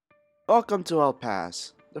Welcome to El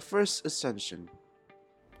Pass, the first ascension.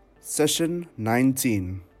 Session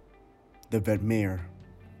 19. The Vedmere.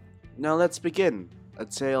 Now let's begin a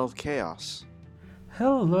tale of chaos.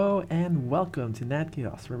 Hello and welcome to Nat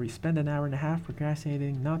Chaos, where we spend an hour and a half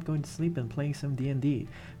procrastinating, not going to sleep, and playing some D&D.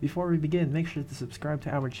 Before we begin, make sure to subscribe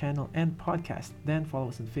to our channel and podcast, then follow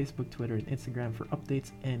us on Facebook, Twitter, and Instagram for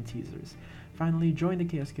updates and teasers. Finally, join the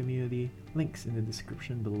Chaos community, links in the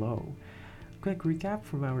description below. Quick recap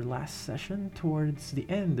from our last session. Towards the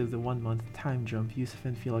end of the 1 month time jump, Yusuf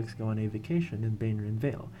and Felix go on a vacation in Bainrin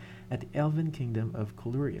Vale, at the Elven Kingdom of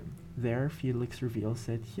Colurium. There, Felix reveals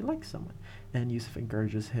that he likes someone, and Yusuf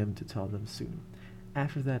encourages him to tell them soon.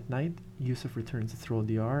 After that night, Yusuf returns to Thrall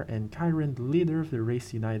DR, and Kyron, the leader of the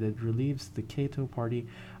Race United, relieves the Kato party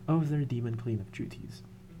of their demon cleanup duties.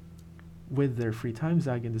 With their free time,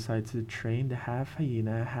 Zagan decides to train the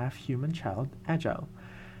half-hyena, half-human child, Agile.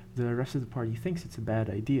 The rest of the party thinks it's a bad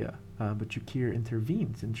idea, but Jukir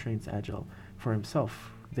intervenes and trains Agile for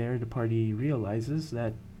himself. There, the party realizes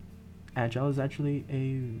that Agile is actually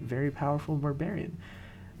a very powerful barbarian.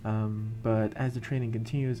 But as the training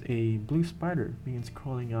continues, a blue spider begins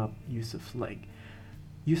crawling up Yusuf's leg.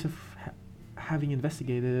 Yusuf, having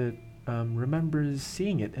investigated it, remembers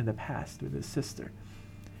seeing it in the past with his sister.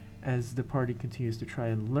 As the party continues to try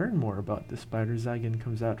and learn more about the spider, Zagan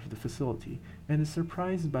comes out of the facility and is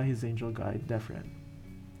surprised by his angel guide, Defran.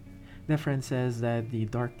 Defran says that the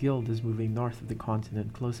Dark Guild is moving north of the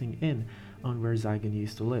continent, closing in on where Zagan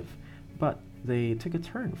used to live, but they took a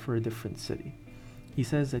turn for a different city. He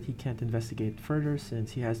says that he can't investigate further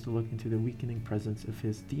since he has to look into the weakening presence of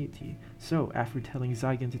his deity. So, after telling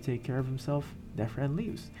Zagan to take care of himself, Defran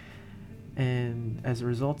leaves. And as a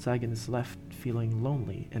result, Zagan is left feeling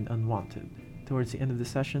lonely and unwanted. Towards the end of the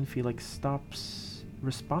session, Felix stops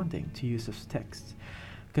responding to Yusuf's texts.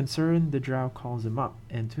 Concerned, the drow calls him up,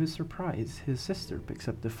 and to his surprise, his sister picks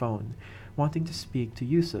up the phone, wanting to speak to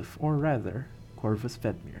Yusuf, or rather, Corvus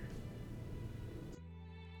Vedmere.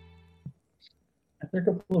 After a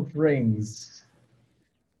couple of rings,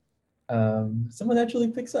 someone actually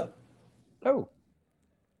picks up. Oh.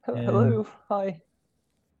 And- Hello. Hi.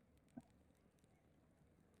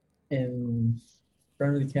 In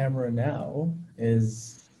front of the camera now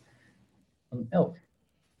is an elf,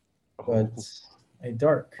 but a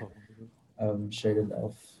dark shaded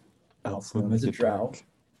elf, also known as a drow.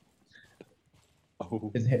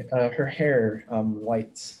 Oh. Her hair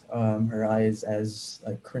white, her eyes as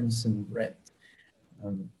crimson red.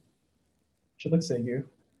 She looks at you,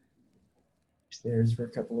 stares for a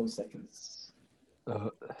couple of seconds.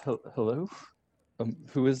 Hello.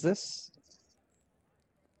 Who is this?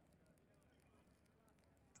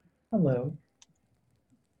 Hello,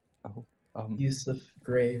 Oh. Yusuf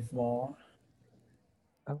Gravemaw.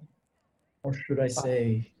 Oh. Or should I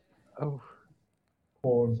say Oh.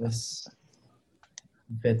 Corvus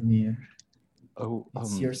Vedmere? Oh.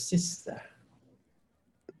 It's your sister.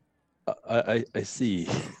 I see.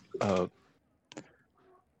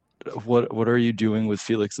 What are you doing with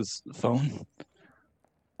Felix's phone?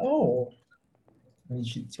 Oh. And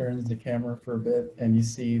she turns the camera for a bit, and you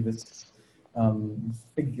see this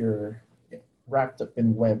figure wrapped up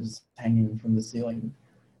in webs hanging from the ceiling.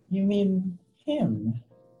 You mean him?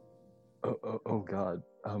 Oh God.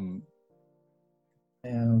 Oh,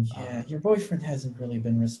 yeah, your boyfriend hasn't really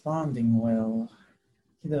been responding well.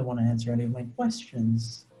 He doesn't want to answer any of my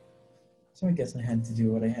questions. So I guess I had to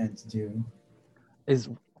do what I had to do.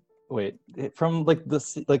 From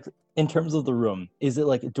in terms of the room, is it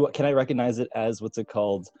can I recognize it as what's it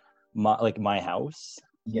called? My house?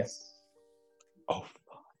 Yes. Oh.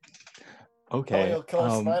 Okay. You'll kill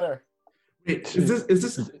a spider. Wait,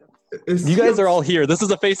 is You guys are all here. This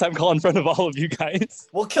is a FaceTime call in front of all of you guys.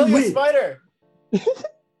 We'll kill your Wait. spider.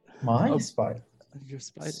 My spider? Your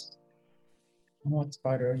spider. What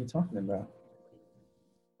spider are you talking about?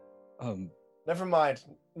 Never mind.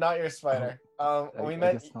 Not your spider. I We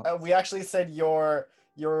guess not. we actually said your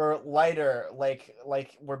lighter, like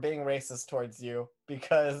we're being racist towards you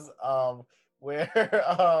because we're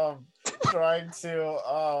trying to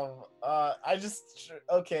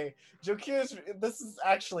okay. Jokir's, this is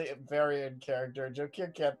actually very in character.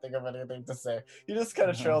 Jokir can't think of anything to say. He just kind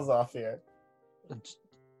of trails off here.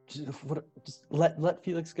 Just let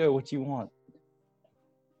Felix go. What do you want?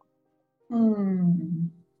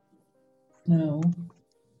 No.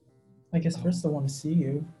 I guess first I want to see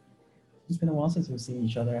you. It's been a while since we've seen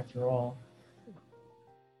each other after all.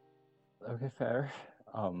 Okay, fair.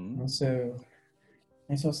 Also,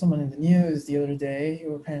 I saw someone in the news the other day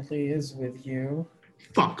who apparently is with you.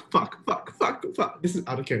 Fuck. This is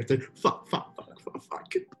out of character. Fuck.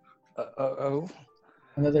 Oh.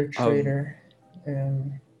 Another traitor.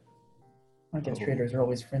 I guess Oh. traitors are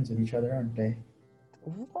always friends with each other, aren't they?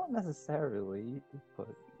 Well, not necessarily, but.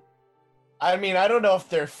 I mean, I don't know if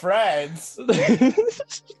they're friends.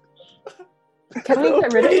 Can we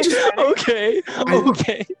get rid of the spider? Okay.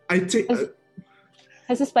 Okay. I take.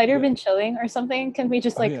 Has the spider been chilling or something? Can we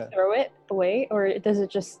just Oh, like yeah. throw it away, or does it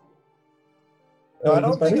just? No, I the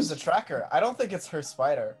don't think it's spiders? a tracker. I don't think it's her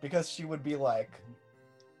spider because she'd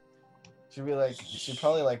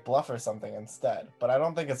probably like bluff or something instead. But I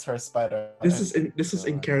don't think it's her spider. This is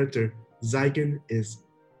in character. Zygon is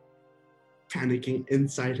panicking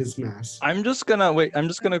inside his mask. I'm just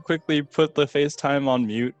gonna quickly put the FaceTime on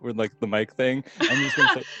mute with like the mic thing. I'm just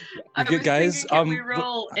gonna say, I was guys, thinking, can we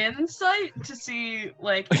roll insight to see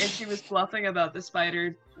like if she was bluffing about the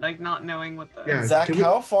spider, like not knowing what the. Yeah. Zach, Can we-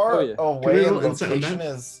 how far Oh, yeah. Can we away in roll insight on location that?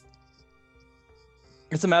 is?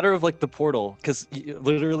 it's a matter of like the portal, because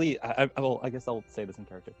literally, I guess I'll say this in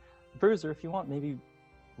character. Bruiser, if you want, maybe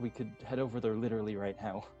we could head over there literally right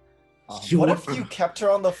now. You What want- if you kept her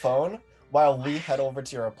on the phone while we head over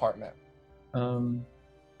to your apartment? Bruiser,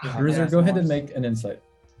 yeah, go ahead and someone- make an insight.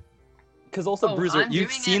 Because also, Oh, Bruiser, I'm you've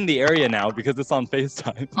doing seen it. the area now because it's on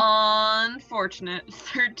FaceTime. Unfortunate.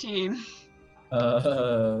 13.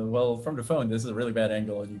 Well, from the phone, this is a really bad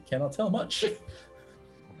angle, and you cannot tell much.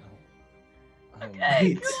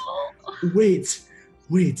 Okay, Wait. cool. Wait.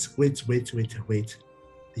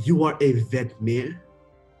 You are a Vedmir?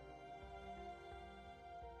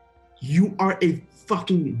 You are a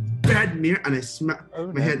fucking Vedmir, and I smack Oh,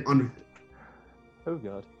 my no. head on. Oh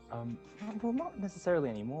god. Well, not necessarily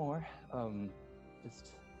anymore.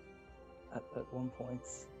 Just at one point,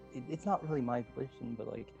 it's not really my position, but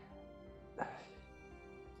like,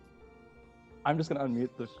 I'm just gonna unmute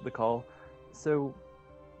the call. So,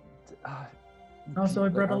 Also, I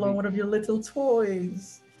brought are along we- one of your little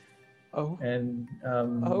toys. Oh, And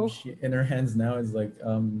Oh. she, in her hands now is like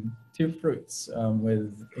 2 fruits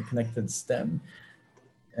with a connected stem.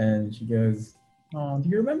 And she goes, "Oh, do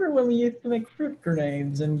you remember when we used to make fruit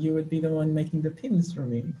grenades and you would be the one making the pins for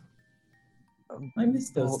me? I miss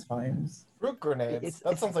those times." Fruit grenades. It's-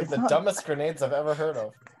 That sounds like it's the not- dumbest grenades I've ever heard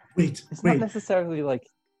of. Wait, it's not wait. necessarily like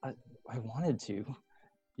I wanted to.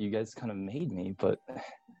 You guys kind of made me, but.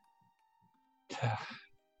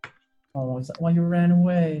 Oh, is that why you ran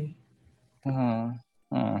away?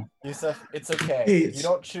 Yusuf, it's okay. Hey, You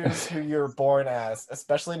don't choose who you're born as,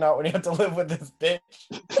 especially not when you have to live with this bitch.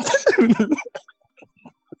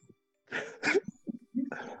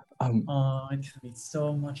 Oh, it's gonna be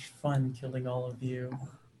so much fun killing all of you.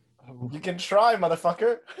 You can try,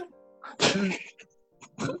 motherfucker.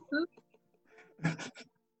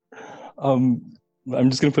 I'm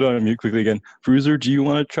just gonna put it on mute quickly again. Bruiser, do you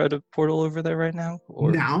want to try to portal over there right now,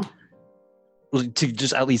 or Now? like, to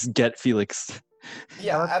just at least get Felix?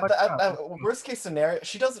 Yeah, let's at fuck the up. worst case scenario,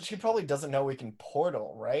 she probably doesn't know we can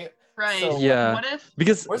portal, right? Right. So, Yeah. What if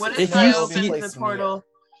Because Where's what the if if I you open see, open place the portal?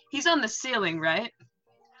 He's on the ceiling, right?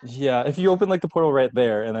 yeah, if you open like the portal right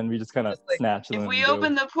there, and then we just kind of snatch. And If then we go.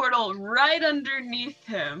 open the portal right underneath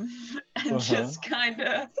him and Uh-huh. just kind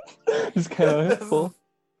of. just kind This of pull.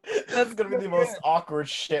 That's gonna be the most awkward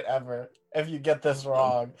shit ever if you get this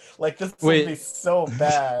wrong. Like this Wait. will be so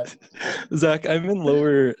bad. Zach, I'm in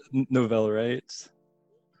lower Novell, right?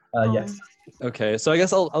 Yes. Okay, so I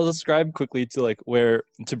guess I'll describe quickly to like where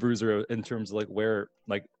to Bruiser in terms of like where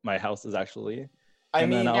like my house is actually. I And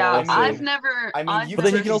mean, then I'll Yeah, also- I've never. I mean, I've you've But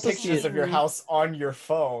then you never can also taken pictures see of your seen- house on your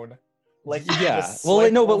phone. Like you can Yeah. just Well,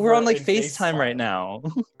 swipe no, but we're on over like in FaceTime right now.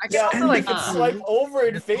 I can Yeah, also and like you can uh, swipe over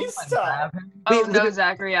in just go, like, FaceTime. grab him. Oh Wait, no, literally-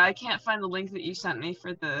 Zachary, I can't find the link that you sent me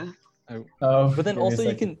for the. Oh, But then give me a also you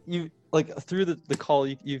second. can like through the call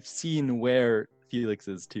you've seen where Felix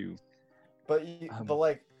is too. But Um,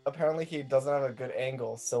 like apparently he doesn't have a good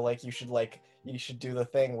angle, so like you should do the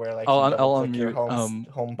thing where like I'll you double click unmute,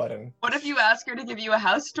 your home button. What if you ask her to give you a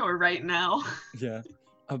house tour right now? Yeah.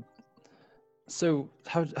 So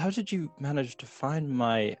how did you manage to find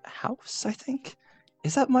my house? I think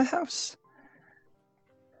is that my house?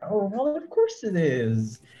 Oh, well, of course it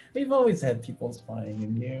is. We've always had people spying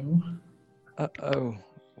in you. Oh,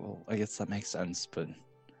 well, I guess that makes sense, but.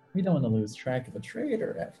 We don't want to lose track of a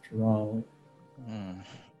traitor, after all.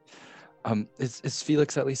 Is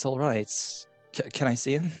Felix at least all right? Can I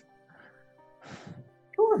see him?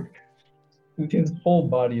 Sure. His whole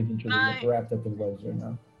body is literally like I- wrapped up in webs right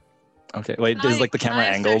now. Okay, wait, Can is like the can camera I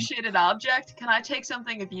angled? associated object? Can I take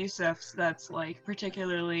something of Yusuf's that's like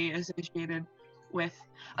particularly associated with?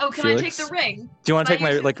 Oh, can I take Felix? the ring? Do you want to Can take I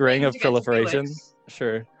my use like the ring ring of to get to proliferation? Felix?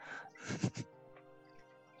 Sure.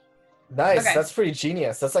 Nice, Okay. that's pretty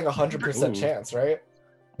genius. That's like 100% Ooh. chance, right?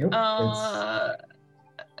 Nope, Uh,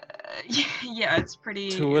 Yeah, it's pretty.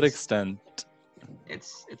 To what it's- extent?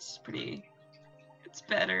 It's pretty. It's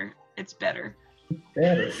better. It's better.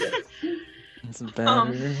 Better. Yes. It's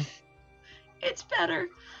better. It's better.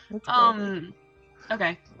 It's better.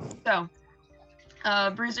 Okay. So,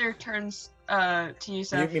 Bruiser turns to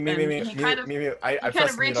Yusuf, Mute, and he kind of I he kind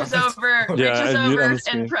pressed of mute on reaches this. over, Yeah, reaches I mute on over the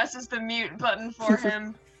screen. and presses the mute button for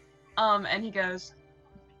him. And he goes,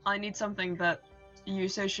 "I need something that you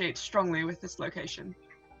associate strongly with this location."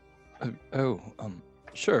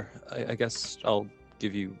 Sure. I guess I'll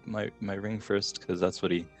give you my ring first, because that's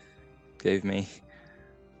what he gave me.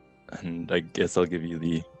 And I guess I'll give you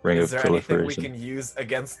the ring Is of there anything we proliferation. can use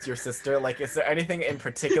against your sister? Like, is there anything in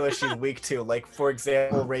particular she's weak to? Like, for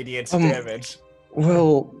example, radiant damage.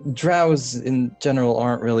 Well, drows in general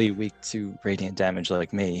aren't really weak to radiant damage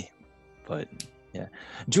like me, but yeah.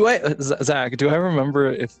 Zach, do I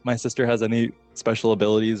remember if my sister has any special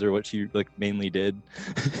abilities or what she like mainly did?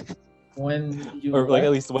 When you Or like at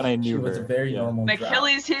left, least when I knew she was her. a very Yeah. normal drow.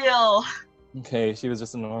 Achilles heel. Okay, she was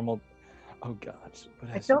just a normal. Oh god. What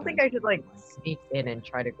I has she don't think done? I should like sneak in and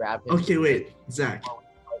try to grab him. Okay, wait, Zach.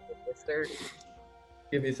 Sister.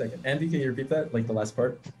 Give me a second. Andy, can you repeat that? Like the last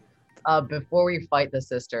part? Before we fight the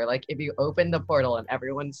sister, like if you open the portal and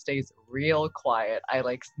everyone stays real quiet, I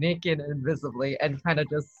like sneak in invisibly and kind of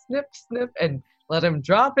just snip, and let him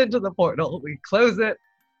drop into the portal. We close it.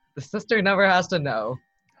 The sister never has to know.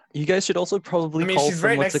 You guys should also probably I mean, call she's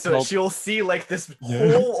right what's next it to it. called? She'll see like this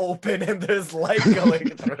Yeah. hole open and there's light going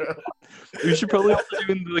through. We should probably put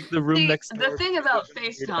you in like the room See, next door. the thing about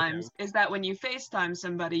Weird FaceTimes is that when you FaceTime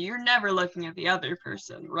somebody, you're never looking at the other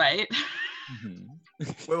person, right? Mhm.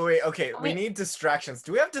 Wait, okay. We Wait. need distractions.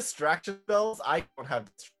 Do we have distraction spells? I don't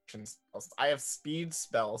have distraction spells. I have speed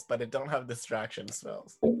spells, but I don't have distraction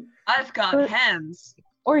spells. I've got But- hands.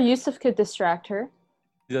 Or Yusuf could distract her.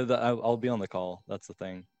 Yeah, I'll be on the call. That's the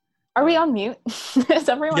thing. Are we on mute? Is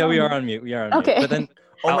everyone Yeah, we on are mute? on mute. We are on Okay. mute. But then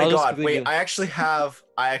Oh my I'll just god, quickly wait, do- I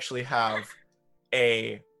actually have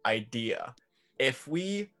a idea. If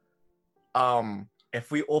we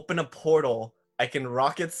open a portal, I can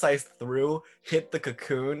rocket scythe through, hit the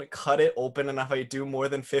cocoon, cut it open, and if I do more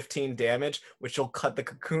than 15 damage, which will cut the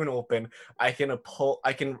cocoon open, I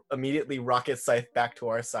can immediately rocket scythe back to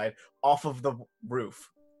our side off of the roof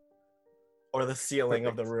or the ceiling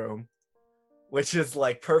of the room, which is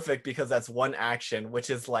like perfect because that's one action, which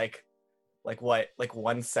is like what? Like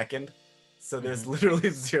 1 second. So there's literally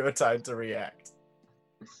 0 time to react.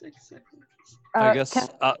 6 seconds. I guess. Can-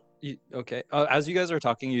 Okay. As you guys are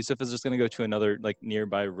talking, Yusuf is just gonna go to another like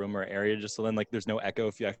nearby room or area, just so then like there's no echo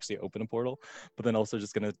if you actually open a portal. But then also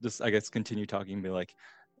just gonna I guess continue talking and be like,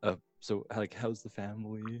 so like how's the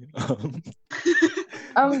family?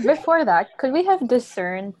 Before that, could we have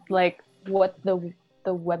discerned like what the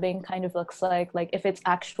webbing kind of looks like if it's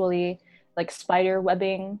actually like spider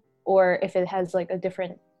webbing, or if it has like a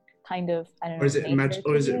different kind of, I don't know. Or is it nature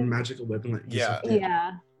to it? magical weapon like Yeah. Yusuf did?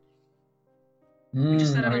 Yeah.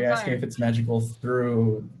 just set it Are you on asking fire. if it's magical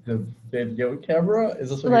through the video camera? Is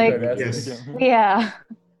this what Like- you're trying to ask? Yes. Yeah.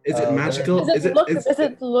 Is it there- magical? Does it look is it-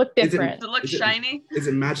 different? Does it look Is it- shiny? Is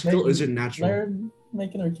it magical or is it natural? Learn,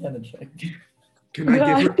 make an arcana check. Can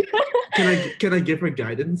I give her can I give her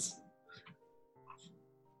guidance?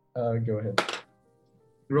 Go ahead.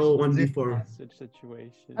 Roll 1d4 Hostage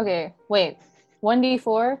situation. Okay, wait.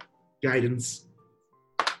 1d4. guidance.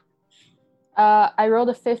 I rolled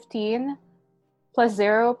a 15 plus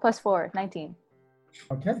 0 plus 4, 19.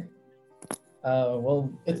 Okay. Well,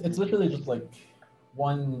 it's literally just like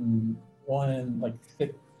one like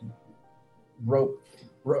thick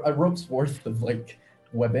a rope's worth of like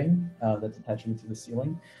webbing that's attaching to the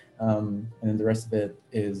ceiling, and then the rest of it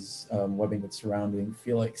is webbing that's surrounding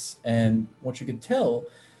Felix. And what you could tell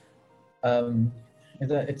is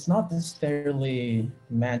that it's not necessarily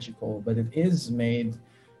magical, but it is made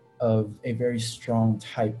of a very strong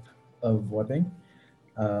type of webbing.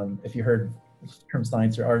 If you heard term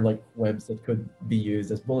science, there are like webs that could be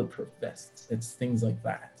used as bulletproof vests. It's things like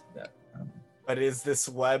that. But is this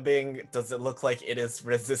webbing, does it look like it is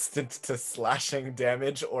resistant to slashing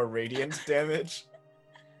damage or radiant damage?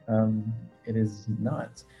 It is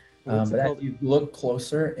not. What's it But as called? you look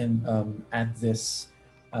closer and at this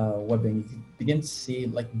webbing, you begin to see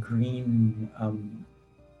like green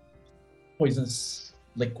poisonous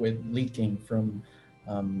liquid leaking from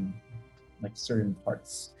like certain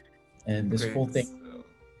parts. And this whole thing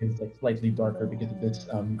is like slightly darker because of this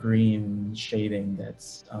green shading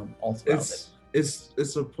that's all throughout it.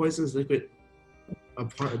 It's a poisonous liquid a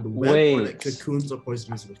part of the web, or like Wait. cocoons or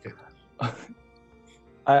poisonous liquid?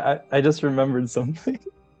 I just remembered something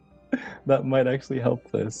that might actually help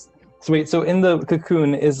this. So wait, so in the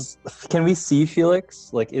cocoon can we see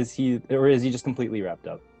Felix? Like, is he just completely wrapped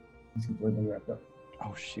up? He's completely wrapped up.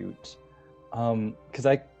 Oh shoot. Because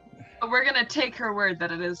I. But we're gonna take her word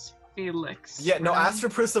that it is Felix. Yeah, no, right? ask for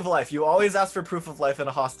proof of life. You always ask for proof of life in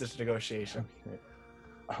a hostage negotiation.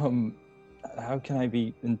 Okay. How can I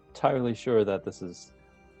be entirely sure that this is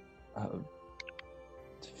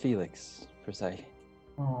Felix per se?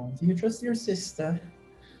 Oh, do you trust your sister?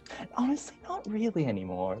 Honestly, not really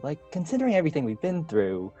anymore. Like, considering everything we've been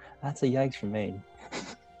through, that's a yikes from me.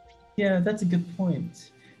 Yeah, that's a good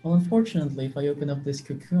point. Well, unfortunately, if I open up this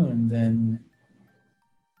cocoon, then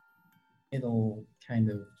it'll kind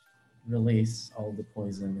of release all the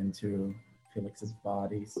poison into Felix's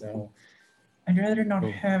body. So I'd rather not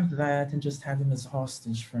have that and just have him as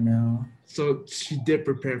hostage for now. So she did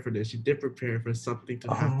prepare for this. She did prepare for something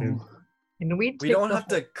to happen. Can we We don't have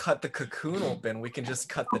to cut the cocoon open. We can just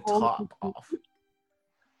cut the top off.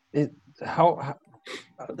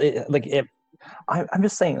 I'm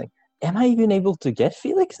just saying, like, am I even able to get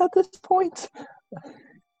Felix at this point?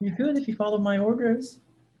 You could if you follow my orders.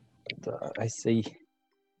 I see.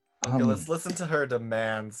 Okay, let's listen to her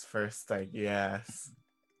demands first, I guess.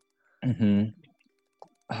 I'm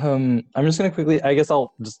just gonna quickly. I guess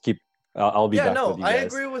I'll just keep. I'll be back with you I guys.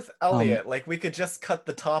 agree with Elliot. Like, we could just cut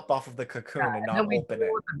the top off of the cocoon and not then we open deal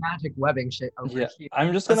it. with the magic webbing shit over Yeah, here.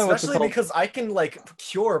 I'm just gonna. Especially because I can, like,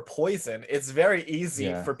 cure poison. It's very easy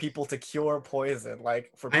Yeah. for people to cure poison,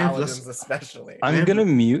 like, for I have paladins less- especially. I'm gonna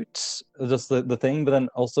mute just the thing, but then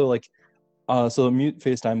also like, so mute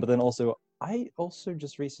FaceTime. But then also, I also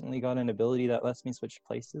just recently got an ability that lets me switch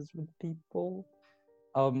places with people,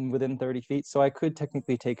 within 30 feet. So I could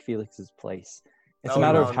technically take Felix's place. It's a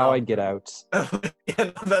matter of how I'd get out. Yeah,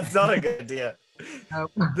 no, that's not a good idea.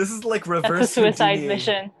 Nope. This is like That's reverse a suicide Houdini.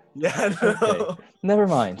 mission. Yeah, no. Okay. Never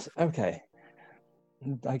mind. Okay.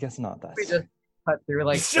 I guess not that. We just cut through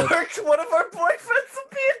like the- Shark, one of our boyfriends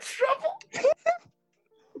will be in trouble.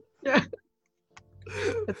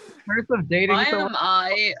 curse of dating. Why someone. am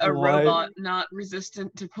I a Why- robot not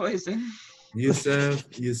resistant to poison? Yusef.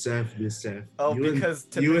 Oh, you because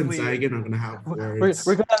you and typically, Zygon are gonna have We're words.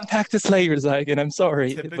 gonna unpack this later, Zygon. I'm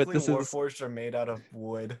sorry, but typically this is. Warforged are made out of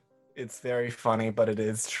wood. It's very funny, but it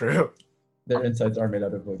is true. Their insides are made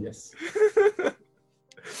out of wood, yes.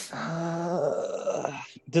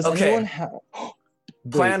 Does Okay. anyone have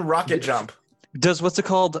Plan rocket jump. Does what's it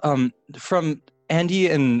called? From Andy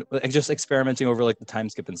and just experimenting over like the time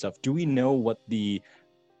skip and stuff. Do we know what the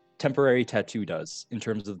temporary tattoo does in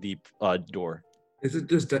terms of the door? Is it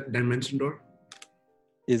just dimension door?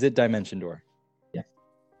 Is it dimension door? Yeah.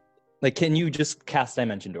 Like, can you just cast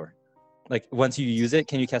dimension door? Like, once you use it,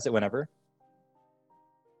 can you cast it whenever?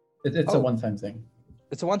 It's Oh. a one-time thing.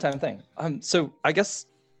 It's a one-time thing. So I guess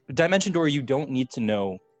dimension door, you don't need to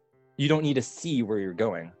know. You don't need to see where you're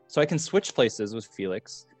going. So I can switch places with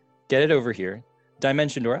Felix, get it over here,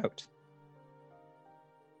 dimension door out.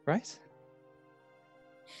 Right?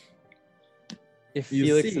 If You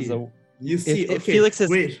Felix see. is a You see, if okay, Felix is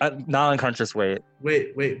wait, not unconscious, wait.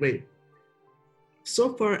 wait.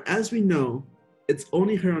 So far as we know, it's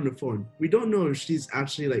only her on the phone. We don't know if she's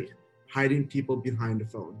actually like hiding people behind the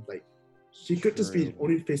phone. Like, she could just be True.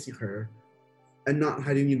 only facing her and not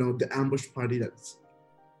hiding, the ambush party that's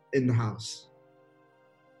in the house.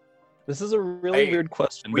 This is a really I- weird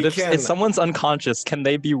question. we But if can- someone's unconscious, can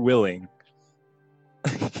they be willing?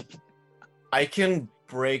 I can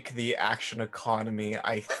break the action economy,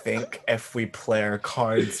 I think, if we play our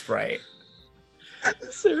cards right.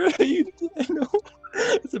 Sarah, I know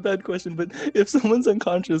it's a bad question, but if someone's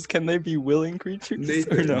unconscious, can they be willing creatures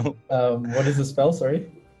or Nathan. no? What is the spell?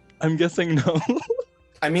 Sorry. I'm guessing no.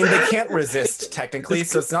 I mean, they can't resist technically,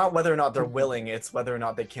 so it's not whether or not they're willing; it's whether or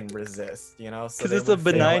not they can resist. So Because they it's a would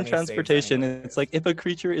fail benign any saves transportation. anyway. It's like if a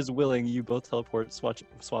creature is willing, you both teleport,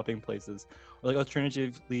 swapping places. Or like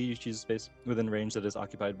alternatively, you choose space within range that is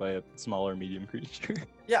occupied by a small or medium creature.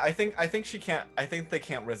 Yeah, I think she can't. I think they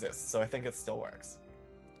can't resist, so I think it still works.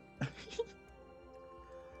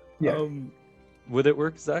 Yeah. Would it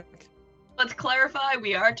work, Zach? Let's clarify,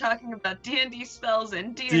 we are talking about D&D spells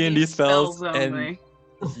and D&D, D&D spells only.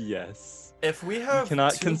 Yes. If we You have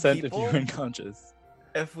cannot two consent people, if you're unconscious.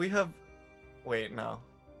 if we have, wait, no,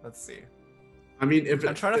 let's see. I mean, if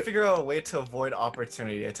I'm trying to figure out a way to avoid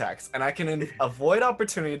opportunity attacks, and I can avoid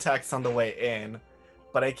opportunity attacks on the way in,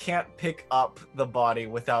 but I can't pick up the body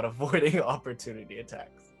without avoiding opportunity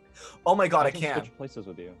attacks. Oh my god, I can. switch places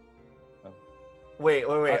with you. Wait.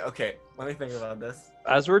 Okay, let me think about this.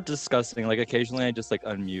 As we're discussing, like occasionally I just like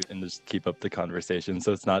unmute and just keep up the conversation,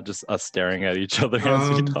 so it's not just us staring at each other as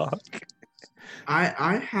we Um, talk.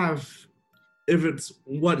 I have if it's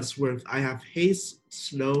what it's worth, I have haste,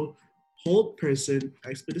 slow, hold person,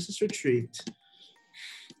 expeditious retreat,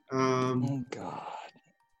 Oh god.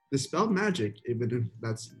 dispel magic, even if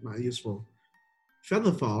that's not useful.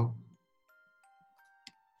 Featherfall.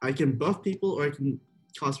 I can buff people or I can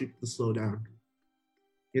cause people to slow down.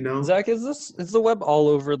 You know? Zach, is the web all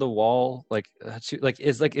over the wall? Like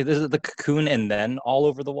is it the cocoon and then all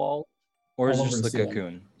over the wall, or is All it over just the the ceiling.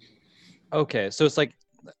 cocoon? Okay, so it's like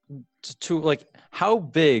like how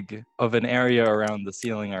big of an area around the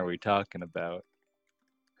ceiling are we talking about?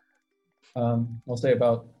 I'll say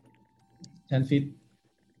about 10 feet.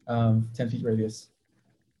 10 feet radius.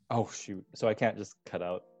 Oh shoot! So I can't just cut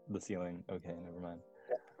out the ceiling. Okay, never mind.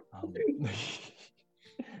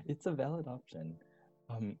 It's a valid option.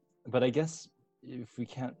 But I guess if we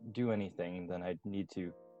can't do anything, then I'd need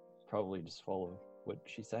to probably just follow what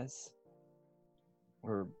she says.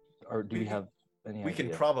 Or do we have any We idea?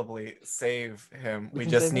 can probably save him. We We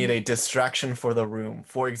can just save need him? a distraction for the room.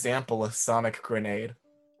 For example, a sonic grenade.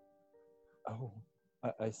 Oh,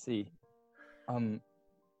 I see.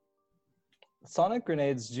 Sonic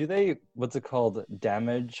grenades, do they, what's it called,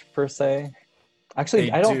 damage per se? Actually,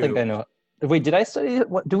 They I don't think do. I know. Wait, did I study it?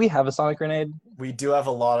 What, do we have a sonic grenade? We do have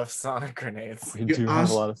a lot of sonic grenades. We do have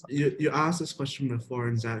a lot of. You asked this question before,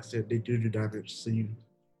 and Zach said they do damage. So you.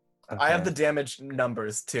 I have Okay. the damage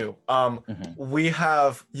numbers too. Mhm. We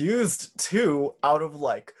have used 2 out of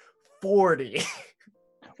like 40.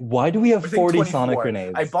 Why do we have I think 40 24. sonic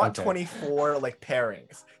grenades? I bought Okay. 24 like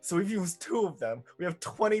pairings, so we've used 2 of them. We have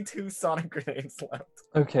 22 sonic grenades left.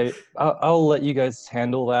 Okay, I'll let you guys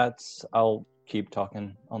handle that. I'll keep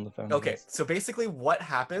talking on the phone. I Okay, guess. so basically what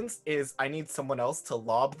happens is I need someone else to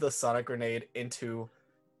lob the sonic grenade into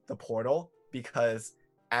the portal, because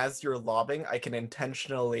as you're lobbing, I can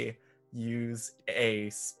intentionally use a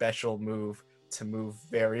special move to move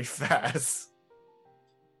very fast.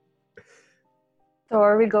 So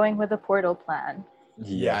are we going with the portal plan?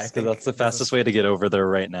 Yeah, I Yes, because think that's the this fastest is- way to get over there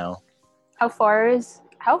right now. How far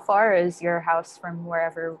is your house from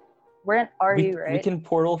wherever? Where are you, right? We can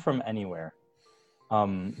portal from anywhere. But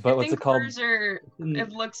I what's think it called? Bruiser, Mm.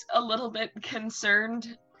 it looks a little bit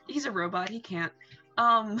concerned. He's a robot, he can't.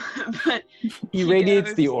 But He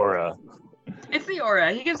radiates goes- the aura. It's the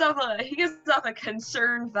aura. He gives off a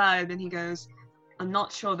concerned vibe, and he goes, "I'm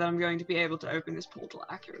not sure that I'm going to be able to open this portal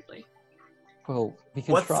accurately." Well, we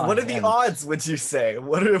can What try. are the and- odds, would you say?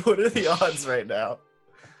 What are the odds right now?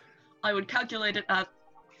 I would calculate it at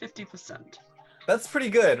 50%. That's pretty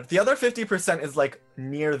good. The other 50% is like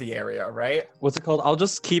near the area, right? What's it called? I'll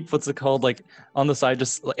just keep like on the side,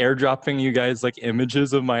 just airdropping you guys like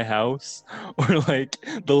images of my house or like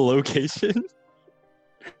the location.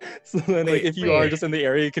 So then, like, if you are wait. just in the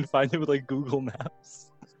area, you can find it with like Google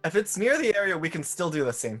Maps. If it's near the area, we can still do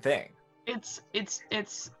the same thing. It's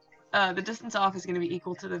the distance off is going to be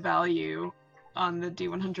equal to the value on the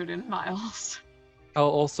D100 in miles. I'll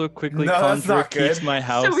also quickly No, that's conjure not keys good. my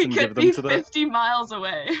house So we and could give them be to them. 50 miles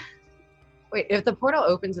away. Wait, if the portal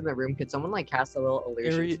opens in the room, could someone like cast a little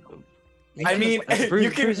illusion? I mean,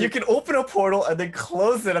 Bruce- you can open a portal and then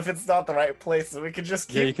close it if it's not the right place, so we can just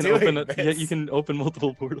keep Yeah, you can doing open it. this. Yeah, you can open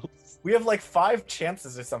multiple portals. We have like 5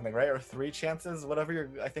 chances or something, right? Or 3 chances, whatever your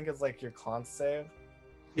I think it's like your con save.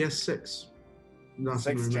 Yes, 6. Not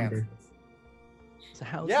 6 remember. chances. So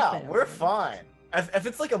how's Yeah, we're fine. If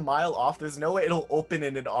it's like a mile off, there's no way it'll open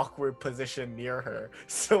in an awkward position near her,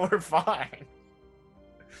 so we're fine.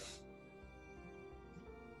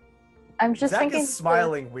 I'm just Zach thinking. is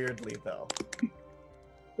smiling weirdly though.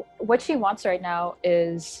 What she wants right now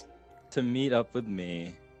is To meet up with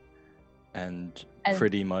me, and And-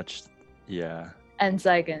 pretty much, yeah. and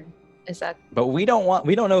Zygon. Is that But we don't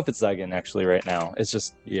know if it's Zygon actually right now. It's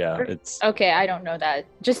just it's okay? I don't know that.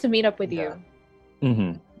 Just to meet up with Yeah. you.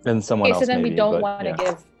 mm-hmm. And someone Okay, else. so then we maybe, don't but want to yeah.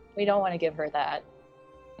 give her that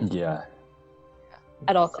Yeah.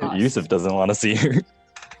 at all costs. Yusuf doesn't want to see her.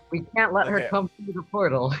 We can't let her Okay. come through the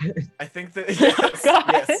portal. I think that yes,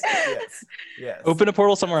 God. yes. Open a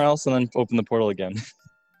portal somewhere else and then open the portal again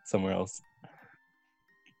somewhere else.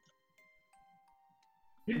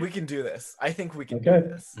 We can do this. I think we can Okay. do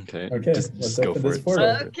this. Okay. Okay, Just let's go open for this it. portal.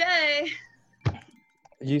 Okay.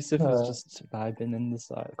 Yusuf Uh, is just vibing in the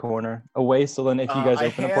side corner away. So then, if you guys I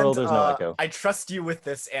open a portal, hand, there's no echo. I trust you with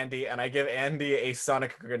this, Andy, and I give Andy a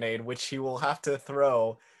sonic grenade, which he will have to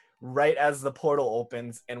throw right as the portal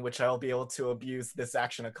opens, and which I'll be able to abuse this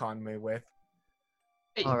action economy with.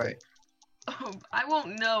 All right. I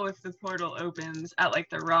won't know if the portal opens at like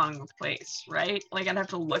the wrong place, right? Like I'd have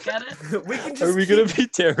to look at it. We can just Are we gonna be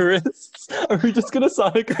terrorists? Are we just gonna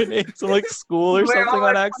sonic grenade to like school or Where something are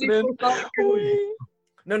on our accident? 24 sonic grenades?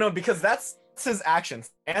 No, because that's That's his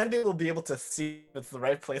actions. Andy will be able to see if it's the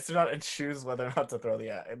right place or not and choose whether or not to throw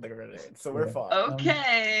the grenade. So we're Yeah. fine.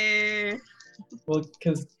 Okay. Well,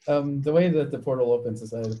 because the way that the portal opens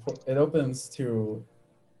is that it opens to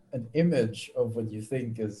an image of what you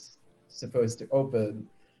think is supposed to open,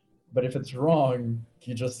 but if it's wrong,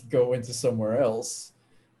 you just go into somewhere else,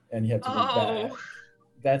 and you have to go back. Oh,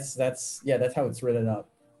 That's how it's written up.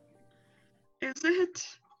 is it?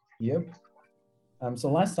 Yep.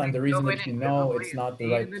 So last time, the Go reason in that you and know visibly it's not the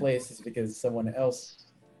see right the- place is because someone else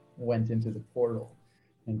went into the portal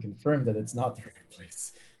and confirmed that it's not the right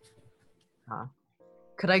place.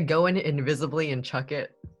 Could I go in invisibly and chuck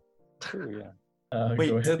it? Sure, yeah. Wait,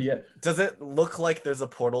 Go ahead. Yeah. does it look like there's a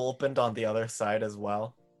portal opened on the other side as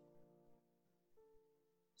well?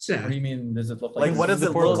 What do you Zach, mean? Does it look Like, like what this? does The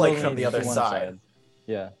it portal's look like only from the just other one side?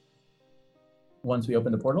 Yeah. Once we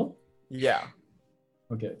open the portal? Yeah.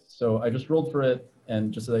 Okay, so I just rolled for it,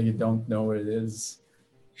 and just so that you don't know what it is,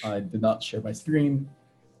 I did not share my screen.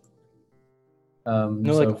 No,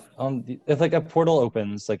 So like if like a portal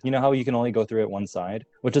opens, like you know how you can only go through it one side.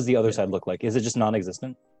 What does the other Yeah. side look like? Is it just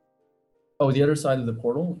non-existent? the other side of the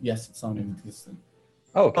portal? Yes, it's non-existent.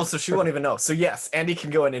 Oh, okay. Oh, so she won't even know. So yes, Andy can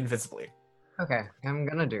go in invisibly. Okay, I'm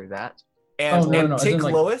gonna do that. And, no, as take in,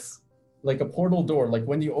 like- Lois. Like a portal door. Like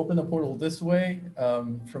when you open the portal this way,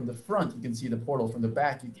 from the front you can see the portal. From the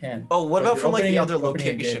back you can't. Oh, what But about you're from like opening the it- other opening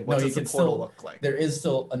a location? gate. What No, you does the can portal still- look like? There is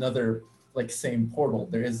still another like same portal.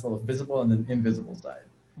 There is still a visible and an invisible side.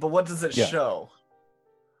 But what does it Yeah. show?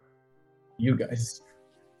 You guys.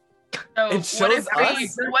 So It what shows if we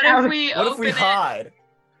us? what if we What if open we it? hide?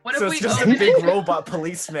 What So if it's we just a open big it? robot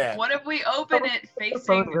policeman. What if we open it facing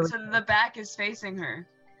so that the back is facing her?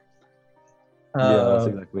 Yeah, that's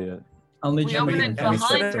exactly it. I'll need We you to open make it an And we arcana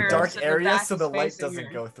sit behind in check a her for dark so the area back so is the light facing doesn't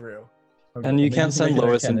her. go through. Okay, And you I'll need can't to send make an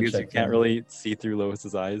Lois in arcana because you check can't for really see through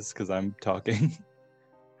Lois's eyes because I'm talking.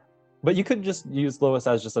 But you could just use Lois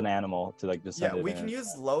as just an animal to like just Yeah, send it we in. can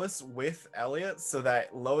use Lois with Elliot so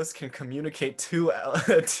that Lois can communicate to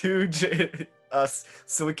us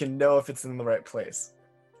so we can know if it's in the right place.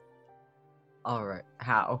 All right,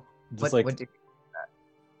 how? Just What like do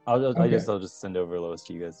I'll Okay. just send over Lois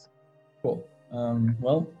to you guys. Cool.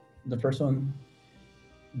 Well, the first one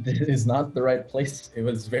is not the right place. It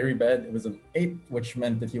was very bad. It was an 8, which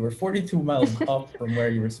meant that you were 42 miles off from where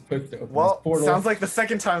you were supposed to open Well, this portal. sounds like the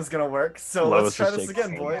second time's gonna work, so Lois let's try is this shaking.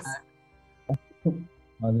 again, boys.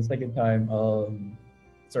 The second time,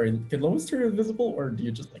 sorry, can Lois turn invisible, or do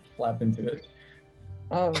you just like flap into it?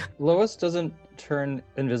 Lois doesn't turn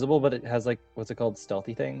invisible, but it has like what's it called,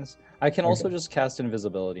 stealthy things. I can also Okay. just cast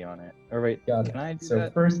invisibility on it. Or wait, Got it. can I do So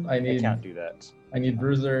that? first, I I can't do that. need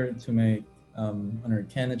Bruiser to make an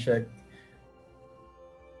Arcana check.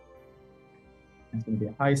 It's going to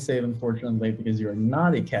be a high save, unfortunately, because you are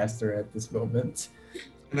not a caster at this moment.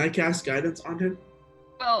 can I cast guidance on him?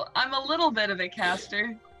 Well, I'm a little bit of a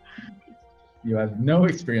caster. You have no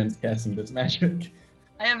experience casting this magic.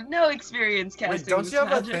 I have no experience casting. Wait, don't this you have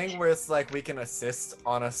magic. a thing where it's like we can assist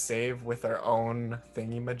on a save with our own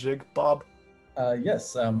thingy-majig, Bob?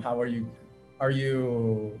 Yes. How are you? Are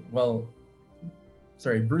you well?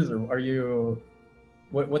 Sorry, Bruiser. Are you?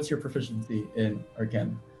 What's your proficiency in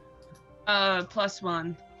Arcana?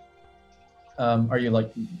 +1. Are you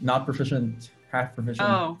like not proficient, half proficient?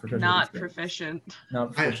 Oh, proficient not experience? proficient.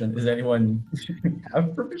 Not proficient. Is anyone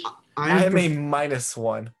have proficient? I am a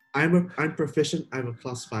 -1. I'm proficient. I'm a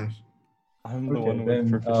 +5. I'm the Okay, one with then,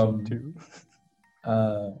 proficient too.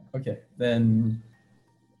 Okay, then.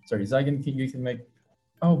 Sorry, Zygon, you can make.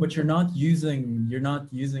 Oh, but you're not wielding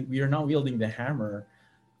the hammer.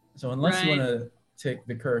 So unless you Right. want to take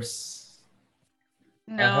the curse.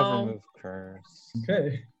 I have No. removed curse.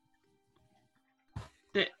 Okay.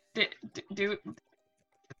 Do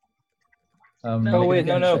No, Oh make an wait,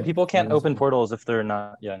 no, Arcana no. check People can't for this open one. portals if they're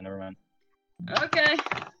not. Yeah, never mind. okay.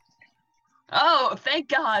 Oh, thank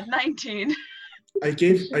God, 19. I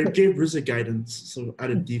gave Bruiser guidance, so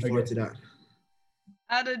add a D4 Okay. to that.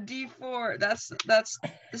 Add a D4.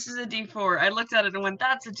 This is a D4. I looked at it and went,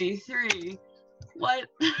 that's a D3. What?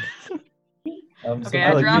 So Okay, I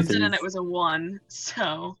I like dropped it D3s. and it was a 1.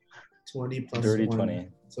 So 20 plus Dirty 1. 20.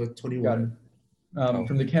 So Got 21. it. Oh.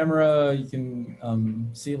 From the camera, you can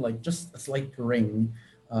see like just a slight ring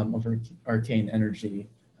of arcane energy,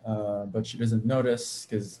 but she doesn't notice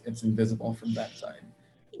because it's invisible from that side.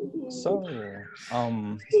 So,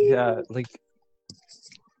 yeah, like,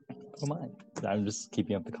 oh my. I'm just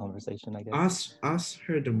keeping up the conversation, I guess. Ask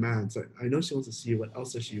her demands. I know she wants to see you. What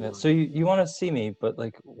else does she Yeah, want? so you want to see me, but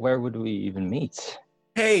like, where would we even meet?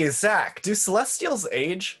 Hey, Zach, do Celestials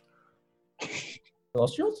age?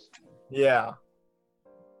 Celestials? Yeah.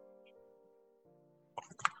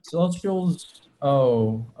 Celestials.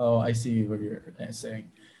 Oh, I see what you're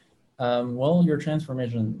saying. Well, your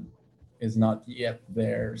transformation is not yet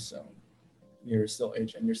there, so you're still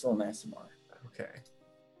agent. You're still an ASMR. Okay.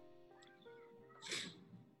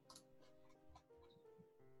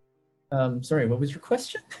 Sorry, what was your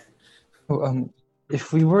question? Oh,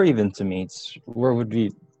 if we were even to meet, where would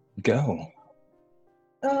we go?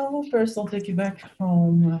 Well, first I'll take you back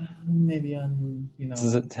home. Maybe on,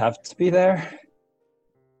 Does it have to be there?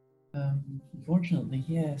 Unfortunately,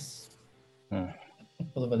 yes. Hmm. A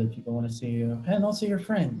couple of other people want to see you, and also your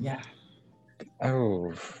friend. Yeah.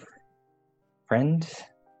 Oh, friend?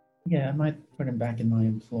 Yeah, I might put him back in my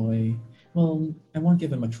employ. Well, I won't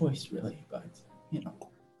give him a choice, really, but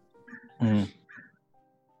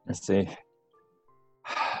Let's see.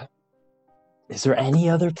 Is there any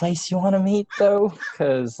other place you want to meet, though?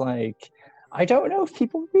 Because, I don't know if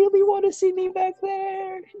people really want to see me back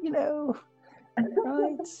there,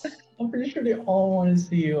 Right? I'm pretty sure they all want to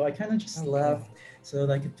see you. I kind of just left so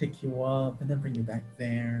that I could pick you up and then bring you back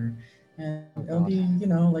there. And it'll be,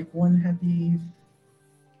 one happy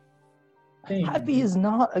thing. Happy is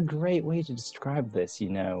not a great way to describe this,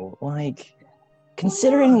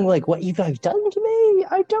 considering, what you guys done to me,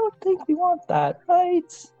 I don't think we want that,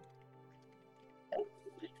 right?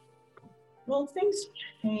 Well, things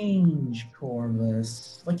change,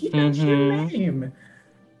 Corvus. You changed your name.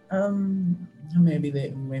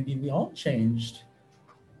 Maybe we all changed.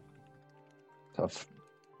 I've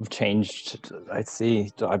changed, I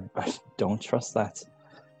see. I don't trust that.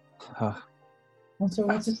 Also,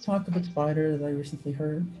 what's this talk of a spider that I recently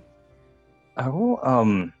heard? Oh,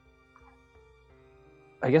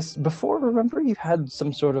 I guess before, remember you had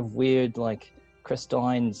some sort of weird,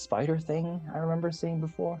 crystalline spider thing I remember seeing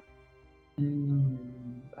before?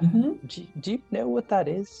 Mm-hmm. Do you know what that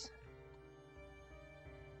is?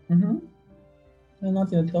 Mm-hmm. I'm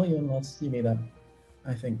not going to tell you unless you meet up.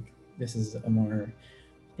 I think this is a more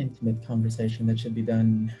intimate conversation that should be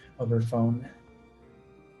done over phone.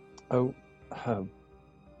 Oh, I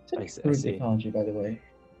see. Technology, by the way.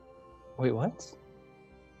 Wait, what?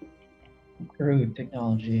 Crude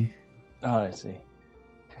technology. Oh, I see.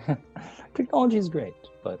 Technology is great,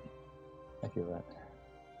 but I feel that.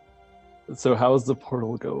 So how's the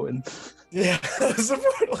portal going? Yeah, how's the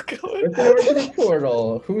portal going? Let's go over to the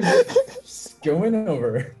portal. Who's going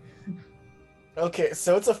over? Okay,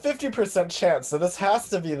 so it's a 50% chance, so this has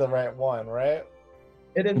to be the right one, right?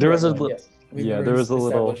 It is. There was a yes. there was a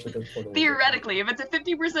little. Theoretically, if it's a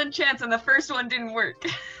 50% chance and the first one didn't work.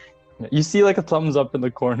 You see a thumbs up in the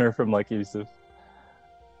corner from Yusuf.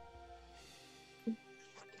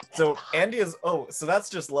 So Andy is so that's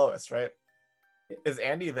just Lois, right? Is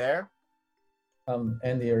Andy there?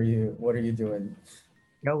 Andy, what are you doing?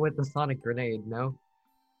 Go with the sonic grenade, no?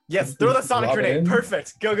 Yes, throw the sonic grenade.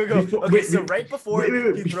 Perfect. Go. Right before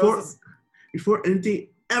he throws before anything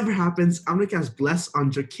ever happens, I'm gonna cast Bless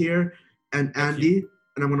on Jakir and Andy,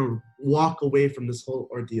 and I'm gonna walk away from this whole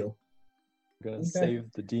ordeal. Gonna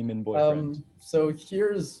save the demon boyfriend. So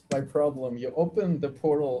here's my problem. You open the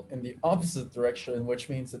portal in the opposite direction, which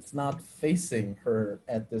means it's not facing her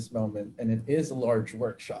at this moment, and it is a large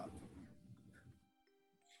workshop.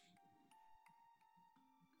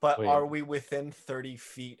 But are we within 30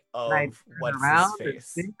 feet of what's his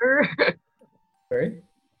face? Sorry?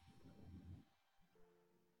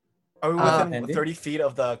 Are we within 30 feet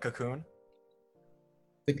of the cocoon?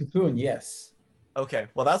 The cocoon, yes. Okay,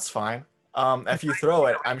 well that's fine. If you throw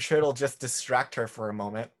it, I'm sure it'll just distract her for a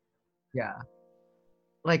moment. Yeah.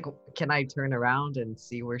 Can I turn around and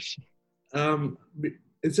see where she...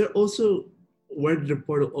 Is there also, where the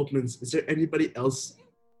portal opens, is there anybody else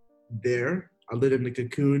there other than the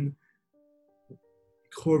cocoon?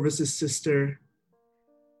 Corvus' sister?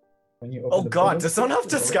 Oh god, does someone have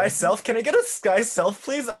disguise self? Can I get a disguise self,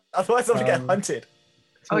 please? Otherwise I'm gonna get hunted.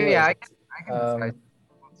 Oh yeah, I can disguise.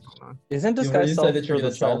 Isn't disguise self that you're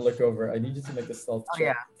gonna try to look over? I need you to make a stealth check.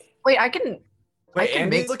 Yeah. Wait, I can. Wait,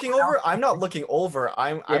 Andy's looking over? I'm not looking over.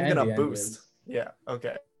 I'm gonna boost. Yeah.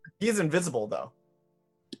 Okay. He's invisible though.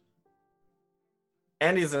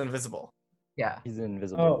 Andy's invisible. Yeah. He's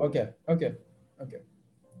invisible. Oh, okay.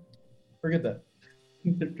 Forget that.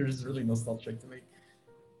 There's really no stealth check to make.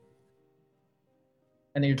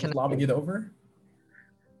 And you're just lobbing it over?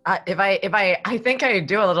 I think I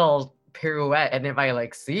do a little pirouette, and if I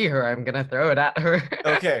see her, I'm gonna throw it at her.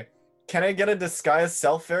 Okay. Can I get a disguise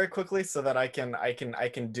self very quickly so that I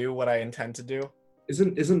can do what I intend to do?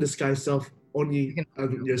 Isn't disguise self only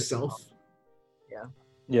yourself? Yeah.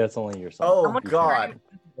 Yeah, it's only yourself. Oh god.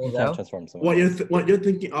 You can't transform someone. What you're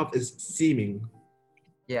thinking of is seeming.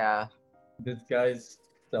 Yeah. Disguise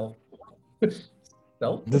self.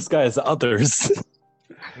 Stealth? Disguise others.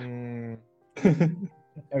 Mm, Okay,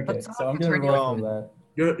 Let's so I'm not gonna turn you roll on. for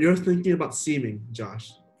that. You're thinking about seeming,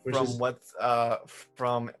 Josh. Which from is what?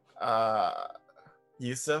 From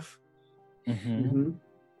Yusuf. Mhm. Mhm.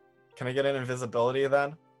 Can I get an invisibility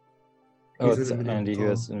then? Oh, He's in it's the middle of the Andy who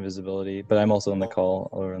has call. invisibility, but I'm also on the call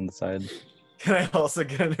or on the side. Can I also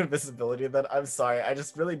get an invisibility then? I'm sorry, I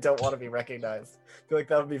just really don't want to be recognized. I feel like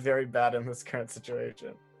that would be very bad in this current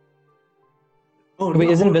situation. Oh, Wait,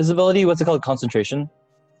 no, is invisibility what's it called? Concentration?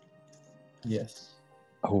 Yes.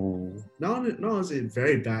 Oh. no, it's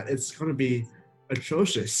very bad. It's gonna be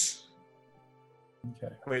atrocious.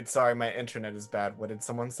 Okay. Wait, sorry, my internet is bad. What did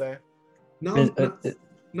someone say? No, Is-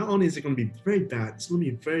 not only is it gonna be very bad, it's gonna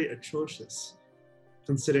be very atrocious,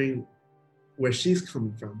 considering where she's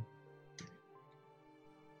coming from.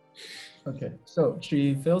 Okay. So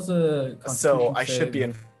she fails a So Constitution I should be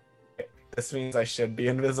save. in. This means I should be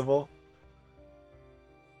invisible.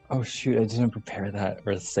 Oh shoot, I didn't prepare that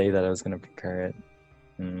or say that I was gonna prepare it.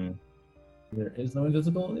 Hmm. There is no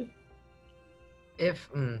invisibility. If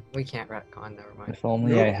we can't retcon, never mind. If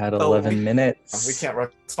only Nope. I had Oh, 11 minutes. We can't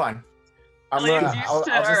rush. It's fine. I'm Liam's gonna, used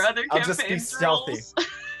to our other I'll just be campaigns stealthy. rules.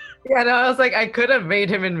 Yeah, no, I was like, I could have made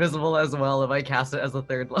him invisible as well if I cast it as a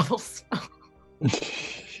 3rd level spell.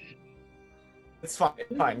 It's fine.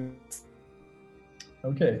 It's fine.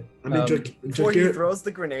 Okay. I mean, Before he Jakir, throws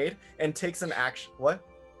the grenade and takes an action. What?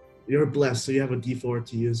 you're blessed, so you have a D4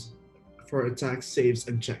 to use for attacks, saves,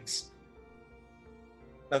 and checks.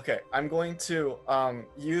 Okay, I'm going to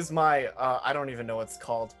use my I don't even know what's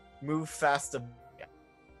called. Move fast.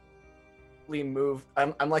 Move.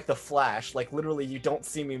 I'm like the Flash. Like literally, you don't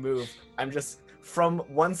see me move. I'm just from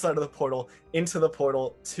one side of the portal into the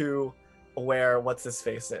portal to where what's his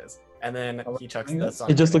face is, and then he chucks this on.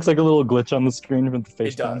 It just looks like a little glitch on the screen with the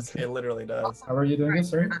face. It does. It literally does. How are you doing this,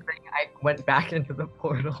 sorry? The thing, I went back into the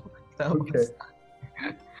portal. So Okay.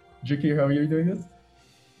 Jakir, how are you doing this?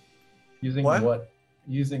 Using What? what?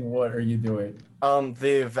 Using what are you doing?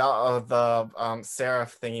 The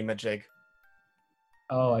Seraph thingy majig.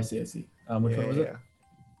 Oh, I see. Which one was it?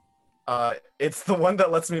 It's the one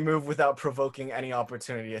that lets me move without provoking any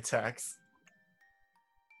opportunity attacks.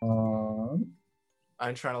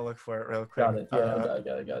 I'm trying to look for it real quick. Got it.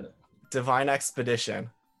 Yeah, got it. Divine Expedition.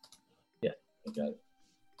 I got it.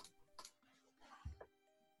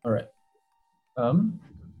 All right.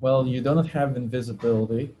 Well, you don't have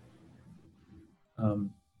invisibility.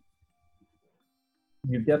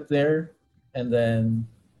 You get there, and then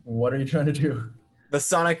what are you trying to do? The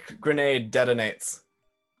sonic grenade detonates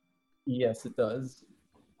Yes, it does.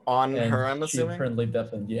 on And her, I'm she's assuming. currently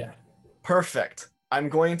deafened. Yeah. Perfect. I'm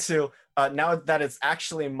going to now that it's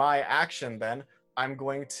actually my action. Then I'm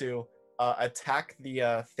going to attack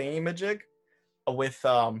the thingamajig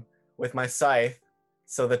with my scythe,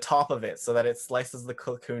 so the top of it, so that it slices the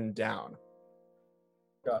cocoon down.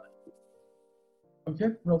 Got it.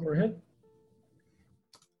 Okay, roll for a hit.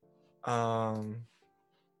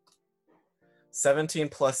 17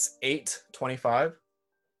 plus 8, 25.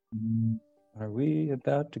 Are we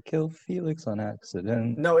about to kill Felix on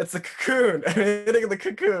accident? No, it's the cocoon. I'm hitting the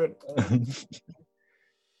cocoon.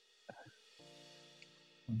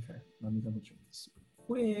 Okay, let me double check this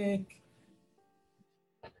quick.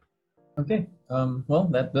 Okay, well,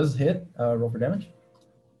 that does hit. Roll for damage.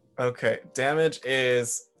 Okay, damage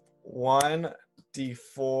is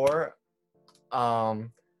 1d4.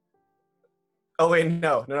 Oh wait,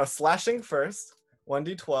 no, slashing first.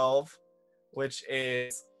 1d12, which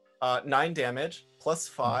is 9 damage, plus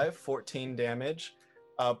 5, 14 damage,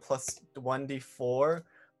 plus 1d4,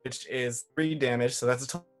 which is 3 damage. So that's a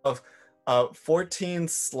total of 14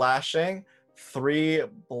 slashing, 3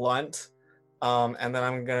 blunt, and then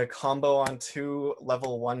I'm gonna combo on 2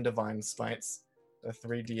 level 1 divine smites, the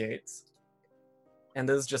 3d8s. And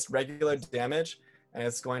this is just regular damage, and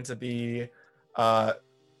it's going to be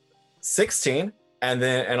 16 and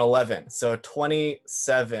then an 11, so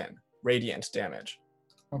 27 radiant damage.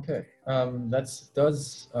 Okay, that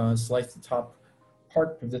does slice the top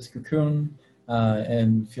part of this cocoon,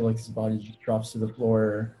 and Felix's body just drops to the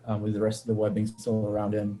floor with the rest of the webbing still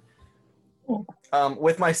around him.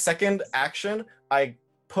 With my second action, I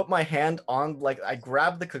put my hand on, like, I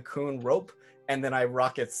grab the cocoon rope, and then I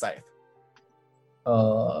rocket scythe.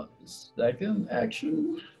 Second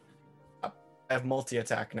action? I have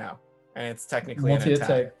multi-attack now, and it's technically an Multi-attack.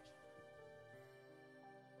 attack.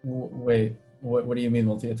 Wait, what do you mean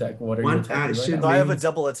multi-attack? What are One you attacking action. right So now? I have a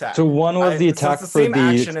double attack. So one was the So attack it's for same the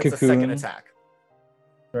action, it's a second cocoon. attack.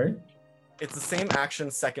 Right? It's the same action,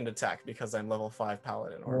 second attack, because I'm level 5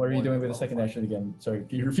 paladin. or What are you more doing than with the level second 5. action again? Sorry,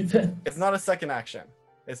 can you repeat that? It's not a second action.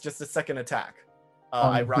 It's just a second attack.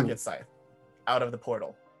 I Who? rocket scythe out of the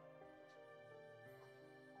portal.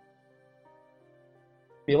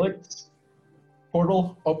 Felix,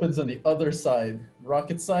 portal opens on the other side.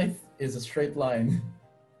 Rocket scythe is a straight line.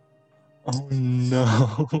 Oh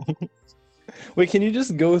no. Wait, can you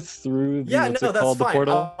just go through the Yeah, what's no, it that's called, the fine.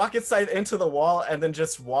 portal? I'll rocket scythe into the wall and then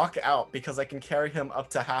just walk out because I can carry him up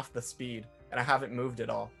to half the speed and I haven't moved at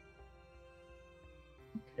all.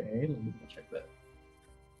 Okay, let me check that.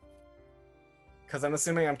 Because I'm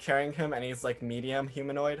assuming I'm carrying him and he's like medium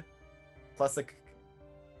humanoid. Plus, like,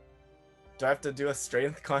 do I have to do a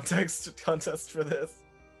strength contest for this?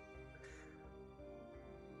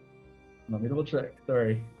 Let me double check.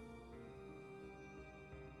 Sorry.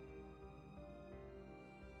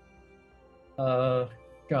 God,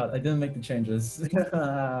 I didn't make the changes.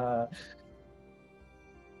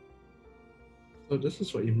 So this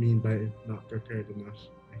is what you mean by not prepared enough.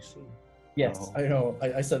 I see. Yes, Oh. I know.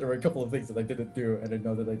 I said there were a couple of things that I didn't do, and I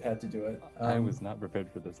know that I had to do it. I was not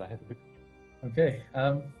prepared for this either. Okay.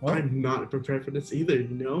 Well, I'm not prepared for this either, you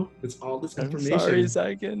know? It's all this I'm information. sorry,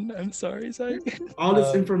 Zygon. I'm sorry, Zygon. All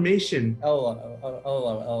this Uh, information. I'll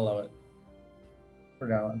allow it. For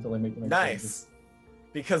now, until I make the next changes. Nice.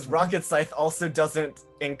 Because Rocket Scythe also doesn't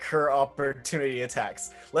incur opportunity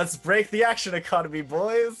attacks. Let's break the action economy,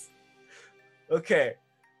 boys! Okay.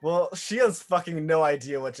 Well, she has fucking no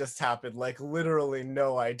idea what just happened. Like, literally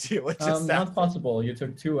no idea what just Not happened. possible. You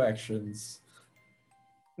took 2 actions.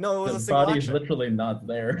 No, it was a The single body's action. literally not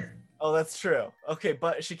there. Oh, that's true. Okay,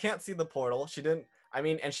 but she can't see the portal. She didn't... I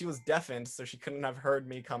mean, and she was deafened, so she couldn't have heard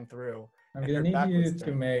me come through. I'm And her gonna back need you was to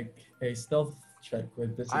turned. make a stealth check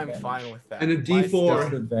with disadvantage. I'm fine with that. And a My D4. stealth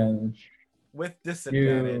Disadvantage. with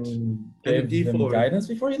disadvantage. You And a gave them D4. guidance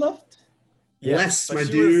before you left? Yes, but my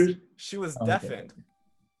she dude. She was Okay. deafened.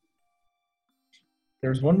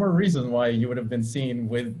 There's one more reason why you would have been seen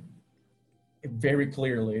with very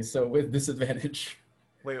clearly, so with disadvantage.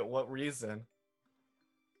 Wait, what reason?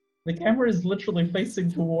 The camera is literally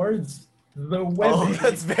facing towards the Oh, webbing.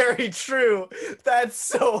 that's very true. That's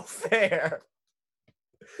so fair.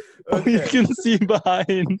 Oh, you Okay. can see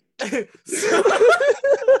behind.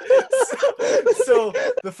 So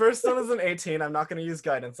the first one is an 18. I'm not going to use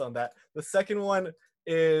guidance on that. The second one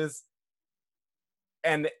is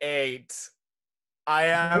an 8. I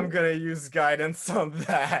am going to use guidance on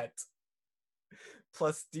that.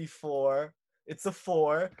 Plus D4. It's a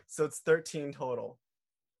 4, so it's 13 total.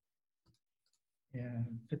 Yeah,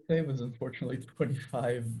 the save was unfortunately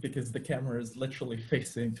 25 because the camera is literally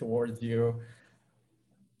facing towards you.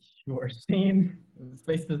 You are seen, the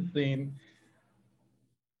face is seen,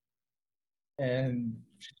 and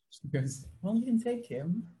she goes, well, you can take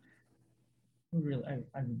him.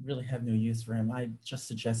 I really have no use for him. I just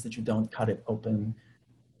suggest that you don't cut it open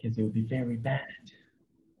because it would be very bad.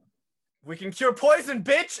 We can cure poison,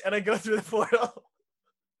 bitch! And I go through the portal.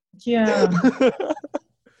 Yeah,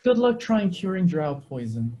 good luck trying curing drow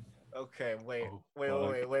poison. Okay, wait, Oh,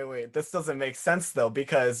 wait, fuck. wait. This doesn't make sense though,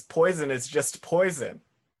 because poison is just poison.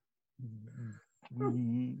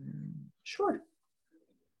 Sure.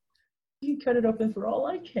 You can cut it open for all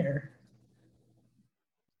I care.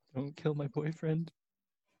 Don't kill my boyfriend.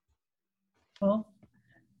 Well,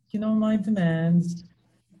 you know my demands.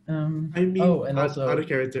 I mean, oh, and out also, of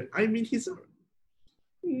character. I mean, he's.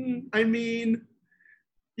 I mean,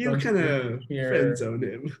 you Don't kind of hear- friend zone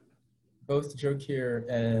him. both Jokir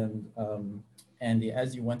and Andy,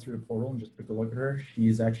 as you went through the portal and just took a look at her,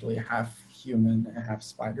 she's actually half human and half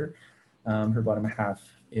spider. Her bottom half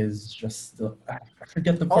is just the, I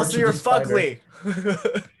forget the parts Also, of you're the spider.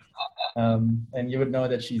 fugly. And you would know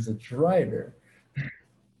that she's a drider.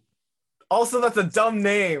 Also, that's a dumb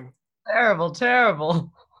name. Terrible,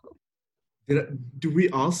 terrible. Do we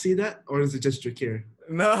all see that, or is it just Drakir?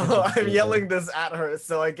 No, I'm yelling this at her,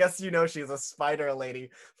 so I guess you know she's a spider lady.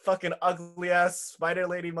 Fucking ugly ass spider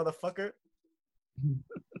lady motherfucker.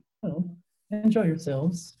 Well, enjoy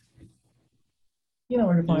yourselves. You know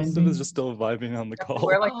where to find Yusuf me. is just still vibing on the call.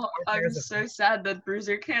 We're like, Oh, I'm so sad that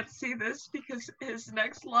Bruiser can't see this because his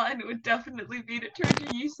next line would definitely be to turn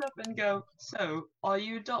to Yusuf and go, "So, are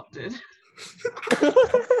you adopted?"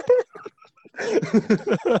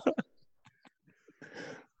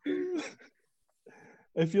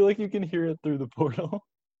 I feel like you can hear it through the portal.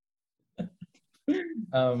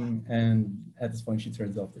 And at this point, she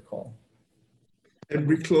turns off the call. And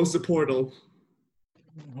we close the portal.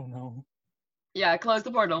 Oh no. Yeah, close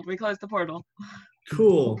the portal. We close the portal.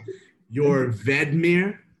 Cool. You're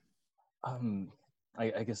Vedmir.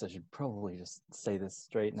 I guess I should probably just say this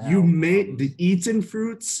straight now. You made the eaten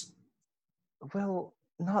fruits. Well,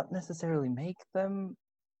 not necessarily make them.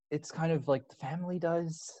 it's kind of like the family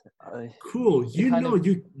does. Cool. It You kind know, of-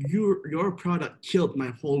 your product killed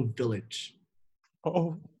my whole village.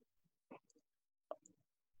 Oh.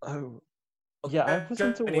 Oh. Yeah, I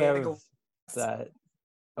wasn't aware of that.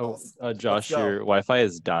 Oh, Josh, go. your Wi-Fi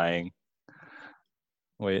is dying.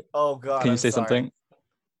 Wait, Oh God, can you I'm say sorry. something?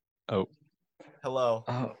 Oh. Hello.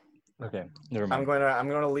 Oh. Okay, never I'm mind.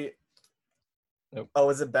 going to leave. Nope. Oh,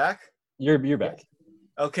 is it back? You're back.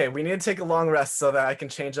 Okay, we need to take a long rest so that I can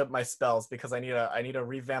change up my spells because I need to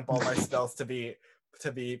revamp all my spells to be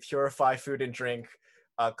purify food and drink,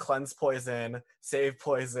 cleanse poison, save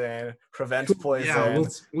poison, prevent poison. Yeah,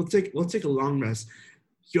 we'll take a long rest.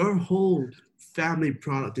 Your whole family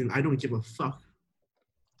product, and I don't give a fuck,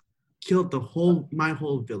 killed my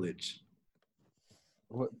whole village.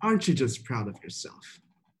 What? Aren't you just proud of yourself?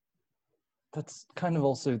 That's kind of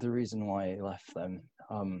also the reason why I left them.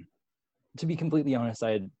 To be completely honest,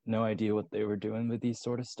 I had no idea what they were doing with these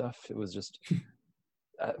sort of stuff. It was just,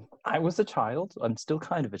 I was a child. I'm still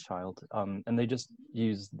kind of a child. And they just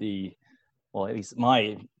used at least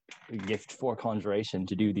my gift for conjuration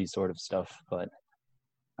to do these sort of stuff. But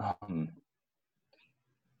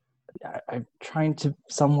I'm trying to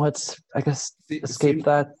somewhat, I guess, escape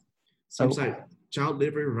that. Seems like child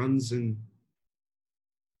labor runs in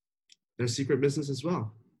their secret business as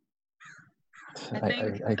well.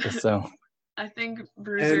 I guess so. I think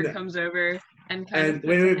Bruiser And- comes over and kind of puts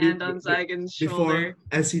wait, a hand on Zygon's shoulder.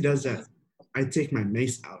 As he does that, I take my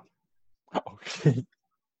mace out. Oh, shit.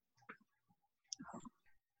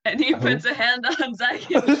 And he puts a hand on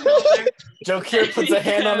Zygon's shoulder. Jokir puts a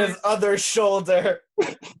hand on his other shoulder.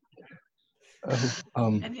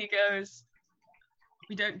 And he goes,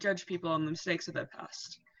 "We don't judge people on the mistakes of their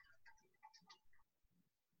past."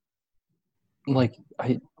 Like,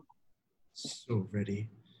 So ready.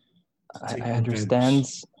 I understand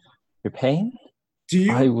your pain. Do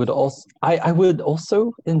you? I would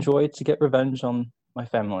also enjoy to get revenge on my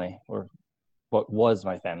family, or what was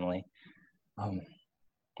my family.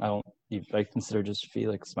 I consider just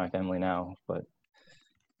Felix my family now, but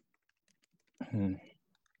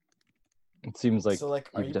it seems like So, like,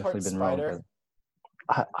 are you've you part definitely been wrong. spider?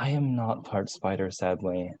 I am not part spider,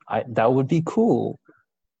 sadly. That would be cool,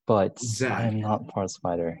 but Zach. I am not part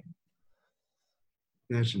spider.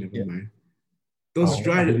 Actually, never Yeah. mind. Those Oh,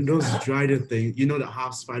 Strider thing. You know the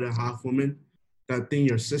half spider, half woman. That thing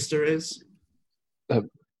your sister is.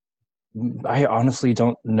 I honestly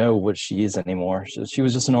don't know what she is anymore. She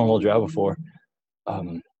was just a normal drow before.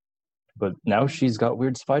 But now she's got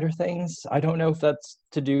weird spider things. I don't know if that's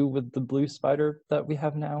to do with the blue spider that we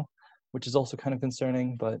have now, which is also kind of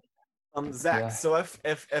concerning, but Zach, yeah. so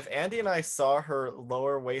if Andy and I saw her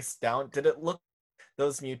lower waist down, did it look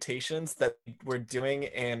those mutations that we're doing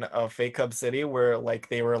in Fake Hub City where like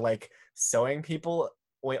they were like sewing people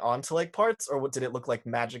onto like parts, or what did it look like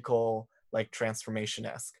magical, like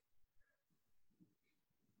transformation-esque?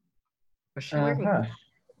 Was she wearing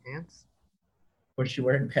pants? Was she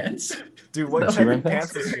wearing pants? Dude, what Was she type wearing of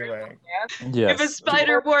pants pants? is she wearing? yes. If a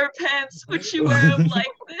spider wore pants, would she wear them like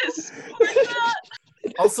this or not?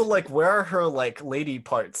 Also, like, where are her like lady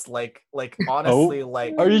parts? Like honestly,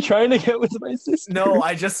 like. Are you trying to get with my sister? No,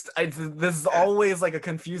 this is always like a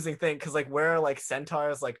confusing thing because like where are like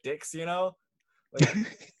centaurs like dicks, you know? Like,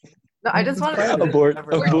 No, I just want to Abort,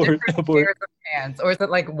 Never know. abort, different abort. pairs of pants, or is it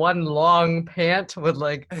like one long pant with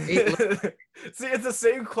like 8 See, it's the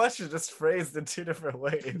same question, just phrased in two different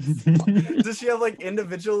ways. Does she have like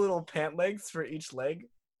individual little pant legs for each leg?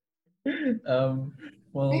 Well,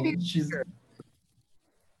 Maybe she's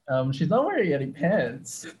not wearing any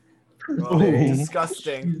pants. Oh, Ooh.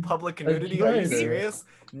 disgusting. Public A nudity? Are you driver. serious?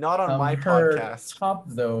 Not on my Her podcast.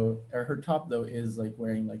 her top though is like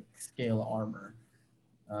wearing like scale armor.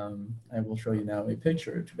 I will show you now a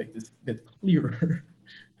picture to make this a bit clearer.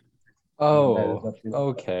 That is Oh, what she's-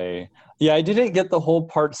 okay. Yeah, I didn't get the whole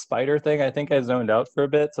part spider thing. I think I zoned out for a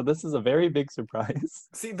bit, so this is a very big surprise.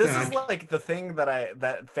 See, this Yeah, is like the thing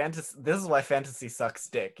that fantasy. This is why fantasy sucks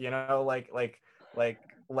dick. You know, like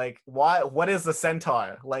why? What is a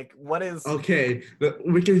centaur? Like, what is? Okay,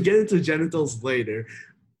 we can get into genitals later.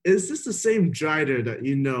 Is this the same Drider that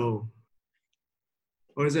you know?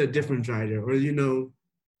 Or is it a different Drider? Or you know,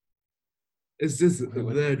 is this the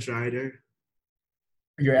Drider?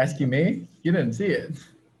 You're asking me? You didn't see it.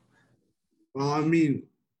 Well, I mean,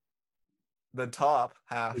 The top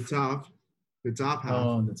half. the top half. Oh,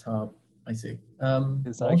 on the top. I see. Is Well,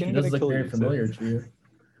 Zygon she gonna does look kill very you, familiar Sid? to you.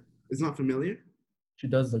 It's not familiar. She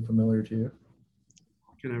does look familiar to you.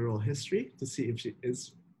 Can I roll history to see if she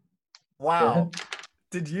is? Wow.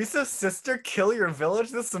 Did Yusa's sister kill your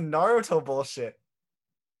village? This is some Naruto bullshit.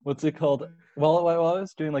 what's it called? While I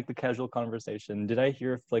was doing like the casual conversation, did I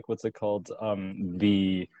hear if like what's it called?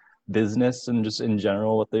 The business and just in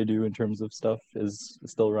general what they do in terms of stuff is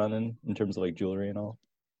still running in terms of like jewelry and all.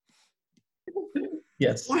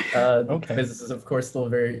 Yes. Okay. Business is of course still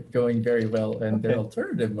going very well, and their Okay.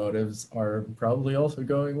 alternative motives are probably also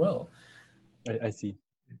going well. I see.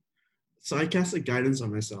 So I cast a guidance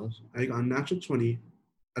on myself. I got a natural 20,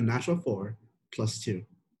 a natural 4, plus 2.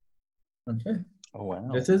 Okay. Oh wow.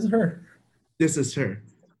 This is her. This is her.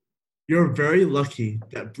 You're very lucky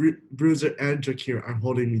that Bruiser and Drakir are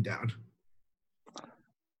holding me down.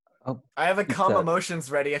 I have a It's calm that-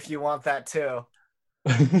 emotions ready if you want that too.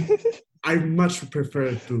 I much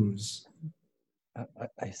prefer booze.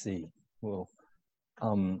 I see. Well,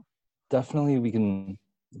 definitely we can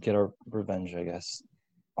get our revenge, I guess,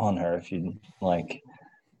 on her if you'd like.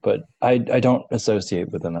 But I don't associate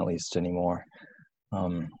with them at least anymore.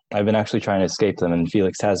 I've been actually trying to escape them, and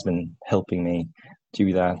Felix has been helping me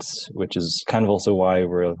do that, which is kind of also why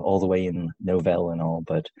we're all the way in Novell and all.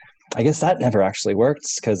 But I guess that never actually worked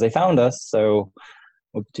because they found us. So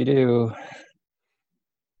what do you do?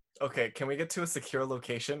 Okay, can we get to a secure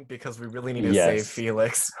location because we really need to Yes. save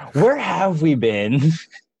Felix? Where have we been?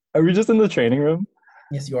 Are we just in the training room?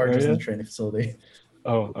 Yes, you are just in Area? the training facility.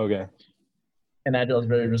 Oh, okay. And Agile is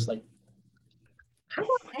very just like,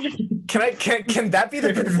 Can that be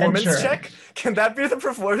the performance Adventure. check? Can that be the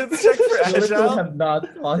performance check for you still Agile? have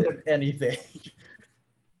not taught him anything.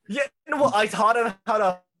 Yeah, no, well, I taught him how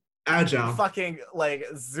to Agile. fucking like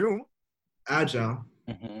zoom. Agile.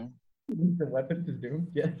 Mm-hmm. The weapon to do,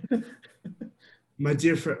 yeah. My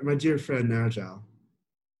dear friend Agile.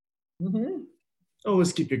 Mm-hmm.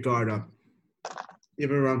 Always keep your guard up.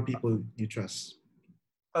 Even around people you trust.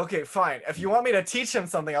 Okay, fine. If you want me to teach him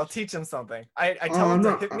something, I'll teach him something. I tell him I'm to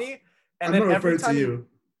not- hit me, I'm and then not every referring to time you.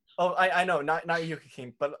 Oh, I know, not you,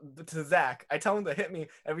 King, but to Zach. I tell him to hit me.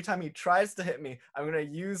 Every time he tries to hit me, I'm gonna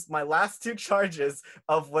use my last 2 charges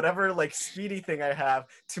of whatever like speedy thing I have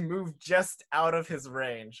to move just out of his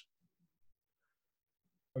range.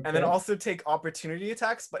 Okay. And then also take opportunity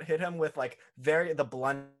attacks, but hit him with like the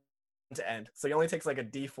blunt end. So he only takes like a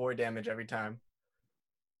D4 damage every time.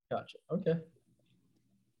 Gotcha. Okay.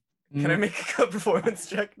 Can I make a good performance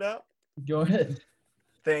check now? Go ahead.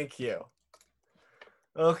 Thank you.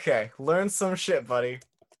 Okay, learn some shit, buddy.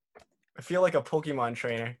 I feel like a Pokemon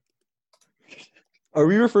trainer. Are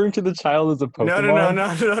we referring to the child as a Pokemon?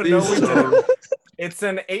 No, Please we stop. didn't. It's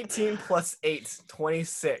an 18 plus 8,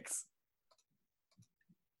 26.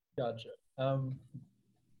 Gotcha.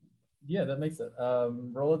 Yeah, that makes it.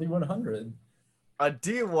 Roll a D100. A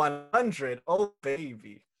D100, oh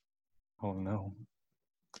baby. Oh no.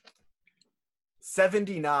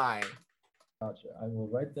 79. Gotcha. I will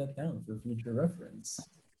write that down for future reference.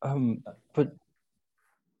 But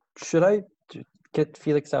should I get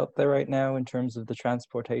Felix out there right now in terms of the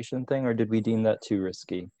transportation thing, or did we deem that too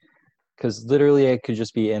risky? Because literally I could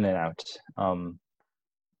just be in and out.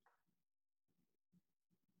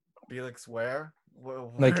 Felix, where? Where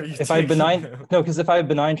Like are you if I have taking benign him? no, because if I have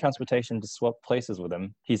benign transportation to swap places with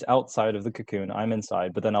him, he's outside of the cocoon, I'm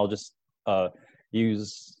inside, but then I'll just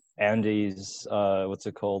use Andy's what's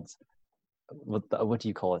it called? What do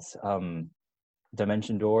you call it?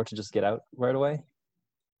 Dimension door to just get out right away.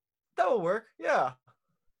 That will work, yeah.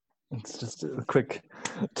 It's just a quick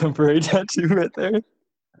temporary tattoo right there.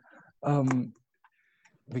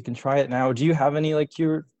 We can try it now. Do you have any like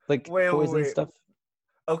cure like poison stuff?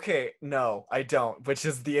 Okay, no, I don't, which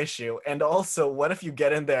is the issue. And also, what if you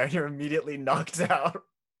get in there and you're immediately knocked out?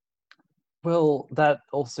 Well, that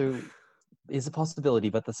also is a possibility,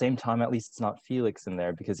 but at the same time, at least it's not Felix in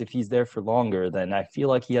there, because if he's there for longer, then I feel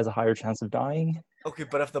like he has a higher chance of dying. Okay,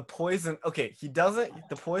 but if the poison, the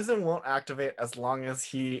poison won't activate as long as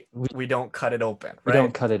we don't cut it open, right? We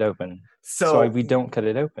don't cut it open. So we don't cut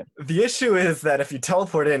it open. The issue is that if you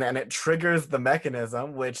teleport in and it triggers the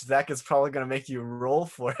mechanism, which Zach is probably going to make you roll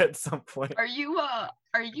for at some point. Are you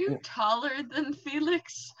taller than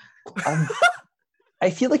Felix?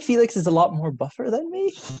 I feel like Felix is a lot more buffer than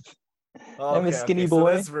me. I'm a skinny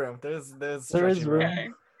boy. So there's room. There's There is stretchy room. Okay.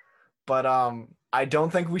 But I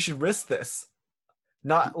don't think we should risk this.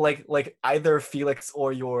 Not like either Felix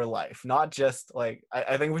or your life. Not just like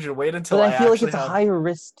I think we should wait until. But I feel like actually it's a have... higher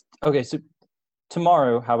risk. Okay, so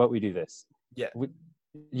tomorrow, how about we do this? Yeah.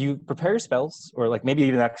 You prepare your spells, or like maybe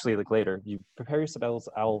even actually like later. You prepare your spells.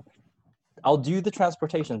 I'll do the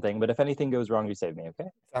transportation thing, but if anything goes wrong, you save me. Okay?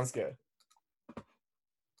 Sounds good.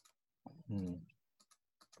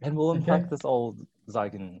 And we'll impact this all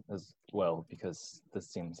Zygon as well, because this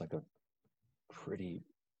seems like a pretty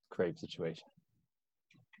grave situation.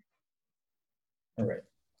 All right.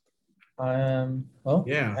 Well,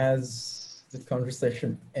 Yeah. as the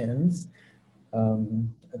conversation ends,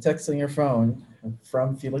 a text on your phone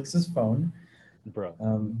from Felix's phone Bro.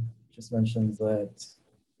 just mentions that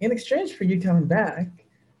in exchange for you coming back,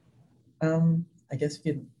 I guess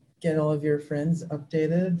we could get all of your friends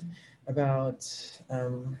updated about, I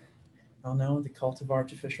don't know, the cult of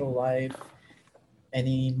artificial life,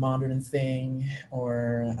 any modern thing,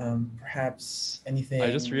 or perhaps anything.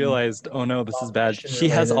 I just realized, oh no, this is bad. Mission She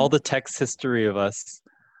has all related. the text history of us.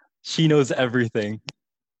 She knows everything.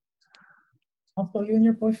 Also, you and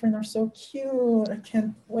your boyfriend are so cute. I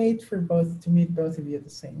can't wait for to meet both of you at the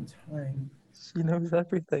same time. She knows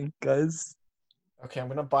everything, guys. Okay, I'm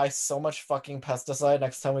gonna buy so much fucking pesticide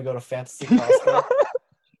next time we go to Fantasy Costco.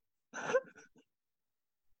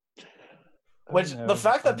 Which, the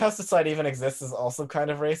fact that pesticide even exists is also kind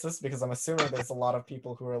of racist, because I'm assuming there's a lot of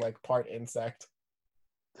people who are like part insect.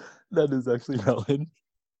 That is actually valid.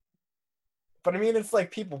 But I mean, it's like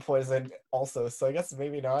people poison also, so I guess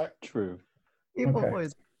maybe not. True. People Okay.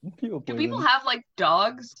 poison. People Do poison. people have like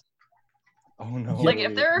dogs? Oh no. Like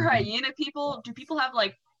if there are hyena people, do people have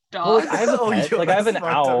like Well, dogs? like, I have a Oh, pet. yo, Like I have that's an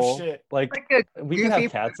fucked up owl. shit. Like Like a we can have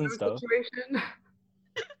goofy cats and Pluto stuff. situation.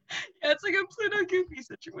 Yeah, it's like a Pluto Goofy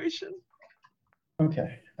situation.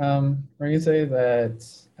 Okay. We're gonna say that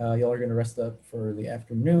y'all are gonna rest up for the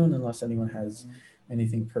afternoon unless anyone has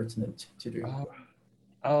anything pertinent to do.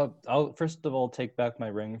 I'll first of all take back my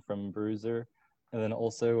ring from Bruiser, and then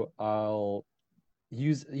also I'll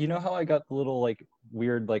use. You know how I got the little like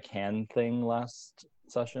weird like hand thing last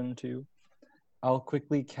session too? I'll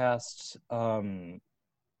quickly cast as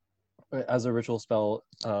a ritual spell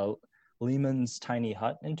Lehman's Tiny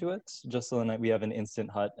Hut into it, just so that we have an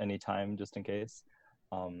instant hut anytime, just in case.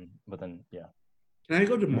 But then yeah. Can I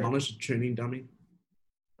go demolish a training dummy?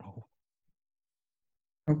 Oh.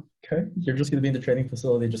 Okay. You're just gonna be in the training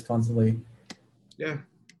facility just constantly. Yeah.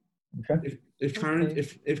 Okay. If Kyron Okay.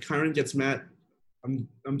 if Kyron gets mad, I'm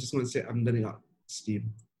just gonna say I'm letting out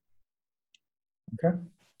steam. Okay.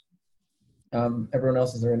 Everyone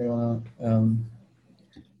else, is there anyone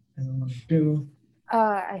want to do?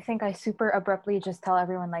 I think I super abruptly just tell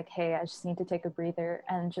everyone like, hey, I just need to take a breather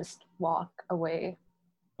and just walk away.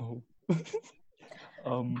 Oh.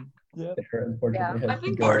 Yeah. There, unfortunately, I has to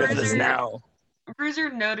think go. Part of Bruiser- this now. Bruiser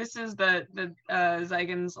notices that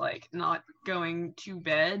Zygon's like not going to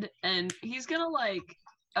bed, and he's gonna like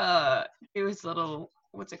do his little,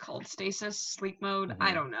 what's it called, stasis sleep mode.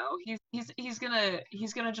 I Mhm. don't know. He's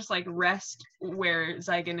gonna just like rest where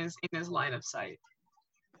Zygon is in his line of sight.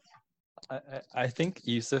 I think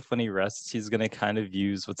Yusuf, when he rests, he's gonna kind of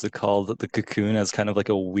use what's it called, the cocoon, as kind of like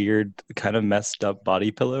a weird, kind of messed up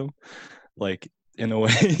body pillow, like in a way.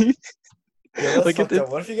 Yeah, that's Like fucked up.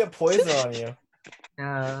 What if you get poison on you?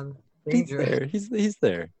 he's Dangerous. there. He's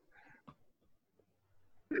there.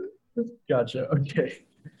 Gotcha. Okay.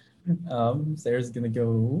 Sarah's gonna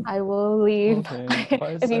go. I will leave. Okay,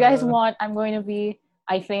 bye, If you guys Sarah. want, I'm going to be,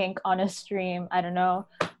 I think, on a stream. I don't know.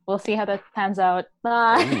 We'll see how that pans out.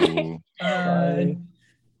 Bye. Ooh. Bye.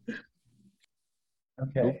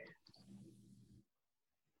 Okay.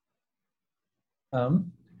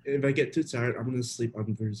 If I get too tired, I'm gonna sleep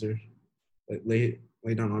on Bruiser. Like lay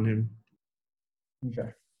down on him.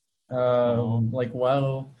 Okay. Like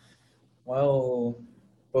while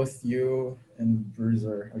both you and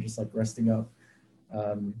Bruiser are just like resting up,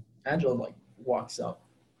 Angela like walks up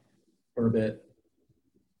for a bit,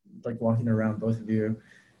 like walking around both of you,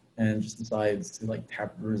 and just decides to like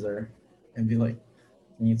tap Bruiser and be like,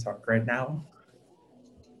 "Can you talk right now?"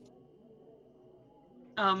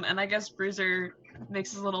 And I guess Bruiser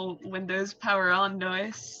makes his little Windows power on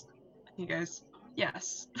noise. He goes,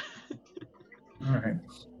 yes. All right.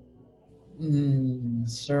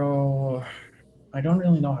 So I don't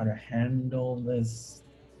really know how to handle this,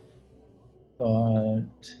 but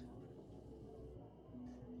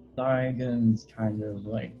Zygon's kind of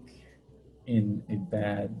like in a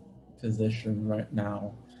bad position right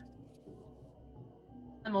now.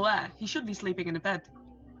 I'm aware. He should be sleeping in a bed.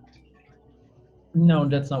 No,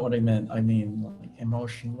 that's not what I meant. I mean, like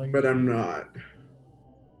emotionally. But I'm not.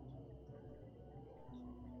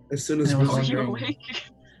 As soon as I was Are Bruiser, you wondering- awake?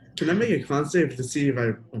 can I make a con save to see if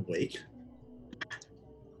I'm awake?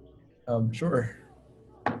 Sure.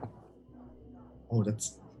 Oh,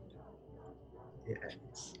 that's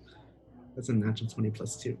that's a natural 20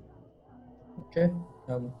 plus 2. Okay.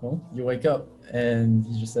 Well, you wake up and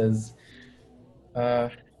he just says,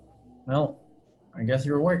 well, I guess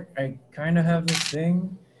you're awake. I kind of have this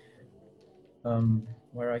thing,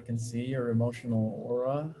 where I can see your emotional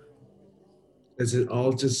aura. Is it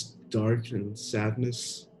all just dark and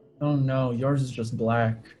sadness? Oh no, yours is just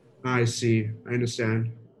black. I see. I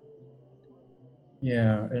understand.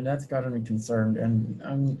 Yeah, and that's gotten me concerned. And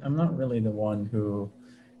I'm not really the one who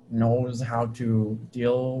knows how to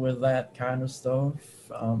deal with that kind of stuff.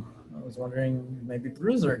 I was wondering maybe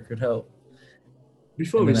Bruiser could help.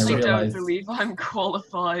 Before And we then I I start, don't realized- believe I'm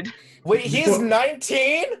qualified. Wait, he's Before-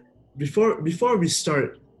 19? before we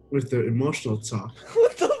start with the emotional talk,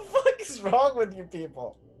 What the fuck is wrong with you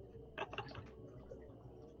people?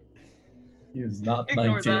 He's not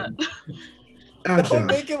Ignore 19. that. That would Agile,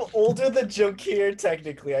 make him older than Jokir,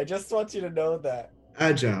 technically. I just want you to know that.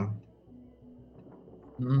 Agile.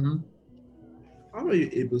 Mm-hmm. How are you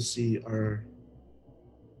able to see our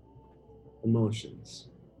emotions?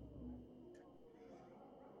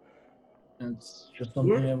 It's just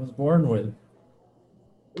something I was born with.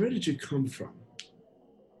 Where did you come from?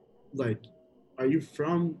 Like, are you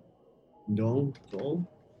from Dole?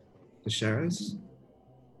 The Sharas?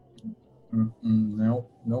 Nope,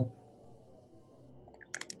 nope.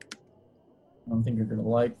 I don't think you're gonna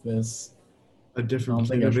like this. A different I don't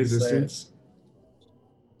think plane I of should say it. existence?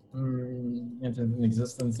 Into an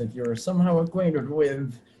existence that you're somehow acquainted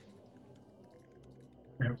with.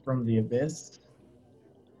 From the abyss.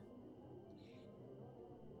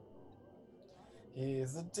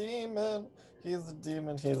 He's a demon. He's a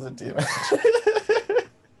demon. He's a demon.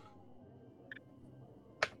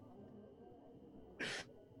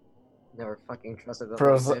 Never fucking trusted them.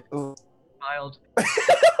 Bro, Child. I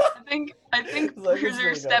think Like, it's Bruiser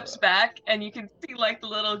really steps bad. back and you can see like the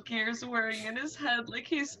little gears whirring in his head, like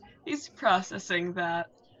he's processing that.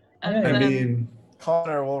 And Yeah, I then mean,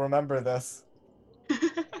 Connor will remember this.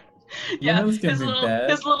 yeah, Humans can his be little bad.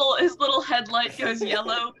 his little headlight goes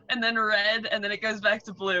yellow and then red and then it goes back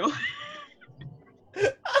to blue.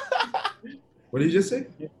 what did you just say?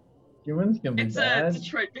 Humans can be It's a bad.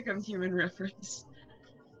 Detroit Become Human reference.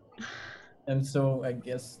 And so I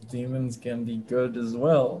guess demons can be good as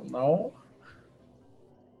well, no?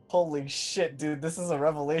 Holy shit, dude, this is a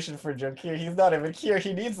revelation for Jokir. He's not even here.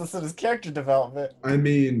 He needs this in his character development. I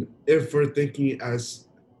mean, if we're thinking as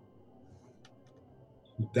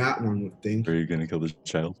that one would think, Are you gonna kill the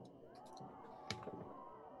child?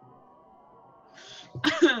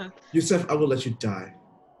 Yusef, I will let you die.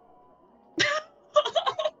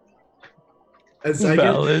 As I get,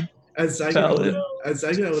 Valid. as I Valid.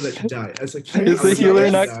 get, I will let you die. As a king, Is I the will healer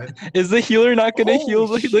let you not- die. Is the healer not gonna heal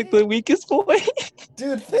Holy like the weakest boy?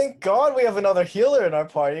 Dude, thank God we have another healer in our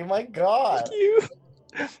party. My God. Thank you.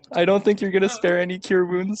 I don't think you're gonna spare any cure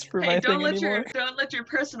wounds for Hey, my don't thing let anymore. don't let your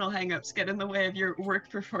personal hangups get in the way of your work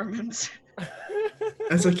performance.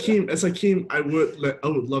 As a king, I would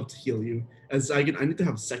love to heal you. As I need to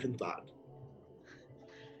have a second thought.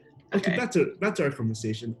 Okay, Okay. back to our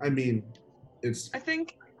conversation. I mean, it's I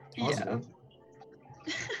think possible.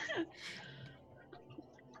 yeah.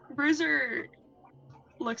 Bruiser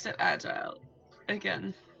looks at Agile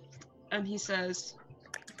again, and he says,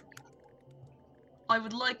 I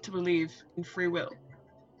would like to believe in free will.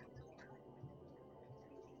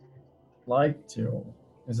 Like to.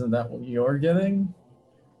 Isn't that what you're getting?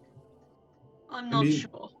 I'm I not mean-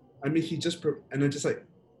 sure. I mean, he just and I just like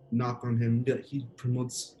knock on him. Be like, he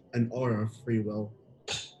promotes an aura of free will.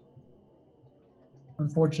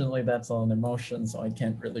 Unfortunately, that's all an emotion, so I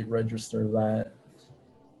can't really register that.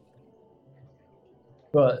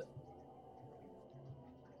 But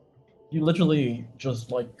you literally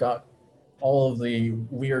just like got all of the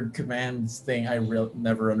weird commands thing. I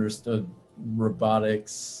never understood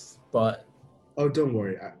robotics, but Oh, don't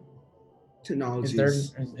worry. Technology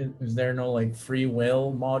is there no like free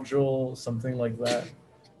will module, something like that?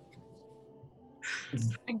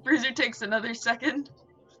 And Bruiser takes another second,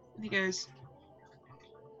 and he goes,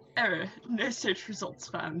 error, no search results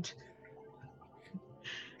found.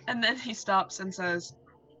 And then he stops and says,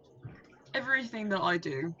 everything that I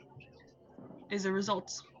do is a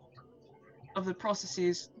result of the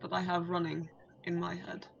processes that I have running in my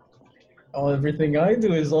head. Oh, everything I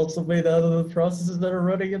do is also made out of the processes that are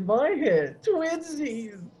running in my head.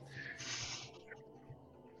 Twinsies!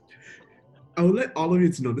 I will let all of you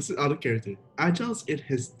to know this is out of character. Agile's in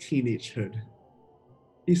his teenagehood.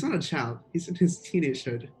 He's not a child. He's in his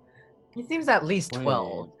teenagehood. He seems at least Wait.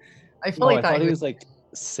 12. I Oh, fully I thought thought he he was was like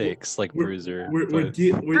 6, like We're- Bruiser. We're but-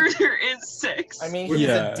 Bruiser is 6. I mean, We're- he's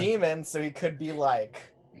Yeah. a demon, so he could be like.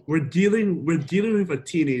 dealing with a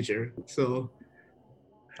teenager. So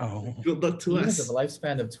Oh. good luck to Humans us. have a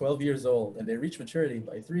lifespan of 12 years old, and they reach maturity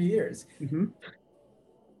by 3 years. Mm-hmm.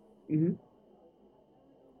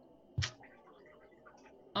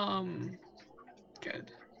 Mm-hmm.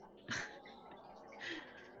 Good.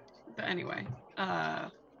 But anyway,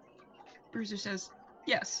 Bruiser says,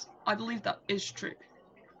 yes, I believe that is true.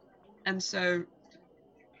 And so,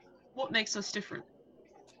 what makes us different?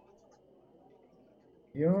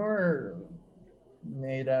 You're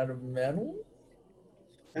made out of metal?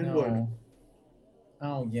 And wood.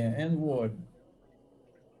 Oh yeah, and wood.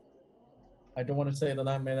 I don't want to say that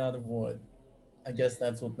I'm made out of wood. I guess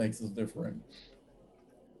that's what makes us different.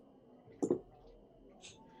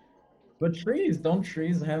 But trees, don't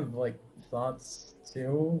trees have like thoughts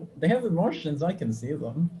too? They have emotions, I can see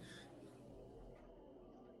them.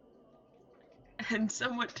 And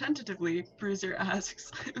somewhat tentatively, Bruiser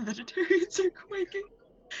asks, vegetarians are quaking.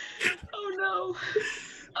 Oh no.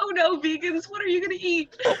 Oh no, vegans, what are you gonna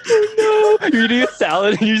eat? Oh no! You're eating a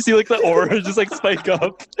salad and you see like the aura just like spike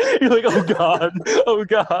up. You're like, oh god, oh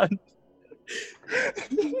god.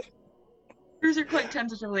 Bruiser quite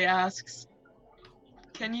tentatively asks,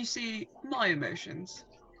 can you see my emotions?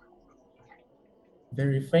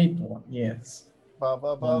 Very faint one, yes. Ba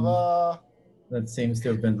ba ba ba. That seems to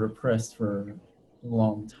have been repressed for a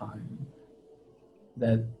long time.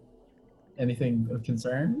 That anything of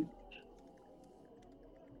concern?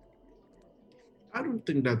 I don't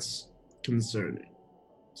think that's concerning.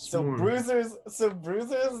 So More- Bruiser's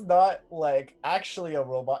not like actually a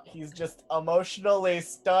robot. He's just emotionally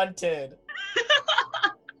stunted.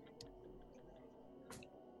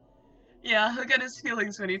 Yeah, he'll get his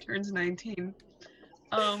feelings when he turns 19.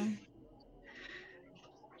 I'm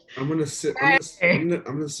gonna sit. I'm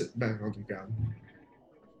gonna sit back on the ground.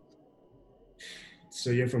 So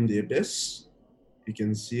you're from the abyss. You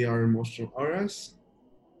can see our emotional auras.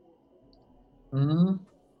 Mm-hmm.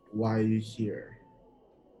 Why are you here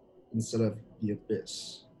instead of the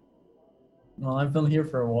abyss? Well, I've been here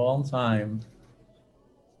for a long time.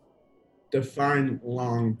 Define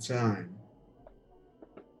long time.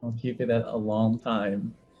 I'll keep it at a long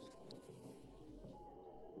time.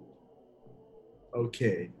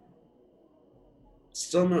 Okay.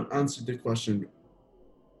 Still not answered the question.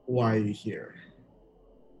 Why are you here?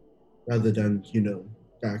 Rather than,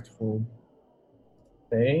 back home.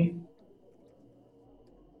 Fate?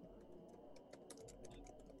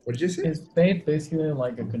 What did you say? Is fate basically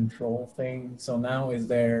like a control thing? So now is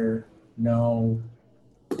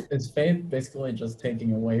fate basically just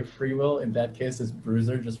taking away free will? In that case, is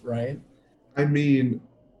Bruiser just right? I mean,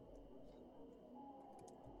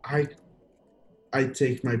 I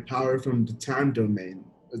take my power from the time domain.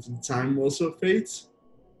 Isn't time also fate?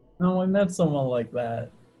 No, I met someone like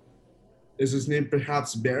that. Is his name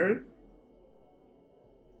perhaps Baron?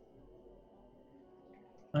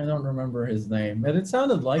 I don't remember his name, but it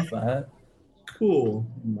sounded like that. Cool.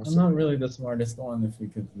 I'm not really the smartest one, if you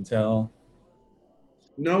could tell.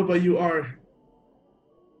 No, but you are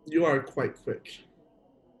quite quick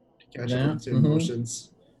to catch Yeah, up to mhm.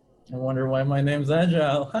 emotions. I wonder why my name's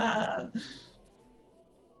Agile. Ha!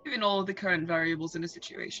 Given all of the current variables in a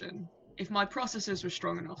situation, if my processes were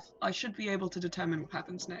strong enough, I should be able to determine what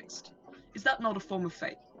happens next. Is that not a form of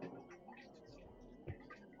fate?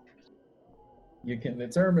 You can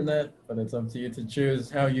determine it, but it's up to you to choose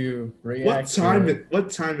how you react. What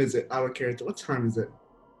time is it? Our character. What time is it?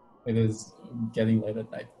 It is getting late at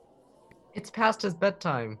night. It's past his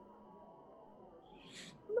bedtime.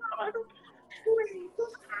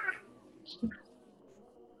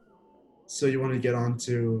 So you want to get on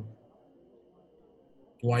to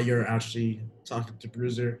why you're actually talking to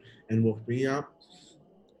Bruiser and woke me up?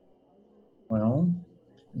 Well,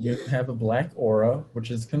 you have a black aura,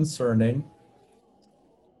 which is concerning.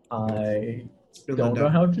 I don't know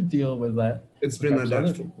how to deal with that. It's been like Perhaps that.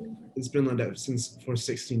 other people. It's been like that for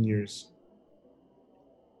 16 years.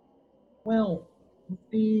 Well,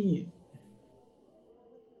 you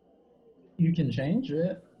can change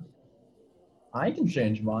it. I can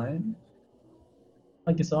change mine.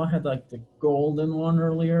 Like you saw, I had like the golden one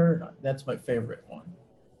earlier. That's my favorite one.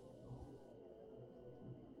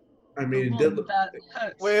 I mean, The one that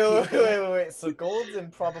hurts people. Wait. So golden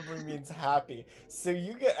probably means happy. So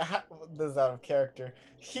you get this is out of character.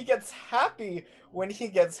 He gets happy when he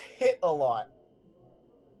gets hit a lot.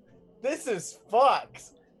 This is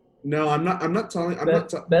fucked. no, I'm not telling.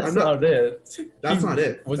 That's not it. That's He not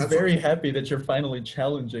it. was That's very not, happy that you're finally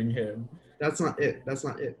challenging him. That's not it. That's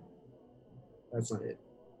not it. That's not it.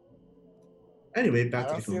 Anyway, I back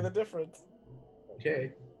to don't see the difference.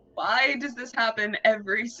 Okay. Why does this happen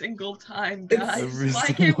every single time, It's guys? every Why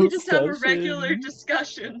can't we single just have a session. regular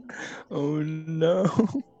discussion? Oh no.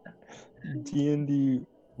 D&D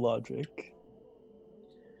logic.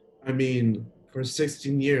 I mean, for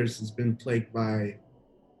 16 years, it's been plagued by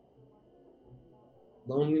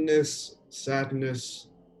loneliness, sadness,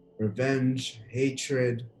 revenge,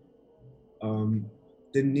 hatred,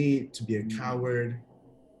 the need to be a coward.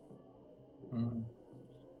 Mm.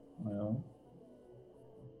 Well,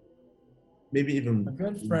 Maybe even a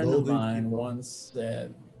good friend of loathing mine people. once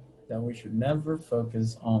said that we should never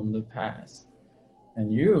focus on the past.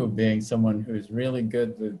 And you, being someone who's really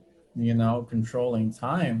good with, controlling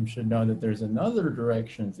time, should know that there's another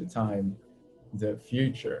direction to time, the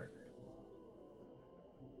future.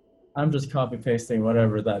 I'm just copy pasting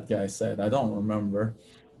whatever that guy said. I don't remember.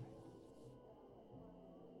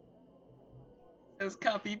 I was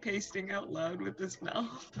copy pasting out loud with his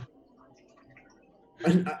mouth.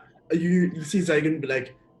 And you see Zygon be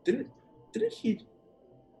like, didn't he?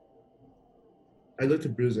 I looked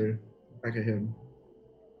at Bruiser, back at him.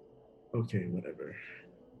 Okay, whatever.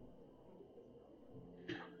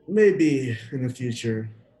 Maybe in the future,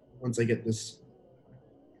 once I get this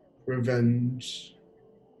revenge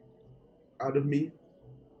out of me,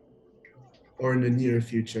 or in the near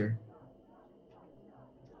future.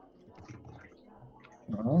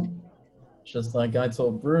 Well, just like I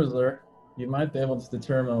told Bruiser, you might be able to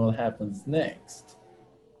determine what happens next.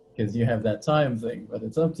 Because you have that time thing, but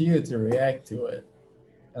it's up to you to react to it.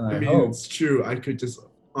 And I I mean, hope. it's true. I could just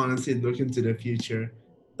honestly look into the future.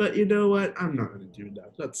 But you know what? I'm not going to do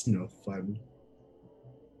that. That's no fun.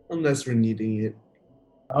 Unless we're needing it.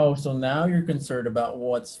 Oh, so now you're concerned about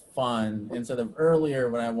what's fun instead of earlier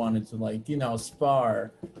when I wanted to,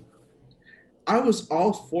 spar. I was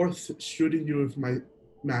all for shooting you with my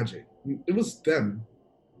magic. It was them.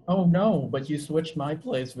 Oh no, but you switched my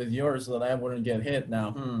place with yours so that I wouldn't get hit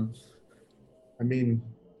now. I mean,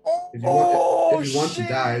 if you Oh, want to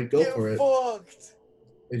die, go get for it. fucked.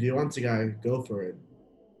 If you want to die, go for it.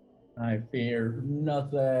 I fear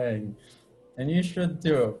nothing. And you should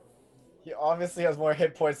too. He obviously has more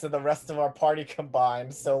hit points than the rest of our party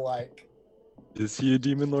combined, so like... Is he a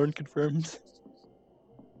demon lord confirmed?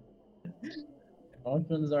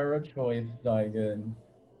 Options are a choice, Daigen.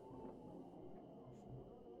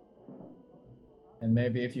 And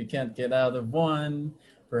maybe if you can't get out of one,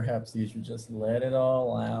 perhaps you should just let it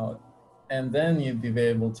all out. And then you'd be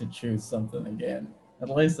able to choose something again. At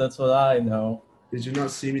least that's what I know. Did you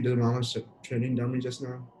not see me demolish the training dummy just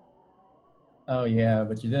now? Oh yeah,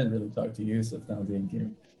 but you didn't really talk to Yusuf now, didn't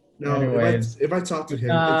you? No, Anyways, if I talk to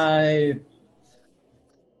him,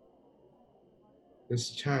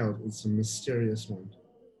 this child is a mysterious one.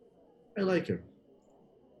 I like her.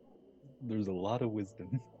 There's a lot of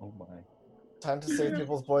wisdom. Oh my. Time to save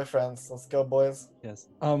people's boyfriends. Let's go, boys. Yes.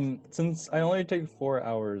 Since I only take 4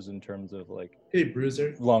 hours in terms of like Hey,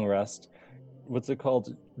 Bruiser. long rest, what's it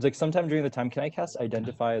called? Like sometime during the time, can I cast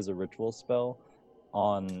Identify as a ritual spell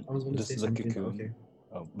on I was going to say just the something. cocoon? Okay.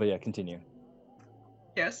 Oh, but yeah, continue.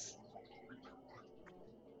 Yes.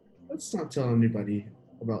 Let's not tell anybody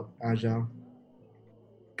about Agile.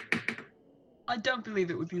 I don't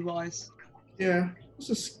believe it would be wise. Yeah,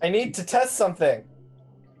 I need to test something.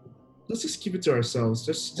 let's just keep it to ourselves.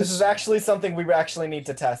 This is actually something we actually need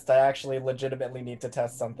to test. I actually legitimately need to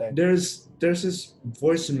test something. There's this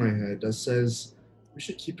voice in my head that says we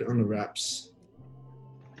should keep it on the wraps.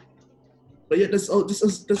 But yet there's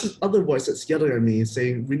this other voice that's yelling at me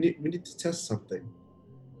saying we need to test something.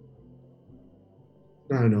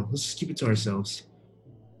 I don't know. Let's just keep it to ourselves.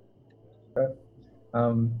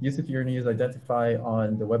 Yusuf, you're gonna use Identify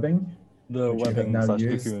on the webbing. The which you have webbing now slash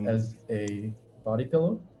used cocoon. as a body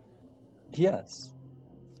pillow. Yes.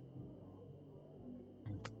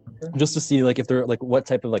 Okay. Just to see like if there like what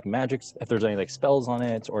type of like magics, if there's any like spells on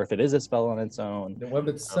it, or if it is a spell on its own. The web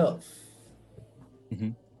itself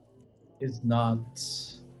Mhm. is not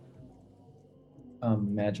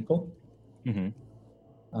magical. Mm-hmm.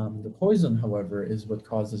 The poison, however, is what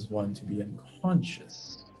causes one to be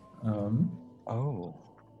unconscious. Oh.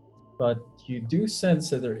 But you do sense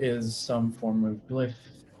that there is some form of glyph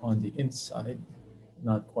on the inside.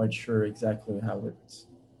 Not quite sure exactly how it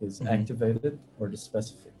is Mhm. activated or the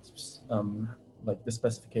the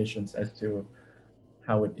specifications as to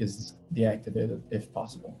how it is deactivated, if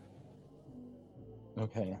possible.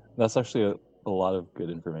 Okay. That's actually a lot of good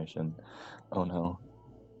information. Oh no.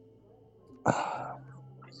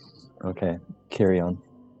 Okay. Carry on.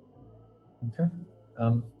 Okay.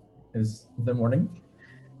 Is the morning.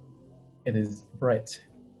 It is bright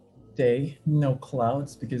day, no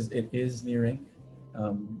clouds because it is nearing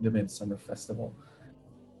the Midsummer Festival.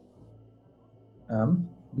 What's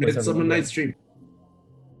Midsummer everyone Night's Dream.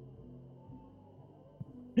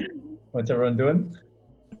 doing? What's everyone doing?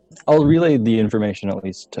 I'll relay the information at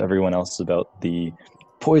least to everyone else about the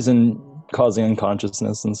poison causing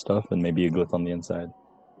unconsciousness and stuff, and maybe a glyph on the inside.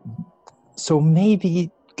 So maybe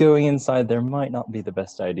going inside there might not be the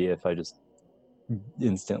best idea if I just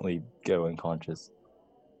instantly go unconscious.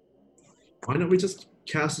 Why don't we just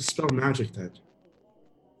cast a spell magic then?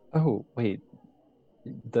 Oh, wait.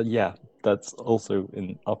 Yeah, that's also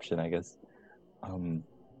an option, I guess.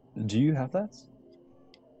 Do you have that?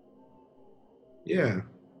 Yeah,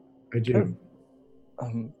 I do.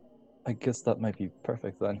 I guess that might be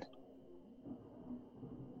perfect then.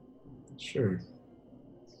 Sure.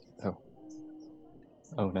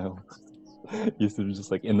 Oh no. Yusuf was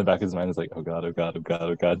just like in the back of his mind is like, oh god, oh god, oh god,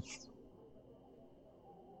 oh god.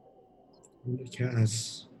 I'm gonna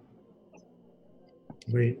cast.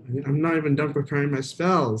 Wait, I'm not even done preparing my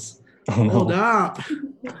spells. Oh no. Hold up.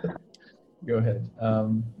 Go ahead.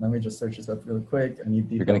 Let me just search this up really quick. I need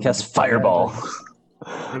the. You're gonna cast Fireball.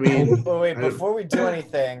 I mean, Oh, wait, I- before we do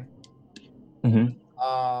anything, Mhm.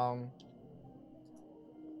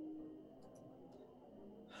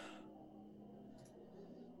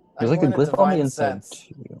 There's like a I'm going to glyph on the Divine inside Sense.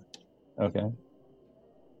 too. Okay.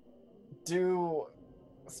 Do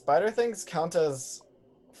spider things count as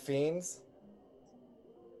fiends?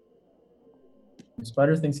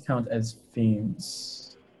 Spider things count as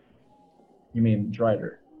fiends. You mean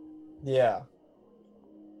Drider? Yeah.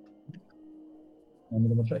 Let me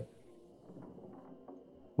double check.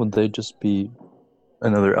 Would they just be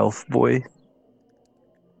another elf boy?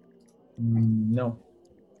 No,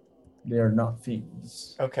 they are not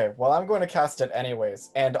fiends. Okay, well, I'm going to cast it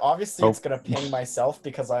anyways. And obviously, it's Oh. going to ping myself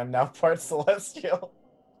because I'm now part celestial.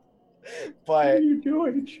 What are But you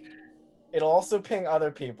doing? it'll also ping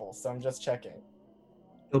other people, so I'm just checking.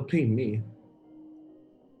 They'll ping me.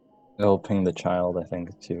 They'll ping the child, I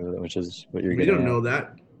think, too, which is what you're We getting don't at. know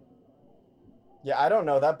that. Yeah, I don't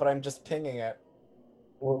know that, but I'm just pinging it.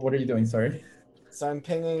 What are you doing? Sorry. So I'm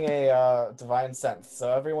pinging a divine sense.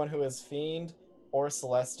 So everyone who is fiend or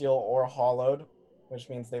celestial or hollowed, which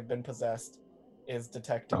means they've been possessed, is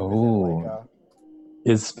detected within like Oh.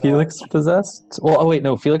 Is Felix possessed? Well, oh wait,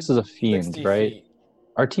 no, Felix is a fiend, 60 right? feet.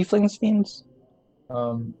 Are tieflings fiends?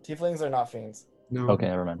 Tieflings are not fiends. No. Okay,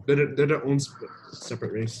 never mind. They're their own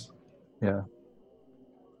separate race. Yeah.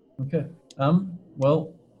 Okay.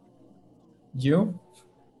 Well, you,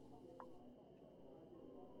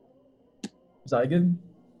 Zygon,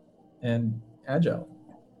 and Agile.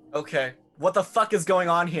 Okay, what the fuck is going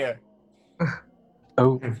on here?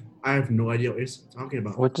 Oh, I have no idea what you're talking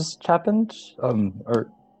about. what just happened?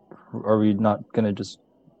 Are we not gonna just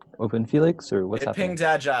open Felix, or what's It happening? pinged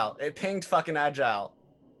Agile. It pinged fucking Agile.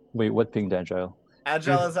 Wait, what pinged Agile?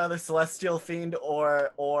 Agile is either celestial fiend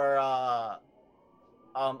or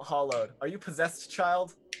hollowed. Are you possessed,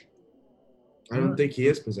 child? I don't think he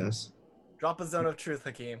is possessed. Drop a zone of truth,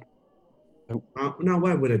 Hakeem. No,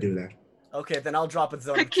 why would I do that? Okay, then I'll drop a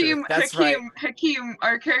zone of Hakeem, truth. That's right. Hakeem,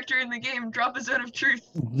 our character in the game, drop a zone of truth.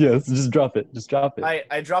 Yes, just drop it. Just drop it.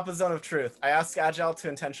 I drop a zone of truth. I ask Agile to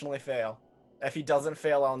intentionally fail. If he doesn't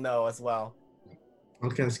fail, I'll know as well.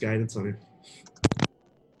 I'll cast guidance on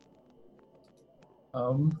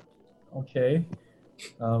him. Okay.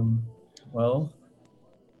 Well,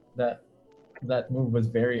 that move was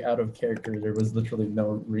very out of character. There was literally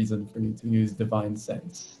no reason for you to use Divine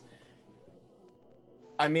Sense.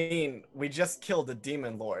 I mean, we just killed a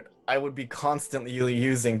demon lord. I would be constantly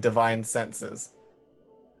using divine senses.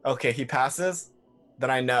 Okay, he passes?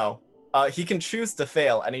 Then I know. He can choose to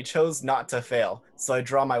fail, and he chose not to fail, so I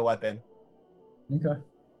draw my weapon. Okay.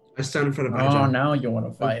 I stand in front of Oh, Agile. now you want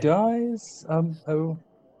to fight. Guys,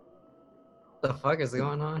 The fuck is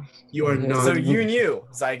going on? You are Yeah. not. So you knew,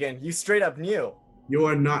 Zygon. You straight up knew. You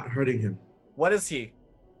are not hurting him. What is he?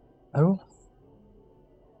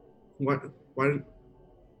 What? What?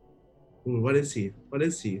 What is he? What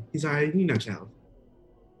is he? He's a hyena child.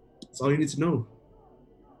 That's all you need to know.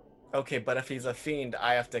 Okay, but if he's a fiend,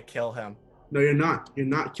 I have to kill him. No, you're not. You're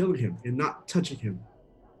not killing him. You're not touching him.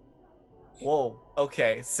 Whoa,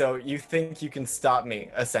 okay, so you think you can stop me,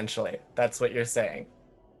 essentially. That's what you're saying.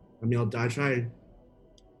 I mean, I'll die trying.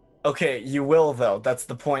 Okay, you will, though. That's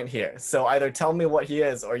the point here. So either tell me what he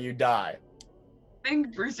is, or you die. I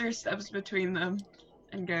think Bruiser steps between them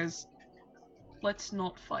and goes, "Let's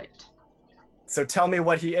not fight. So tell me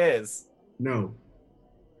what he is. No.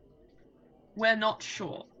 We're not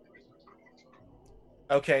sure.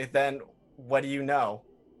 Okay, then what do you know?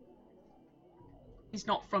 He's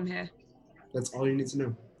not from here. That's all you need to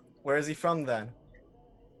know. Where is he from, then?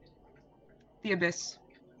 The Abyss."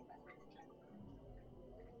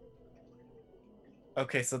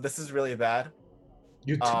 Okay, so this is really bad.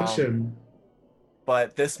 You touch him.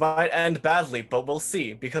 But this might end badly, but we'll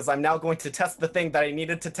see, because I'm now going to test the thing that I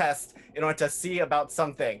needed to test in order to see about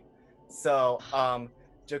something. So,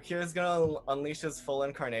 Jokir is gonna unleash his full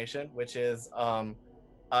incarnation, which is,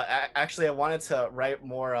 actually I wanted to write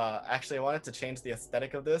more, actually I wanted to change the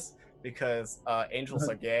aesthetic of this, because angels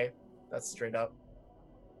are gay. That's straight up.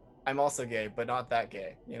 I'm also gay, but not that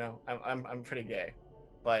gay. You know, I'm pretty gay,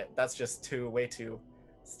 but that's just way too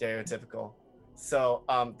stereotypical. So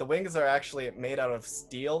the wings are actually made out of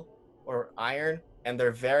steel or iron, and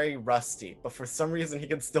they're very rusty. But for some reason, he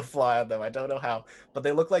can still fly on them. I don't know how, but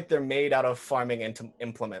they look like they're made out of farming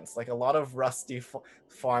implements, like a lot of rusty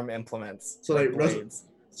farm implements. So like blades.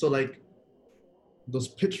 So like those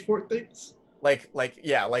pitchfork things.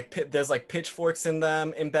 There's like pitchforks in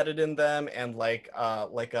them, embedded in them, and like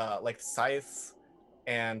scythes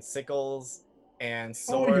and sickles and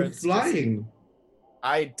swords. Oh, you're flying.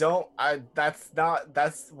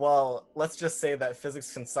 Well, let's just say that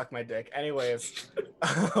physics can suck my dick. Anyways,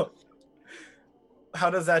 how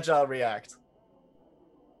does Agile react?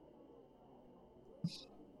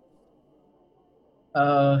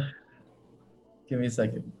 Give me a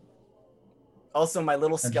second. Also, my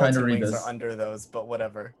little I'm trying to skeleton read wings this. are under those, but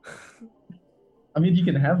whatever. I mean, you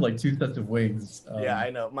can have like 2 sets of wings. Yeah, I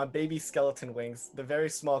know. My baby skeleton wings, they're very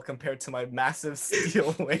small compared to my massive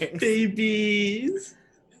steel wings. Babies.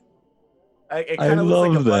 It kind of looks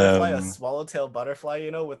like a love butterfly, a them. swallowtail butterfly,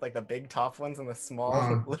 you know, with like the big top ones and the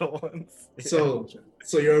small little ones. So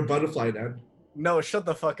you're a butterfly then? No, shut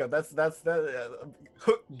the fuck up. That's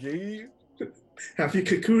gay. Have you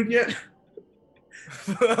cocooned yet?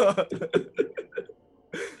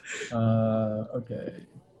 Okay.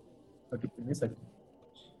 Okay, give me a second.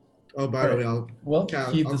 Oh, by the way, Well,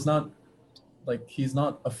 Cal, he does not, like, he's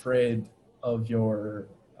not afraid of your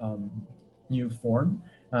new form.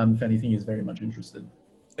 If anything, he's very much interested.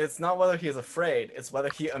 It's not whether he is afraid, it's whether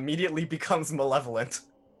he immediately becomes malevolent.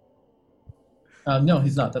 No,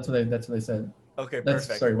 he's not. That's what I said. Okay, That's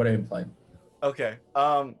perfect. sorry, what I implied. Okay.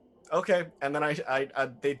 Okay, and then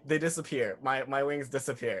they disappear. My wings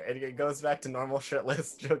disappear. It goes back to normal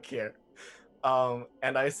shirtless joke here.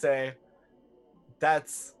 And I say,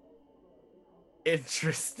 that's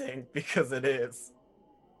interesting because it is.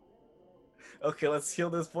 Okay, let's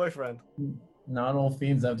heal this boyfriend. Not all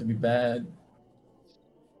fiends have to be bad.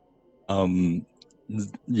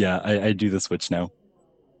 Yeah, I do the switch now.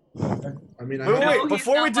 I mean, Wait,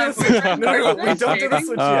 before we do the switch, no, we don't do the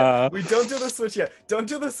switch yet. We don't do the switch yet. Don't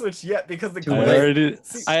do the switch yet because the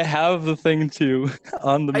I have the thing too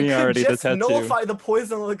on the me already. The just tattoo. nullify the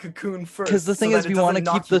poison on the cocoon first. Because the thing so is, that we it want to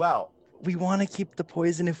doesn't keep knock you out. we want to keep the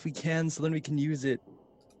poison if we can, so then we can use it.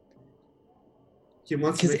 he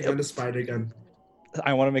wants to make another spider gun.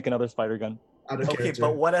 I want to make another spider gun. Okay,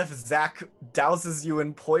 but what if Zach douses you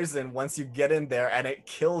in poison once you get in there and it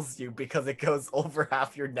kills you because it goes over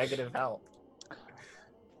half your negative health?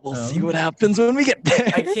 We'll see what happens when we get there.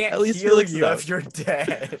 I can't At least heal Felix you is out. if you're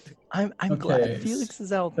dead. I'm glad Felix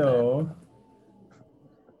is out. So,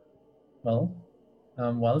 well,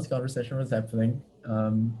 while this conversation was happening,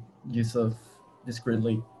 Yusuf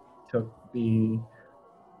discreetly took the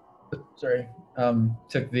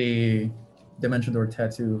Dimension Door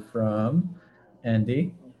tattoo from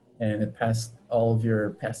Andy, and it passed all of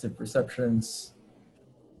your passive perceptions,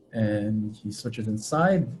 and he switches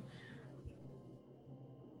inside.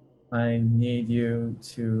 I need you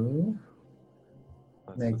to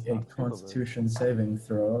make a Constitution saving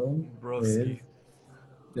throw with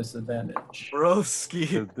disadvantage.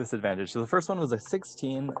 Broski. Disadvantage. So the first one was a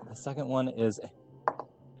 16. The second one is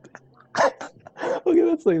okay,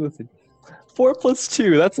 let's see. 4 plus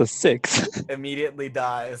 2, that's a 6. Immediately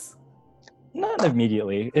dies. Not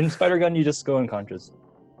immediately. In Spider Gun, you just go unconscious.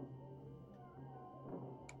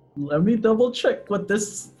 Let me double check what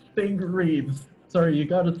this thing reads. Sorry, you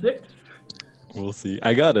got a 6? We'll see.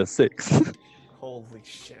 I got a 6. Holy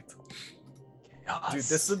shit. Dude,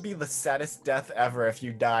 this would be the saddest death ever if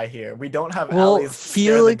you die here. We don't have Allie's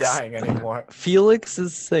scare the dying anymore. Felix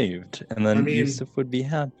is saved, and then I mean, Yusuf would be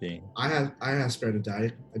happy. I have spare to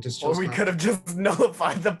die. I just Or chose we not. could have just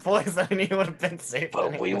nullified the poison and he would have been safe.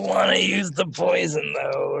 But we want to use the poison,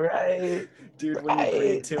 though, right? Dude, when you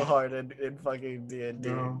breathe too hard in fucking D&D.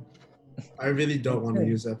 No, I really don't want to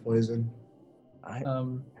use that poison.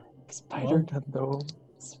 Spider Gun, though.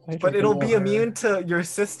 But it'll be immune to your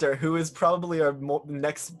sister, who is probably our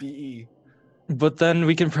next BE. But then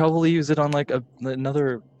we can probably use it on like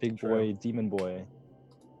another big boy, demon boy.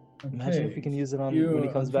 Imagine if we can use it on when he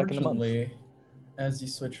comes back in a month. Unfortunately, as you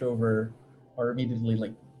switch over, are immediately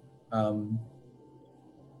like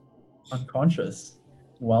unconscious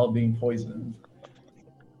while being poisoned.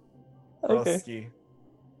 Okay. Broski.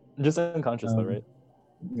 Just unconscious though, right?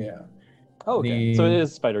 Yeah. Oh, okay. So it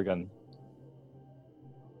is Spider Gun.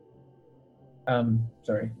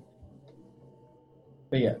 Sorry.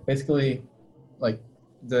 But yeah, basically, like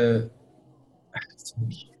I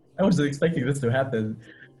wasn't expecting this to happen,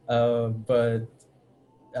 but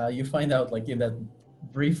you find out like in that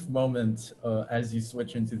brief moment as you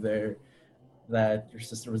switch into there that your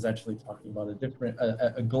sister was actually talking about a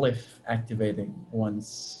glyph activating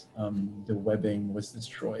once the webbing was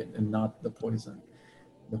destroyed and not the poison.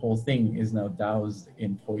 The whole thing is now doused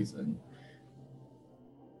in poison.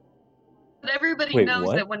 But everybody Wait, knows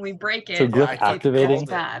what? that when we break it, So glyph I it's activating?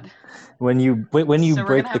 bad. When you So we're break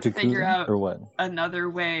gonna the have to figure cocoon out or what? another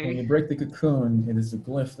When you way. break the cocoon, it is a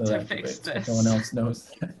glyph that To activates, fix but this. no one else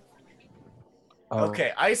knows that. Oh,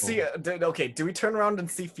 Okay, I see. Okay, do we turn around and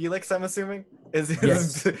see Felix? I'm assuming is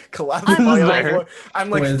Yes. collapsed I'm body on the there. floor. I'm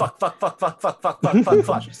like With- fuck.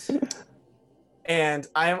 Unconscious. And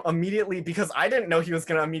I am immediately, because I didn't know he was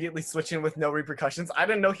gonna immediately switch in with no repercussions. I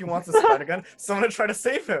didn't know he wants a spider gun, so I'm gonna try to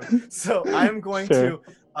save him. So I am going Sure.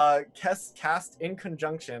 to cast in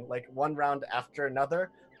conjunction, like one round after another.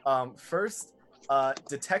 First,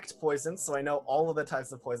 detect poison, so I know all of the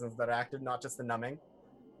types of poisons that are active, not just the numbing.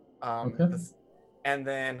 Okay. And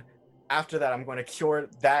then after that, I'm going to cure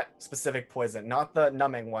that specific poison, not the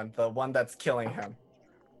numbing one, the one that's killing him.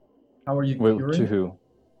 How are you Wait, curing? to who?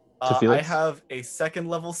 To I Felix? have a second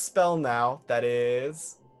level spell now that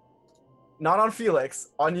is not on Felix,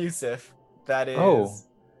 on Yusuf. That is Oh.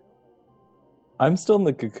 I'm still in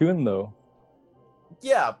the cocoon though.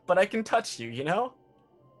 yeah, but I can touch you, you know?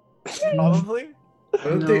 Probably. I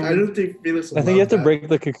don't think Felix will I think you have to love that. break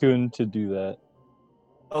the cocoon to do that.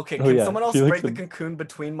 Okay, Oh, can yeah, someone else Felix break the would- cocoon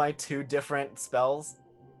between my two different spells?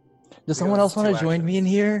 Does someone else want to join me in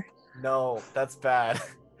here? No, that's bad.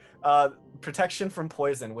 Protection from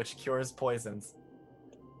poison, which cures poisons.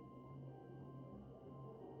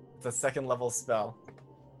 It's a second level spell.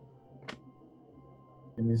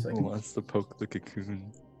 Give me a Who second. wants to poke the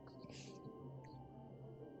cocoon?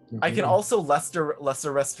 I can also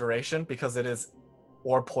lesser restoration because it is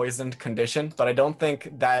or poisoned condition, but I don't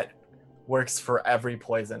think that works for every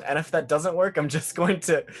poison. And if that doesn't work, I'm just going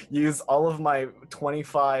to use all of my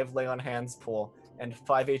 25 lay on hands pool and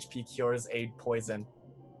 5 HP cures aid poison.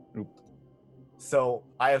 Oop. So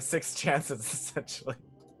I have 6 chances essentially.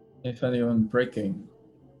 If anyone breaking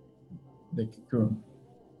the cocoon.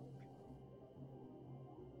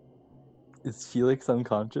 Is Felix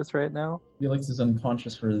unconscious right now? Felix is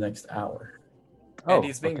unconscious for the next hour. And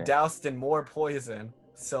he's being okay. doused in more poison.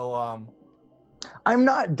 So I'm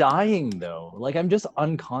not dying though. Like I'm just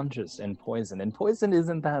unconscious and poison, and poison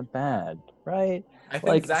isn't that bad, right? I think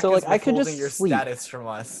Like, Zach so, is like, I could withholding just your sleep. status from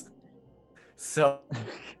us. So,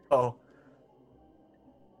 oh.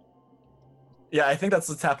 Yeah, I think that's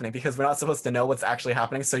what's happening because we're not supposed to know what's actually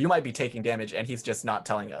happening. So you might be taking damage and he's just not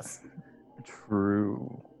telling us.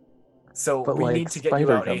 True. So But, we like, need to get you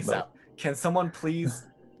spider out gun, ASAP. though. Can someone please?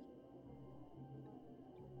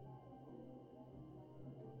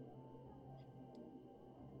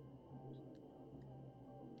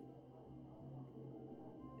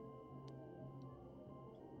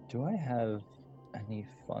 Do I have any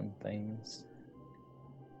fun things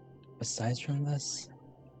besides from this?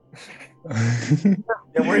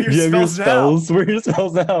 Yeah, where are your Do you have your spells now? spells? Where are your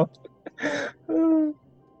spells now?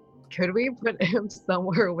 Could we put him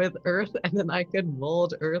somewhere with Earth and then I could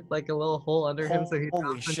mold Earth like a little hole under him so he Holy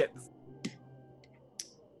drops in- shit!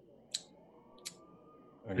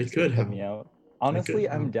 Or They just gonna could cut have. me out. Honestly,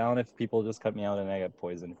 I'm have. down if people just cut me out and I get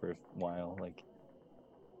poisoned for a while. Like,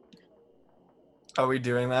 Are we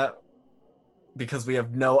doing that? Because we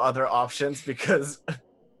have no other options. Because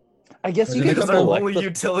I guess you Because can because just our elect only the-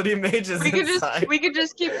 utility mage is We could inside.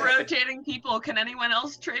 just keep rotating people. Can anyone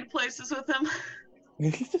else trade places with him?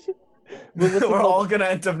 Well, what's it We're called? all gonna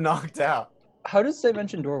end up knocked out. How does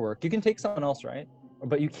Dimension Door work? You can take someone else, right?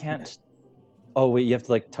 But you can't. Oh wait, you have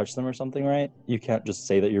to like touch them or something, right? You can't just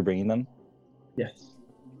say that you're bringing them. Yes.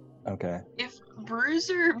 Okay. If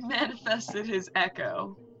Bruiser manifested his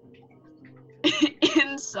echo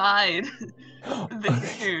inside the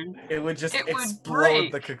cocoon, It would just It would explode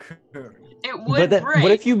break. the cocoon. it But would then, break.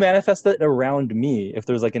 what if you manifest it around me? If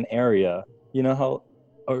there's like an area, you know how?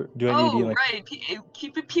 Or do I need to be Oh, like?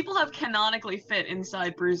 right. People have canonically fit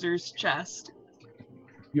inside Bruiser's chest.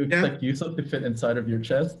 You Yeah. expect Yusuf to fit inside of your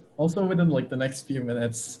chest. Also, within like the next few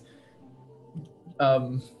minutes,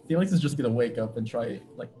 Felix is just gonna wake up and try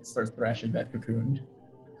like start thrashing that cocoon.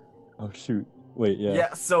 Oh shoot! Wait, yeah.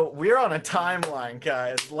 Yeah, so we're on a timeline,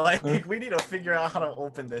 guys. Like, we need to figure out how to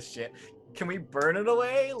open this shit. Can we burn it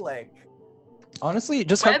away? Like, Honestly,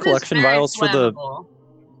 just Web have is collection very vials for the flammable.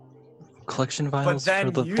 collection but vials then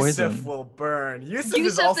for the Yusuf poison. will burn. Yusuf,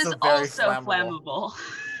 Yusuf is also very flammable.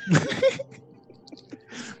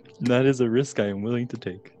 That is a risk I am willing to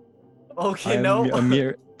take. Okay, I am no. a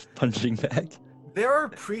mere punching bag. There are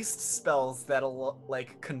priest spells that'll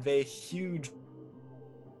like convey huge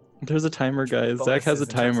There's a timer, guys. Zach has a bonuses in terms of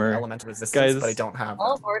timer. elemental resistance, Guys. but I don't have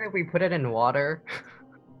All them. aboard if we put it in water.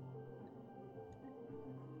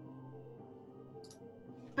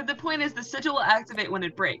 But the point is, the sigil will activate when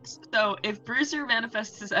it breaks. So if Bruiser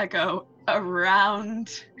manifests his echo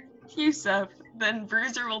around Yusuf, then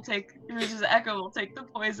Bruiser's echo will take the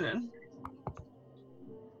poison,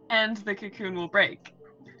 and the cocoon will break.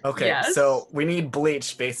 Okay, Yes. so we need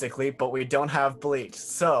bleach basically, but we don't have bleach,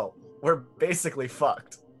 so we're basically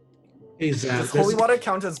fucked. Hey, Zach. Does holy water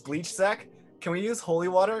count as bleach, Zach? Can we use holy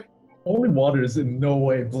water? Holy water is in no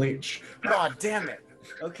way bleach. God damn it.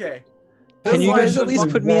 Okay. Can That's you why guys I at least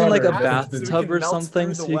should put me in like a water, so we bathtub can or melt something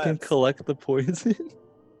through so the you can webs. collect the poison?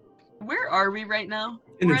 Where are we right now?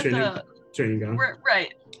 In the We're at training, training ground. we're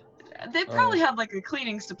right. They probably have like a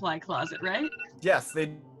cleaning supply closet, right? Yes,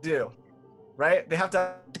 they do. Right? They have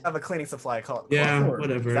to have a cleaning supply called. Yeah, Sure.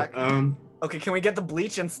 whatever. Zach- Um, Okay, can we get the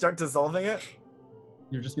bleach and start dissolving it?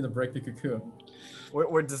 You're just gonna break the cocoon.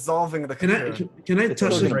 We're dissolving the can cocoon. I It's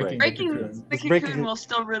touch still the? gonna Breaking Breaking the the cocoon. Let's cocoon break it. will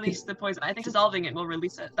still release the poison. I think dissolving it will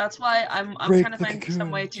release it. That's why I'm Break trying to the find some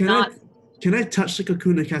cocoon. way to Can not. Can I touch the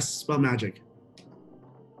cocoon and cast spell magic?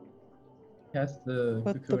 Cast the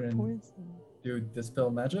But the cocoon and poison. do dispel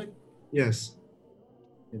magic. Yes.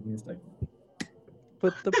 Give me a second.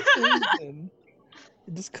 But the poison.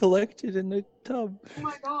 Just collected in a tub. Oh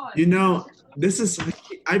my god. You know, this is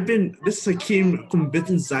Hakeem from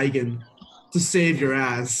Bitten Zygon to save your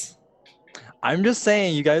ass. I'm just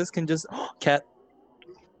saying, you guys can just cat.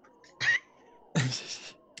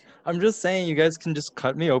 I'm just saying, you guys can just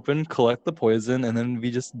cut me open, collect the poison, and then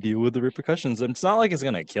we just deal with the repercussions. It's not like it's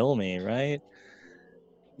gonna kill me, right?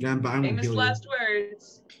 Yeah, but I won't Famous heal you. last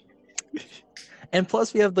words. And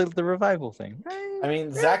plus, we have the revival thing. I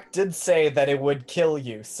mean, Zach did say that it would kill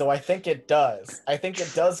you, so I think it does. I think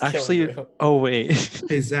it does kill Actually, you. oh wait.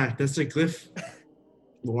 Hey Zach, that's a glyph.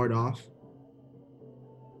 Ward off.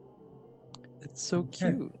 It's so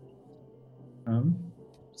Okay. cute.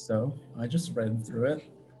 So I just read through it,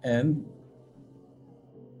 and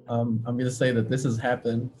I'm gonna say that this has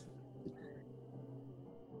happened.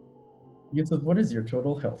 Yusuf, what is your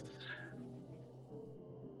total health?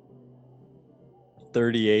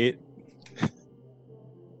 38. We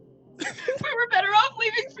were better off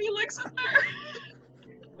leaving Felix in there.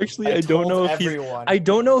 Actually, I don't know if everyone. I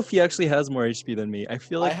don't know if he actually has more HP than me. I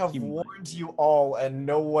feel like I have he, warned you all, and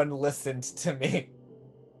no one listened to me.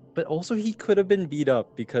 but also he could have been beat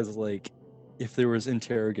up because like if there was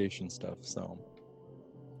interrogation stuff. So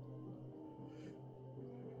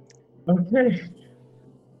Okay.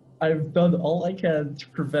 I've done all I can to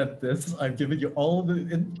prevent this. I've given you all the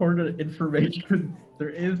important information there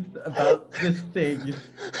is about this thing.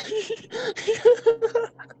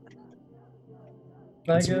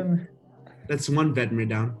 Megan, That's one veterinary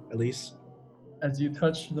down, at least. as you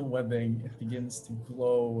touch the webbing, it begins to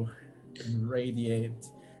glow and radiate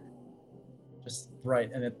just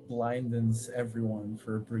bright, and it blindens everyone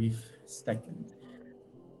for a brief second.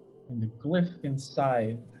 And the glyph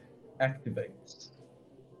inside activates.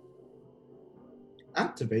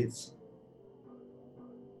 Activates.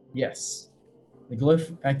 Yes. The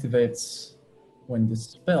glyph activates when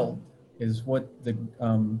dispelled is what the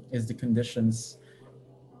is the conditions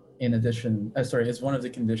in addition is one of the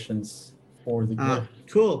conditions for the glyph.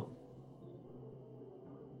 Cool.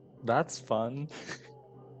 that's fun.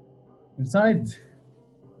 Inside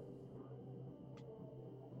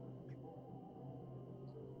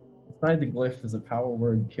the glyph is a power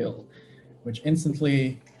word kill, which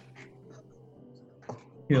instantly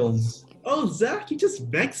kills Oh, Zach, you just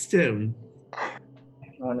vexed him.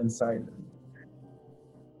 on inside him.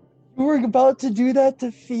 You were about to do that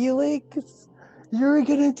to Felix? You were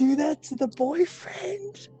gonna do that to the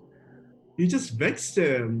boyfriend? You just vexed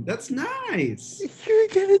him. That's nice. You're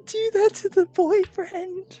gonna do that to the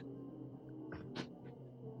boyfriend?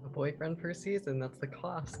 A boyfriend per season, that's the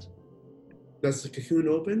cost. Does the cocoon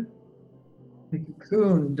open? The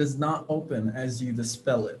cocoon does not open as you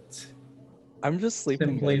dispel it. I'm just sleeping.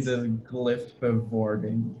 Simply guys. the glyph of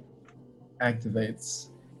warding activates.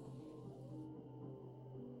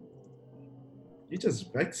 You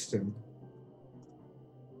just vexed him.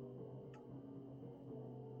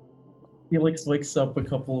 Felix wakes up a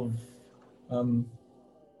couple of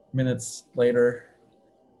minutes later,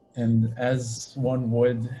 and as one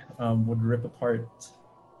would rip apart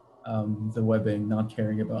the webbing, not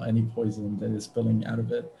caring about any poison that is spilling out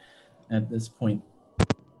of it at this point.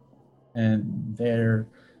 And there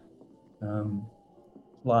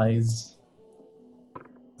lies.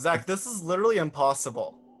 Zach, this is literally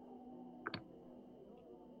impossible.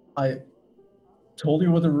 I told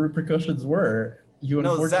you what the repercussions were. you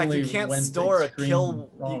No, Zach, unfortunately you can't went store a extreme kill.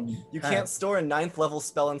 wrong You path. can't store a 9th level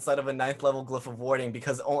spell inside of a 9th level glyph of warding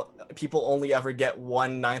because people only ever get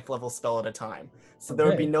one 9th level spell at a time. So there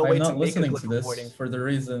would be Okay, no I'm way to not make a listening glyph to of this warding. for the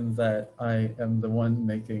reason that I am the one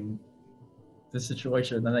making this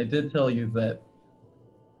situation, and I did tell you that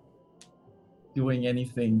doing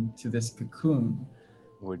anything to this cocoon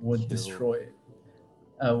would kill. destroy it,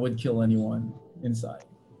 would kill anyone inside.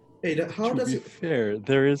 Hey, how To does be fair,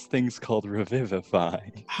 there is things called revivify.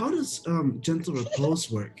 how does gentle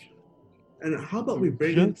repose work? And how about we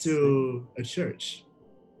bring it Just to a church?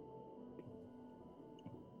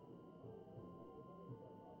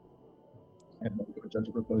 And the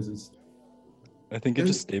judge proposes. I think it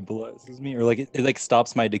just stabilizes me, or like it like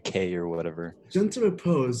stops my decay or whatever. Gentle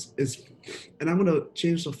repose is, and I'm gonna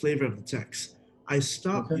change the flavor of the text. I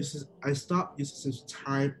stop Okay. using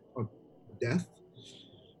time of death,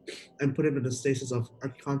 and put him in a stasis of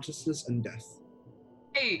unconsciousness and death.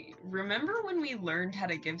 Hey, remember when we learned how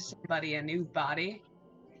to give somebody a new body?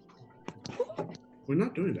 We're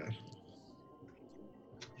not doing that.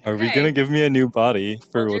 Are we Hey. gonna give me a new body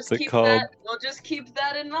for We'll what's just it keep called? that. We'll just keep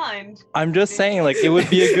that in mind. I'm just saying, like, it would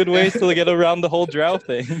be a good way to get around the whole drow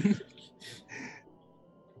thing.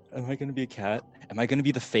 Am I gonna be a cat? Am I gonna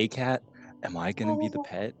be the fey cat? Am I gonna be the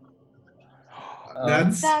pet?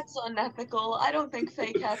 That's That's unethical. I don't think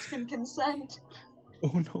fake cats can consent. Oh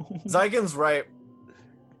no. Zygon's right.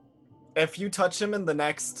 If you touch him in the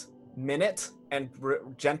next minute and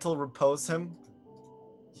gentle repose him,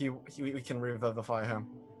 we can revivify him.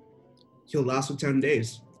 he'll last for 10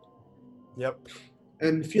 days. Yep.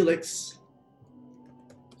 And Felix,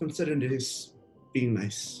 consider this being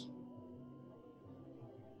nice.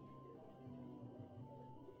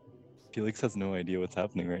 Felix has no idea what's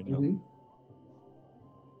happening right now.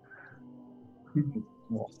 Mhm.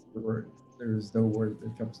 Lost the word. There's no word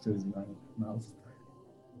that comes to his mouth.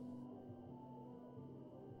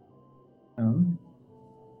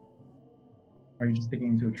 Are you just taking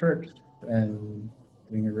him to a church and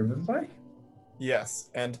doing a revivify? Yes,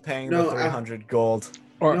 and paying No, the 300 gold.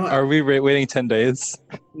 Or No, are we waiting 10 days?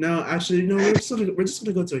 No, actually, no. We're just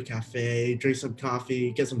gonna go to a cafe, drink some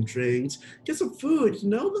coffee, get some drinks, get some food. You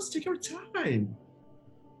know, let's take our time.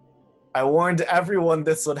 I warned everyone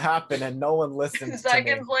this would happen, and no one listened to me.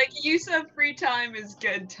 Zygon's like, use of free time is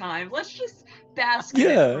good time. Let's just bask in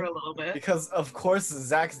Yeah. it for a little bit. Because of course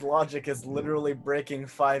Zach's logic is literally breaking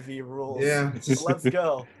 5e rules. Yeah. So let's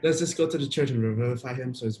go. Let's just go to the church and revivify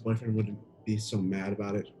him, so his boyfriend wouldn't be so mad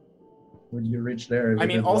about it. Would you reach there? I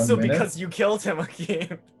mean, within also 1 minute? because you killed him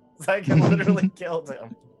again. Zygon literally killed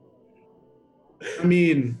him. I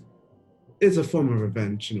mean, it's a form of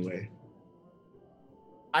revenge in a way.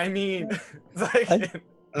 I mean,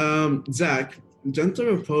 Zygon. Zach, gentle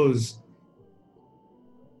repose.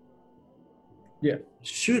 Yeah.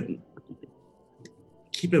 Should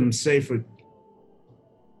keep him safe for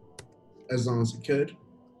as long as he could.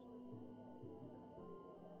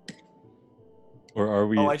 Or are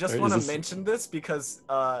we? Oh, I just is want to this- mention this because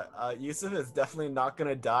Yusuf is definitely not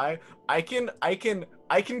gonna die. I can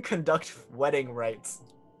conduct wedding rites,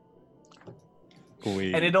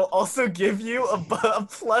 Wait. and it'll also give you a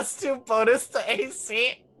 +2 bonus to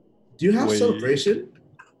AC. Do you have Wait. celebration?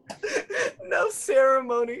 No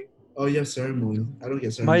ceremony. Oh, you have ceremony. I don't get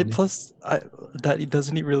My ceremony. plus, that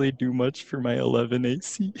doesn't really do much for my 11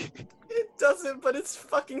 AC. It doesn't, but it's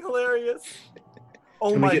fucking hilarious. Oh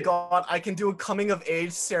Can we my get- god, I can do a coming of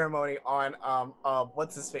age ceremony on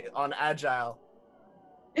what's his face on Agile.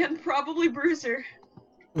 And probably Bruiser.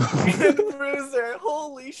 And Bruiser,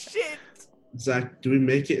 holy shit. Zach, do we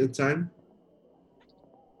make it in time?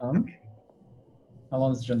 How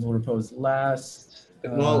long does gentle repose last?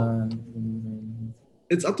 Well,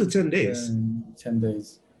 it's up to 10 days. 10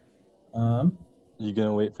 days. You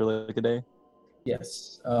gonna wait for like a day?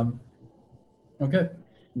 Yes. Okay.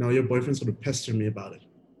 No, your boyfriend's gonna pester me about it.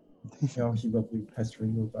 Oh, he will be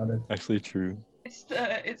pestering you about it. Actually, true. It's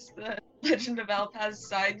the Legend of Alpaz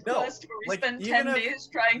side No, quest where we like, spend even 10 if- days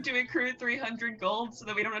trying to accrue 300 gold so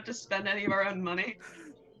that we don't have to spend any of our own money.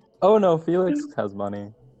 Oh no, Felix has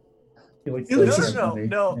money. Felix No, does no, have money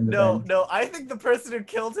No, in the no, bank. no. I think the person who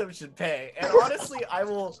killed him should pay. And honestly, I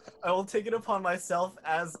will take it upon myself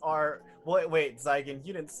as our wait, Zygon,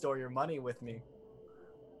 you didn't store your money with me.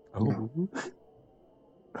 Oh.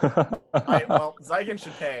 Well, Zygon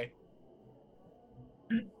should pay.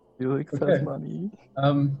 Felix Okay. has money.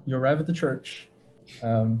 You arrive at the church. Oh,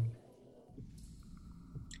 I'm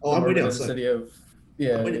somewhere waiting within the outside. city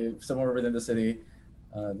of somewhere within the city.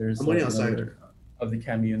 There's I'm waiting like outside. another of the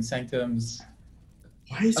commune sanctums.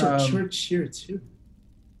 Why is your Um, church here too?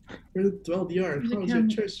 We're in 12 yard. How is your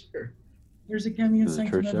church here? There's a Cameo There's a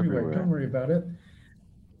Sanctum church everywhere. everywhere. Don't worry about it.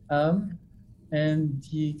 And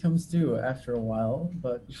he comes to after a while,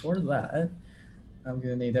 but before that, I'm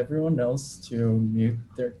gonna need everyone else to mute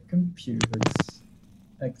their computers,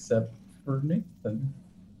 except for Nathan.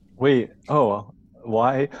 Wait. Oh,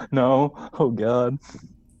 why? No. Oh God.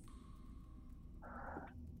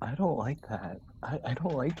 I don't like that. I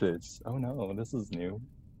don't like this. Oh no, this is new.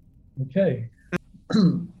 Okay.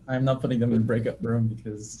 I'm not putting them in breakup room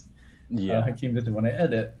because Yeah. Hakeem did it when I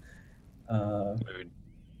edit. Mood.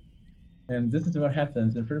 And this is what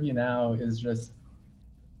happens. In front of you now is just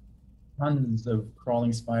tons of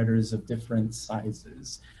crawling spiders of different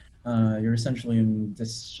sizes. You're essentially in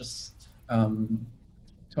this just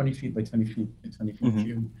 20 feet by 20 feet by 20 feet Mhm.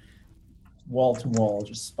 cube, wall to wall,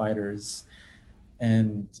 just spiders.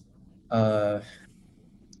 And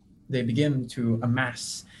they begin to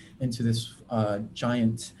amass into this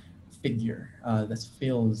giant figure that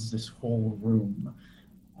fills this whole room.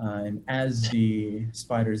 And as the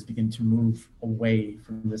spiders begin to move away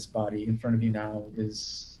from this body, in front of you now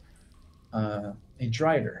is a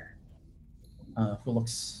Drider who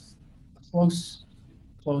looks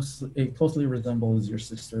closely resembles your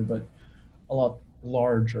sister, but a lot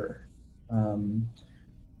larger.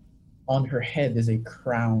 On her head is a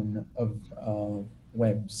crown of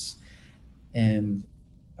webs, and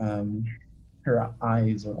her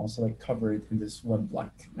eyes are also like covered in this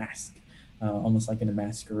web-like mask, almost like in a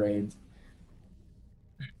masquerade.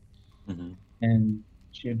 Mhm. And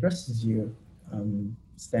she addresses you,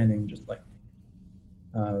 standing just like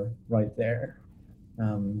right there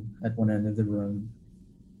at one end of the room.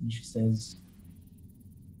 And she says,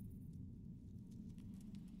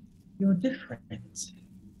 "You're different."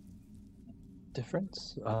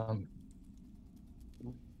 Difference.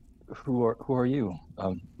 Who are you?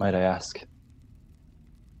 Might I ask?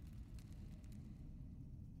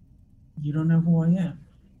 You don't know who I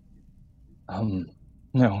am.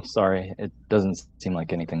 No, sorry. It doesn't seem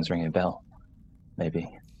like anything's ringing a bell.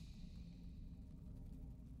 Maybe.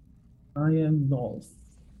 I am Lolth,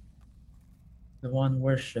 the one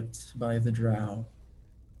worshipped by the Drow.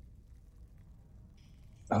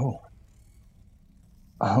 Oh.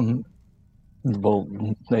 Well,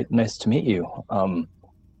 nice to meet you.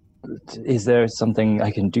 Is there something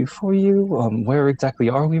I can do for you? Where exactly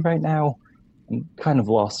are we right now? I'm kind of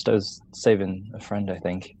lost. I was saving a friend, I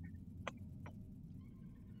think.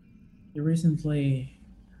 You recently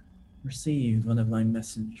received one of my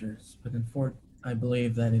messengers, but I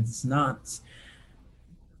believe that it's not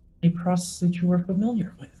a process you are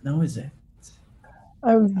familiar with, now is it?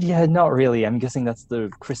 Oh, yeah, not really. I'm guessing that's the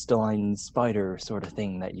crystalline spider sort of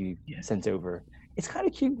thing that you Yes. sent over. It's kind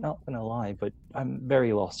of cute, not gonna lie, but I'm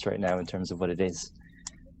very lost right now in terms of what it is.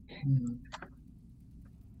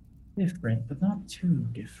 Different, but not too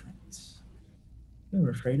different. You're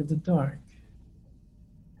afraid of the dark.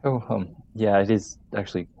 Oh, yeah, it is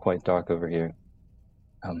actually quite dark over here.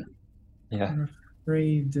 Yeah. You're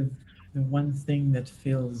afraid of the one thing that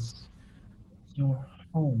fills your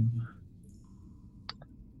home.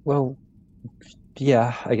 Well,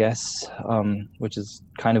 yeah, I guess. Which is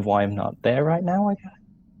kind of why I'm not there right now, I guess.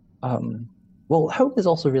 Well, hope is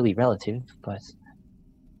also really relative, but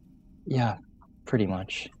yeah, pretty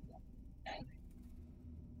much.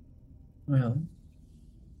 Well,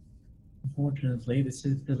 unfortunately, this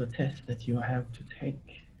is still a test that you have to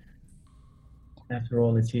take. After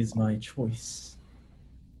all, it is my choice.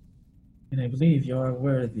 And I believe you are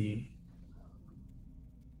worthy.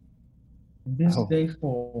 From this Oh. day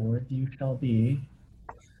forward, you shall be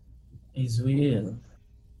a Zuil,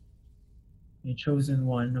 a chosen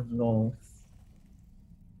one of Lolth,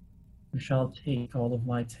 who shall take all of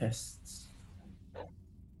my tests.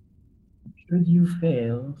 Should you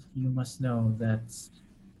fail, you must know that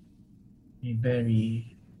a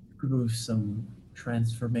very gruesome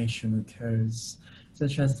transformation occurs,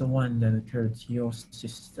 such as the one that occurred to your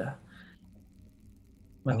sister.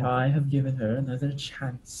 But Oh. I have given her another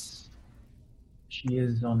chance. She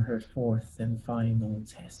is on her fourth and final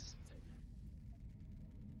test.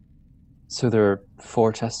 So there are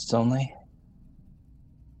 4 tests only?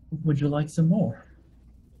 Would you like some more?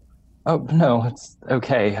 Oh, no, it's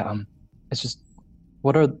okay. It's just,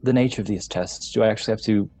 what are the nature of these tests? Do I actually have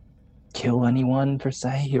to kill anyone, per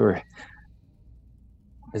se, or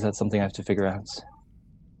is that something I have to figure out?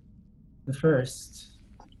 The first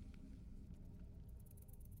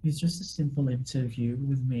is just a simple interview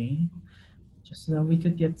with me, just so that we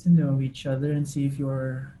could get to know each other and see if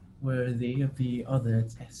you're worthy of the other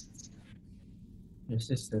tests. Your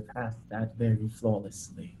sister passed that very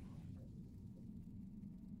flawlessly.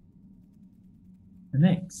 The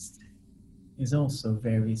next is also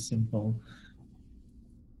very simple.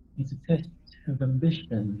 It's a test of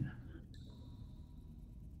ambition.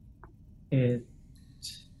 It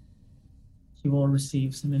You will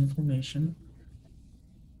receive some information,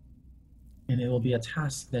 and it will be a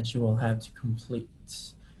task that you will have to complete.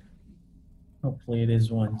 Hopefully, it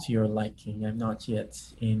is one to your liking. I'm not yet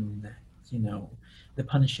in, the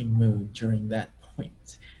punishing mood during that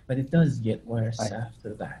point, but it does get worse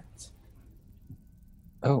after that.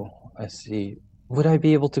 Oh, I see. Would I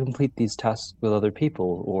be able to complete these tasks with other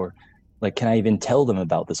people, or like, can I even tell them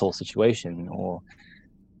about this whole situation, or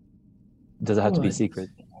does it have to be Good. secret?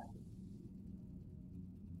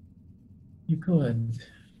 You could,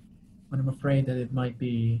 but I'm afraid that it might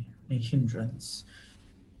be a hindrance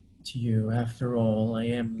to you. After all, I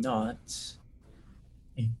am not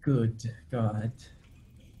a good god.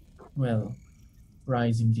 Well,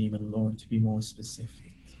 Rising Demon Lord, to be more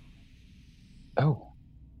specific. Oh,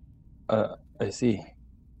 I see.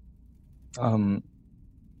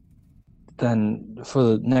 Then for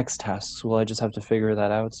the next tasks, will I just have to figure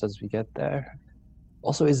that out as we get there?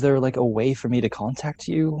 Also, is there like a way for me to contact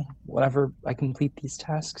you whenever I complete these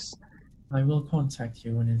tasks? I will contact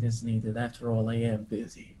you when it is needed. After all, I am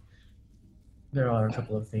busy. There are a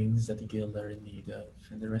couple of things that the guild are in need of,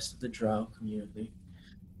 and the rest of the drow community.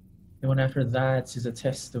 The one after that is a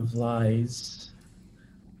test of lies,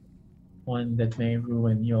 one that may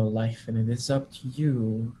ruin your life, and it is up to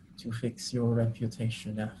you to fix your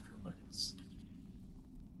reputation afterwards.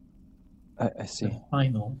 I see. The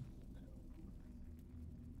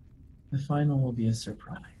final will be a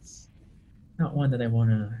surprise. Not one that I want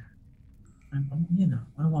to, I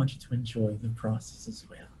want you to enjoy the process as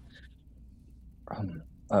well.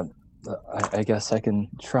 I guess I can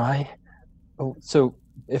try. Oh, so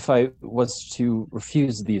if I was to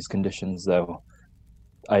refuse these conditions, though,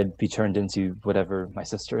 I'd be turned into whatever my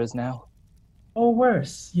sister is now? Or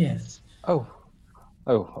worse, yes. Oh,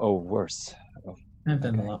 worse. Oh, I've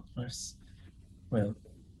done okay. a lot worse. Well,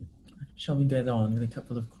 shall we get on with a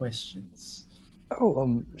couple of questions?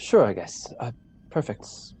 Oh, sure, I guess. Perfect.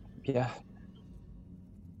 Yeah.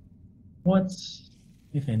 What,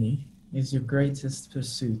 if any, is your greatest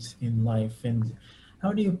pursuit in life, and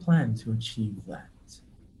how do you plan to achieve that?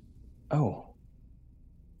 Oh.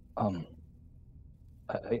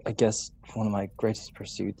 I guess one of my greatest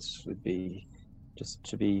pursuits would be just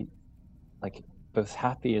to be, like, both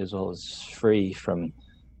happy as well as free from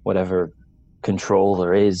whatever control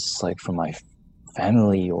there is, like, from my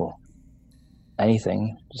family or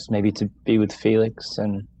anything. Just maybe to be with Felix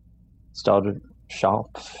and start a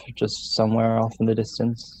shop just somewhere off in the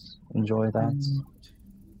distance. Enjoy that.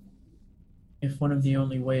 If one of the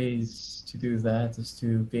only ways to do that is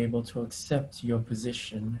to be able to accept your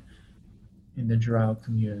position in the drow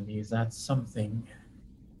community, is that something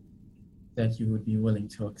that you would be willing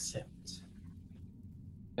to accept?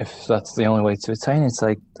 If that's the only way to attain, it's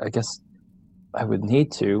like, I guess I would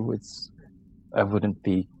need to. I wouldn't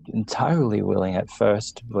be entirely willing at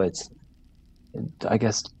first, but I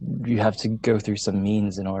guess you have to go through some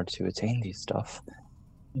means in order to attain these stuff.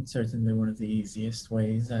 It's certainly one of the easiest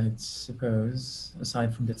ways, I'd suppose,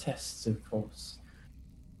 aside from the tests, of course.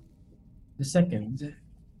 The second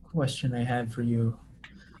question I had for you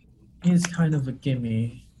is kind of a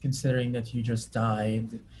gimme, considering that you just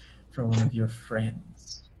died for one of your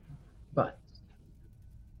friends. But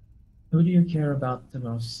who do you care about the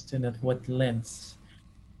most, and at what lengths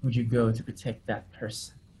would you go to protect that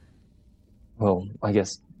person? Well, I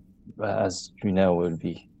guess, as you know, it would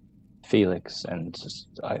be Felix, and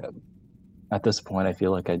at this point, I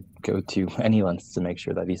feel like I'd go to any lengths to make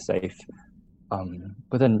sure that he's safe.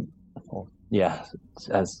 But then, well, yeah,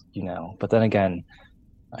 as you know. But then again,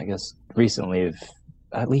 I guess recently I've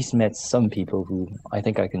at least met some people who I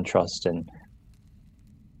think I can trust, and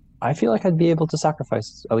I feel like I'd be able to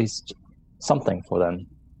sacrifice at least something for them,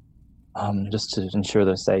 just to ensure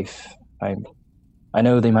they're safe. I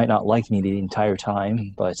know they might not like me the entire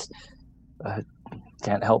time, but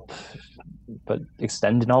can't help but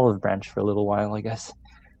extend an olive branch for a little while, I guess.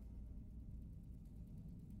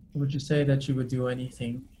 Would you say that you would do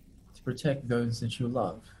anything to protect those that you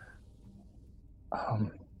love?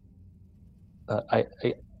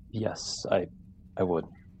 Yes, I would.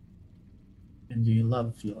 And do you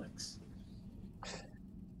love Felix?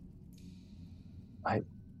 I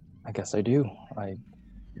guess I do. I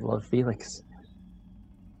love Felix.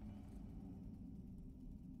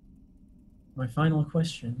 My final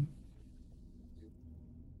question.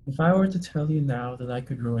 If I were to tell you now that I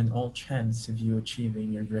could ruin all chance of you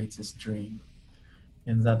achieving your greatest dream,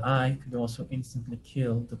 and that I could also instantly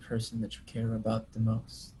kill the person that you care about the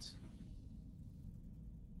most,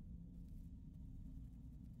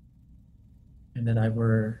 and that I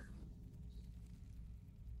were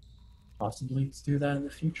possibly to do that in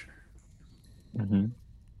the future. Hmm.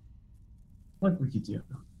 What would you do?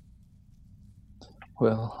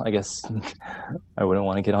 Well, I guess I wouldn't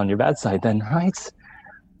want to get on your bad side then, right?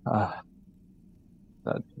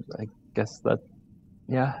 That, I guess that,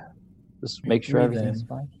 yeah. Just make sure Agree everything's then.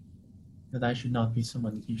 fine. That I should not be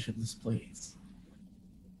someone that you should displease.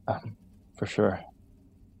 For sure.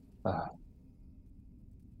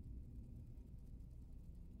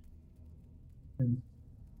 And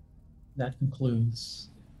that concludes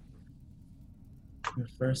your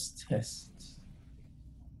first test.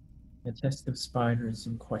 The test of spiders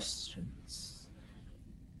and questions.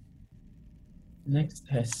 The next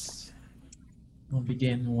test will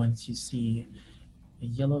begin once you see a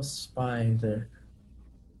yellow spider,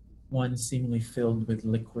 one seemingly filled with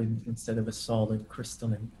liquid instead of a solid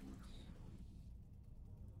crystalline.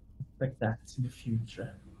 Expect that in the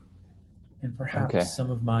future. And perhaps Okay. some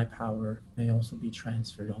of my power may also be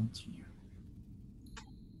transferred onto you.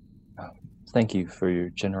 Thank you for your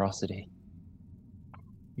generosity.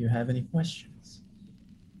 Do you have any questions?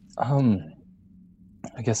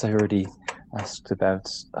 I guess I already asked about.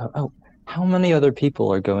 How many other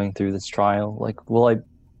people are going through this trial? Like, will I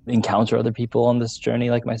encounter other people on this journey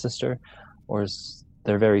like my sister, or is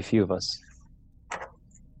there very few of us?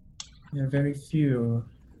 There are very few.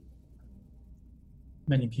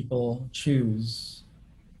 Many people choose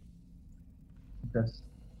just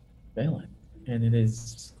failing, and it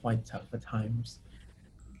is quite tough at times.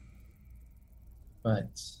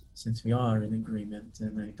 But since we are in agreement,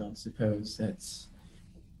 and I don't suppose that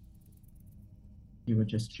you would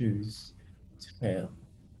just choose to fail.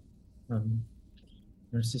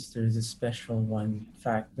 Your sister is a special one. In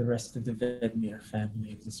fact, the rest of the Vedmir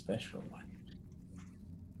family is a special one.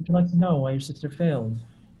 Would you like to know why your sister failed?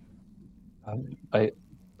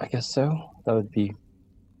 I guess so. That would be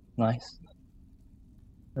nice.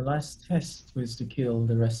 Her last test was to kill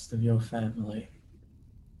the rest of your family.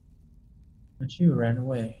 But you ran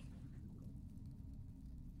away.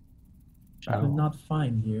 She could not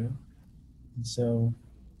find you, and so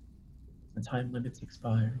the time limit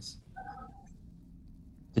expires.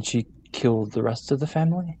 Did she kill the rest of the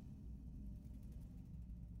family?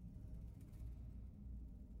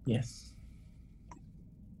 Yes.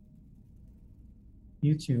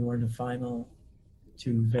 You two are the final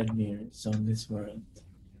two Vedmirs on this world.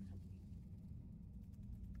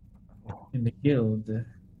 And the guild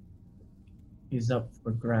is up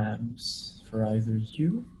for grabs for either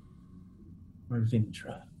you or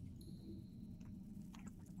Vintra.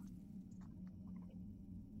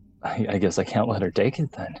 I guess I can't let her take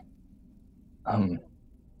it then.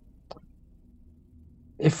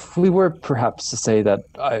 If we were perhaps to say that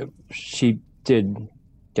she did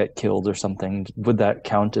get killed or something, would that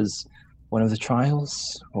count as one of the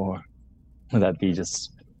trials, or would that be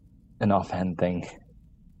just an offhand thing?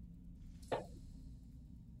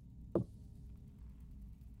 If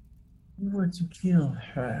you were to kill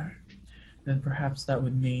her, then perhaps that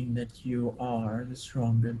would mean that you are the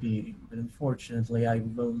stronger being. But unfortunately, I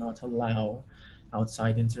will not allow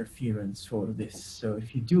outside interference for this. So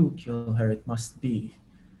if you do kill her, it must be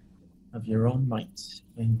of your own might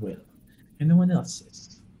and will, and no one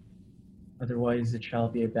else's. Otherwise, it shall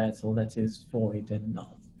be a battle that is void and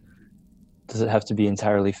null. Does it have to be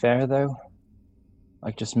entirely fair, though?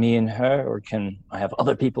 Like just me and her, or can I have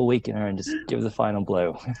other people weaken her and just give the final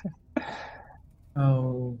blow?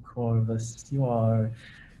 Oh, Corvus, you are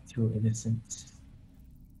too innocent.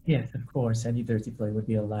 Yes, of course, any dirty play would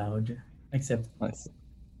be allowed, except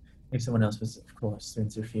if someone else was, of course, to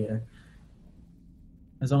interfere.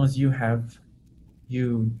 As long as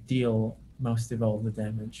you deal most of all the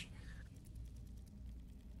damage.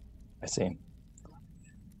 I see.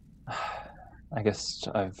 I guess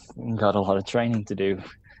I've got a lot of training to do.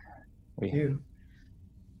 You.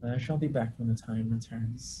 I shall be back when the time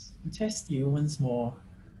returns to test you once more.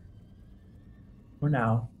 For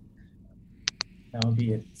now, that will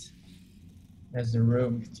be it. As the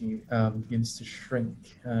room begins to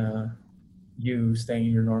shrink, you staying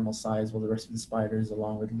in your normal size while the rest of the spiders,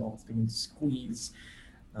 along with Loth, begin to squeeze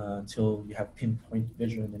until you have pinpoint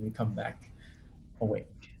vision and you come back awake.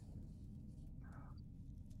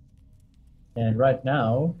 And right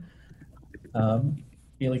now,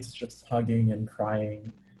 Felix is just hugging and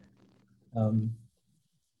crying,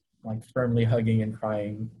 like firmly hugging and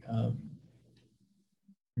crying,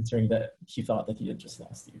 considering that he thought that he had just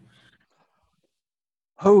lost you.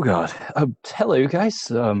 Oh God! Hello,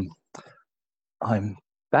 guys. I'm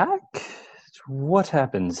back. What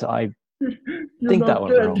happens? I think that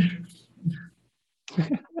went wrong.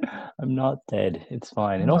 I'm not dead. It's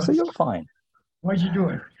fine, and also you're fine. Why'd you do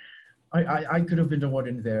it? I could have been the one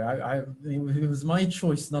in there. It was my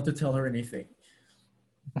choice not to tell her anything.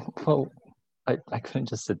 Well, I couldn't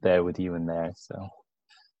just sit there with you in there, so.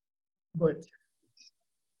 But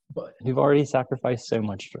You've already sacrificed so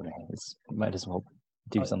much for me. Might as well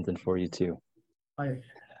do something for you too. I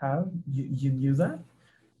have. You knew that?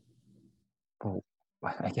 Well,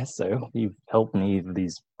 I guess so. You've helped me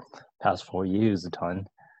these past 4 years a ton.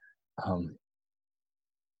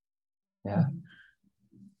 Yeah.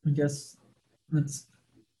 I guess that's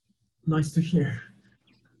nice to hear.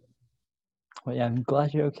 Well, yeah, I'm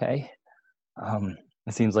glad you're okay.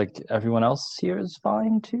 It seems like everyone else here is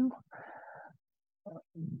fine too.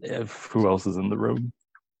 Who else is in the room?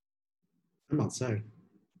 I'm outside.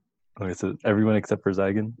 Okay, so everyone except for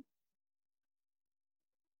Zagan.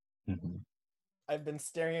 Mm-hmm. I've been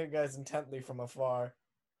staring at you guys intently from afar,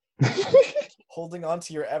 holding on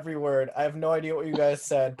to your every word. I have no idea what you guys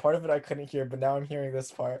said. Part of it I couldn't hear, but now I'm hearing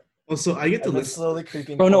this part. Oh, so I get to I've been listen. slowly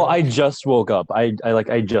creeping. Oh no, forward. I just woke up. I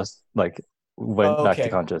just went back to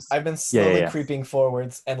conscious. I've been slowly Yeah. creeping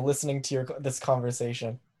forwards and listening to this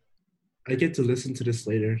conversation. I get to listen to this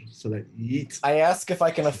later, so that yeet. I ask if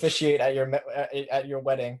I can officiate at your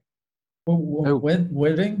wedding.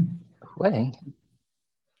 Wedding? Wedding?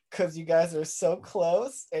 Because you guys are so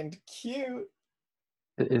close and cute.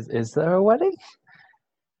 Is there a wedding?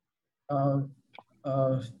 I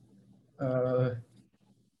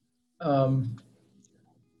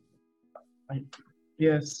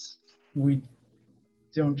guess we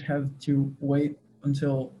don't have to wait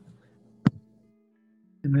until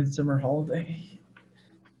the midsummer holiday.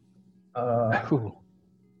 Oh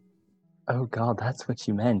God, that's what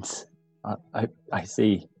you meant. I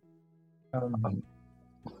see.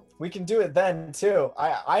 We can do it then too.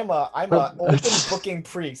 I'm a open booking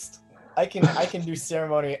priest. I can do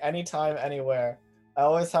ceremony anytime, anywhere. I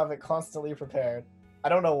always have it constantly prepared. I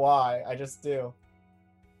don't know why. I just do.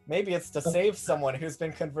 Maybe it's to save someone who's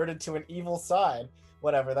been converted to an evil side.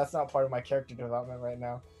 Whatever. That's not part of my character development right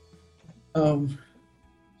now.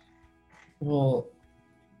 Well,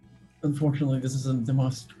 unfortunately, this isn't the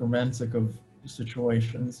most romantic of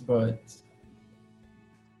situations, but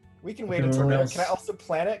we can wait until later. Can I also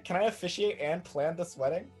plan it? Can I officiate and plan this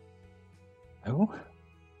wedding? Oh?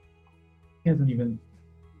 He hasn't even.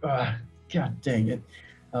 God dang it!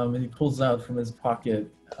 And he pulls out from his pocket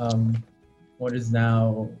what is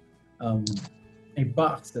now a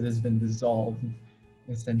box that has been dissolved,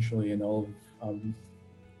 essentially, and all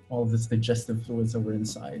of this digestive fluids that were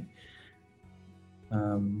inside.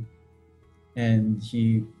 And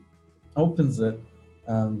he opens it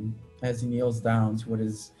as he kneels down to what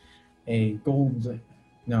is a gold.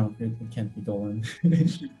 No, it can't be golden.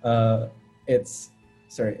 It's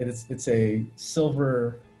a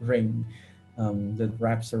silver ring that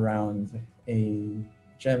wraps around a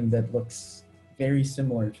gem that looks very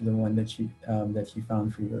similar to the one that he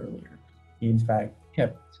found for you earlier. He in fact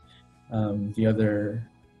kept the other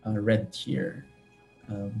red tier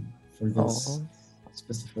for this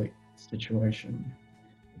specific situation.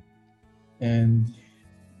 And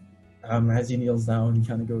as he kneels down, he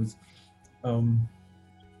kind of goes,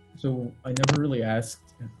 so I never really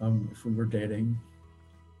asked if we were dating.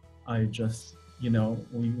 I just,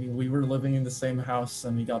 we were living in the same house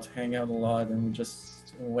and we got to hang out a lot, and we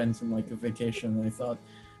just went on like a vacation, and I thought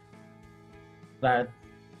that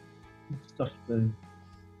stuff is,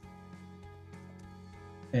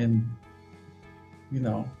 and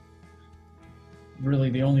really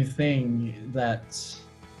the only thing that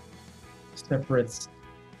separates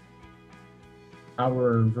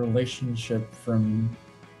our relationship from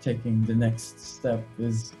taking the next step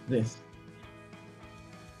is this.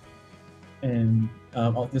 And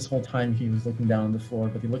this whole time he was looking down on the floor,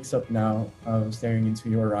 but he looks up now, staring into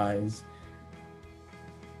your eyes.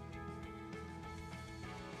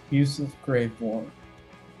 Yusuf Graveborn,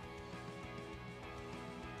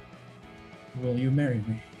 will you marry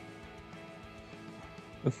me?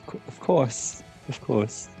 Of course.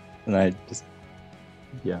 And I just,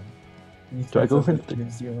 yeah. And he Do I go for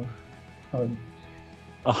gives you a hug.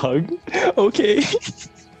 a hug? Okay.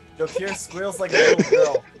 Jokir squeals like a little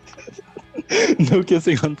girl. No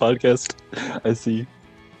kissing on podcast. I see.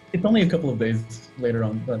 It's only a couple of days later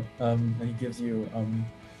on, but and he gives you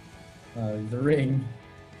the ring,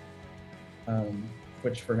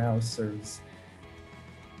 which for now serves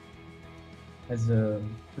as a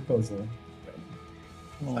proposal.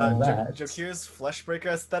 Jokir's Fleshbreaker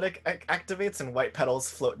aesthetic activates and white petals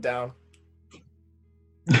float down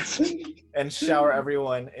and shower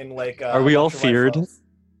everyone in like. Are we all feared?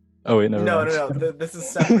 Oh wait, no. This is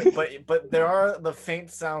separate, but there are the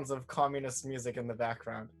faint sounds of communist music in the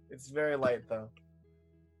background. It's very light though.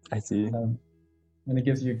 I see. And it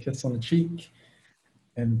gives you a kiss on the cheek.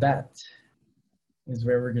 And that is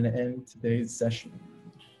where we're going to end today's session.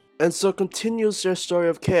 And so continues their story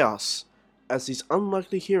of chaos, as these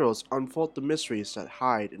unlikely heroes unfold the mysteries that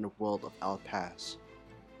hide in the world of Alpaz.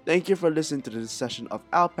 Thank you for listening to this session of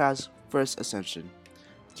Alpaz First Ascension.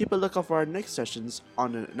 Keep a lookout for our next sessions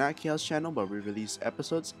on the Nat Chaos channel, where we release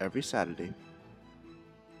episodes every Saturday.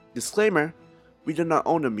 Disclaimer: we do not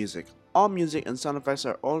own the music. All music and sound effects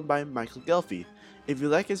are owned by Michael Gelfi. If you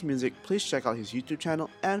like his music, please check out his YouTube channel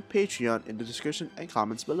and Patreon in the description and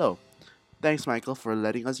comments below. Thanks, Michael, for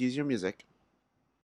letting us use your music.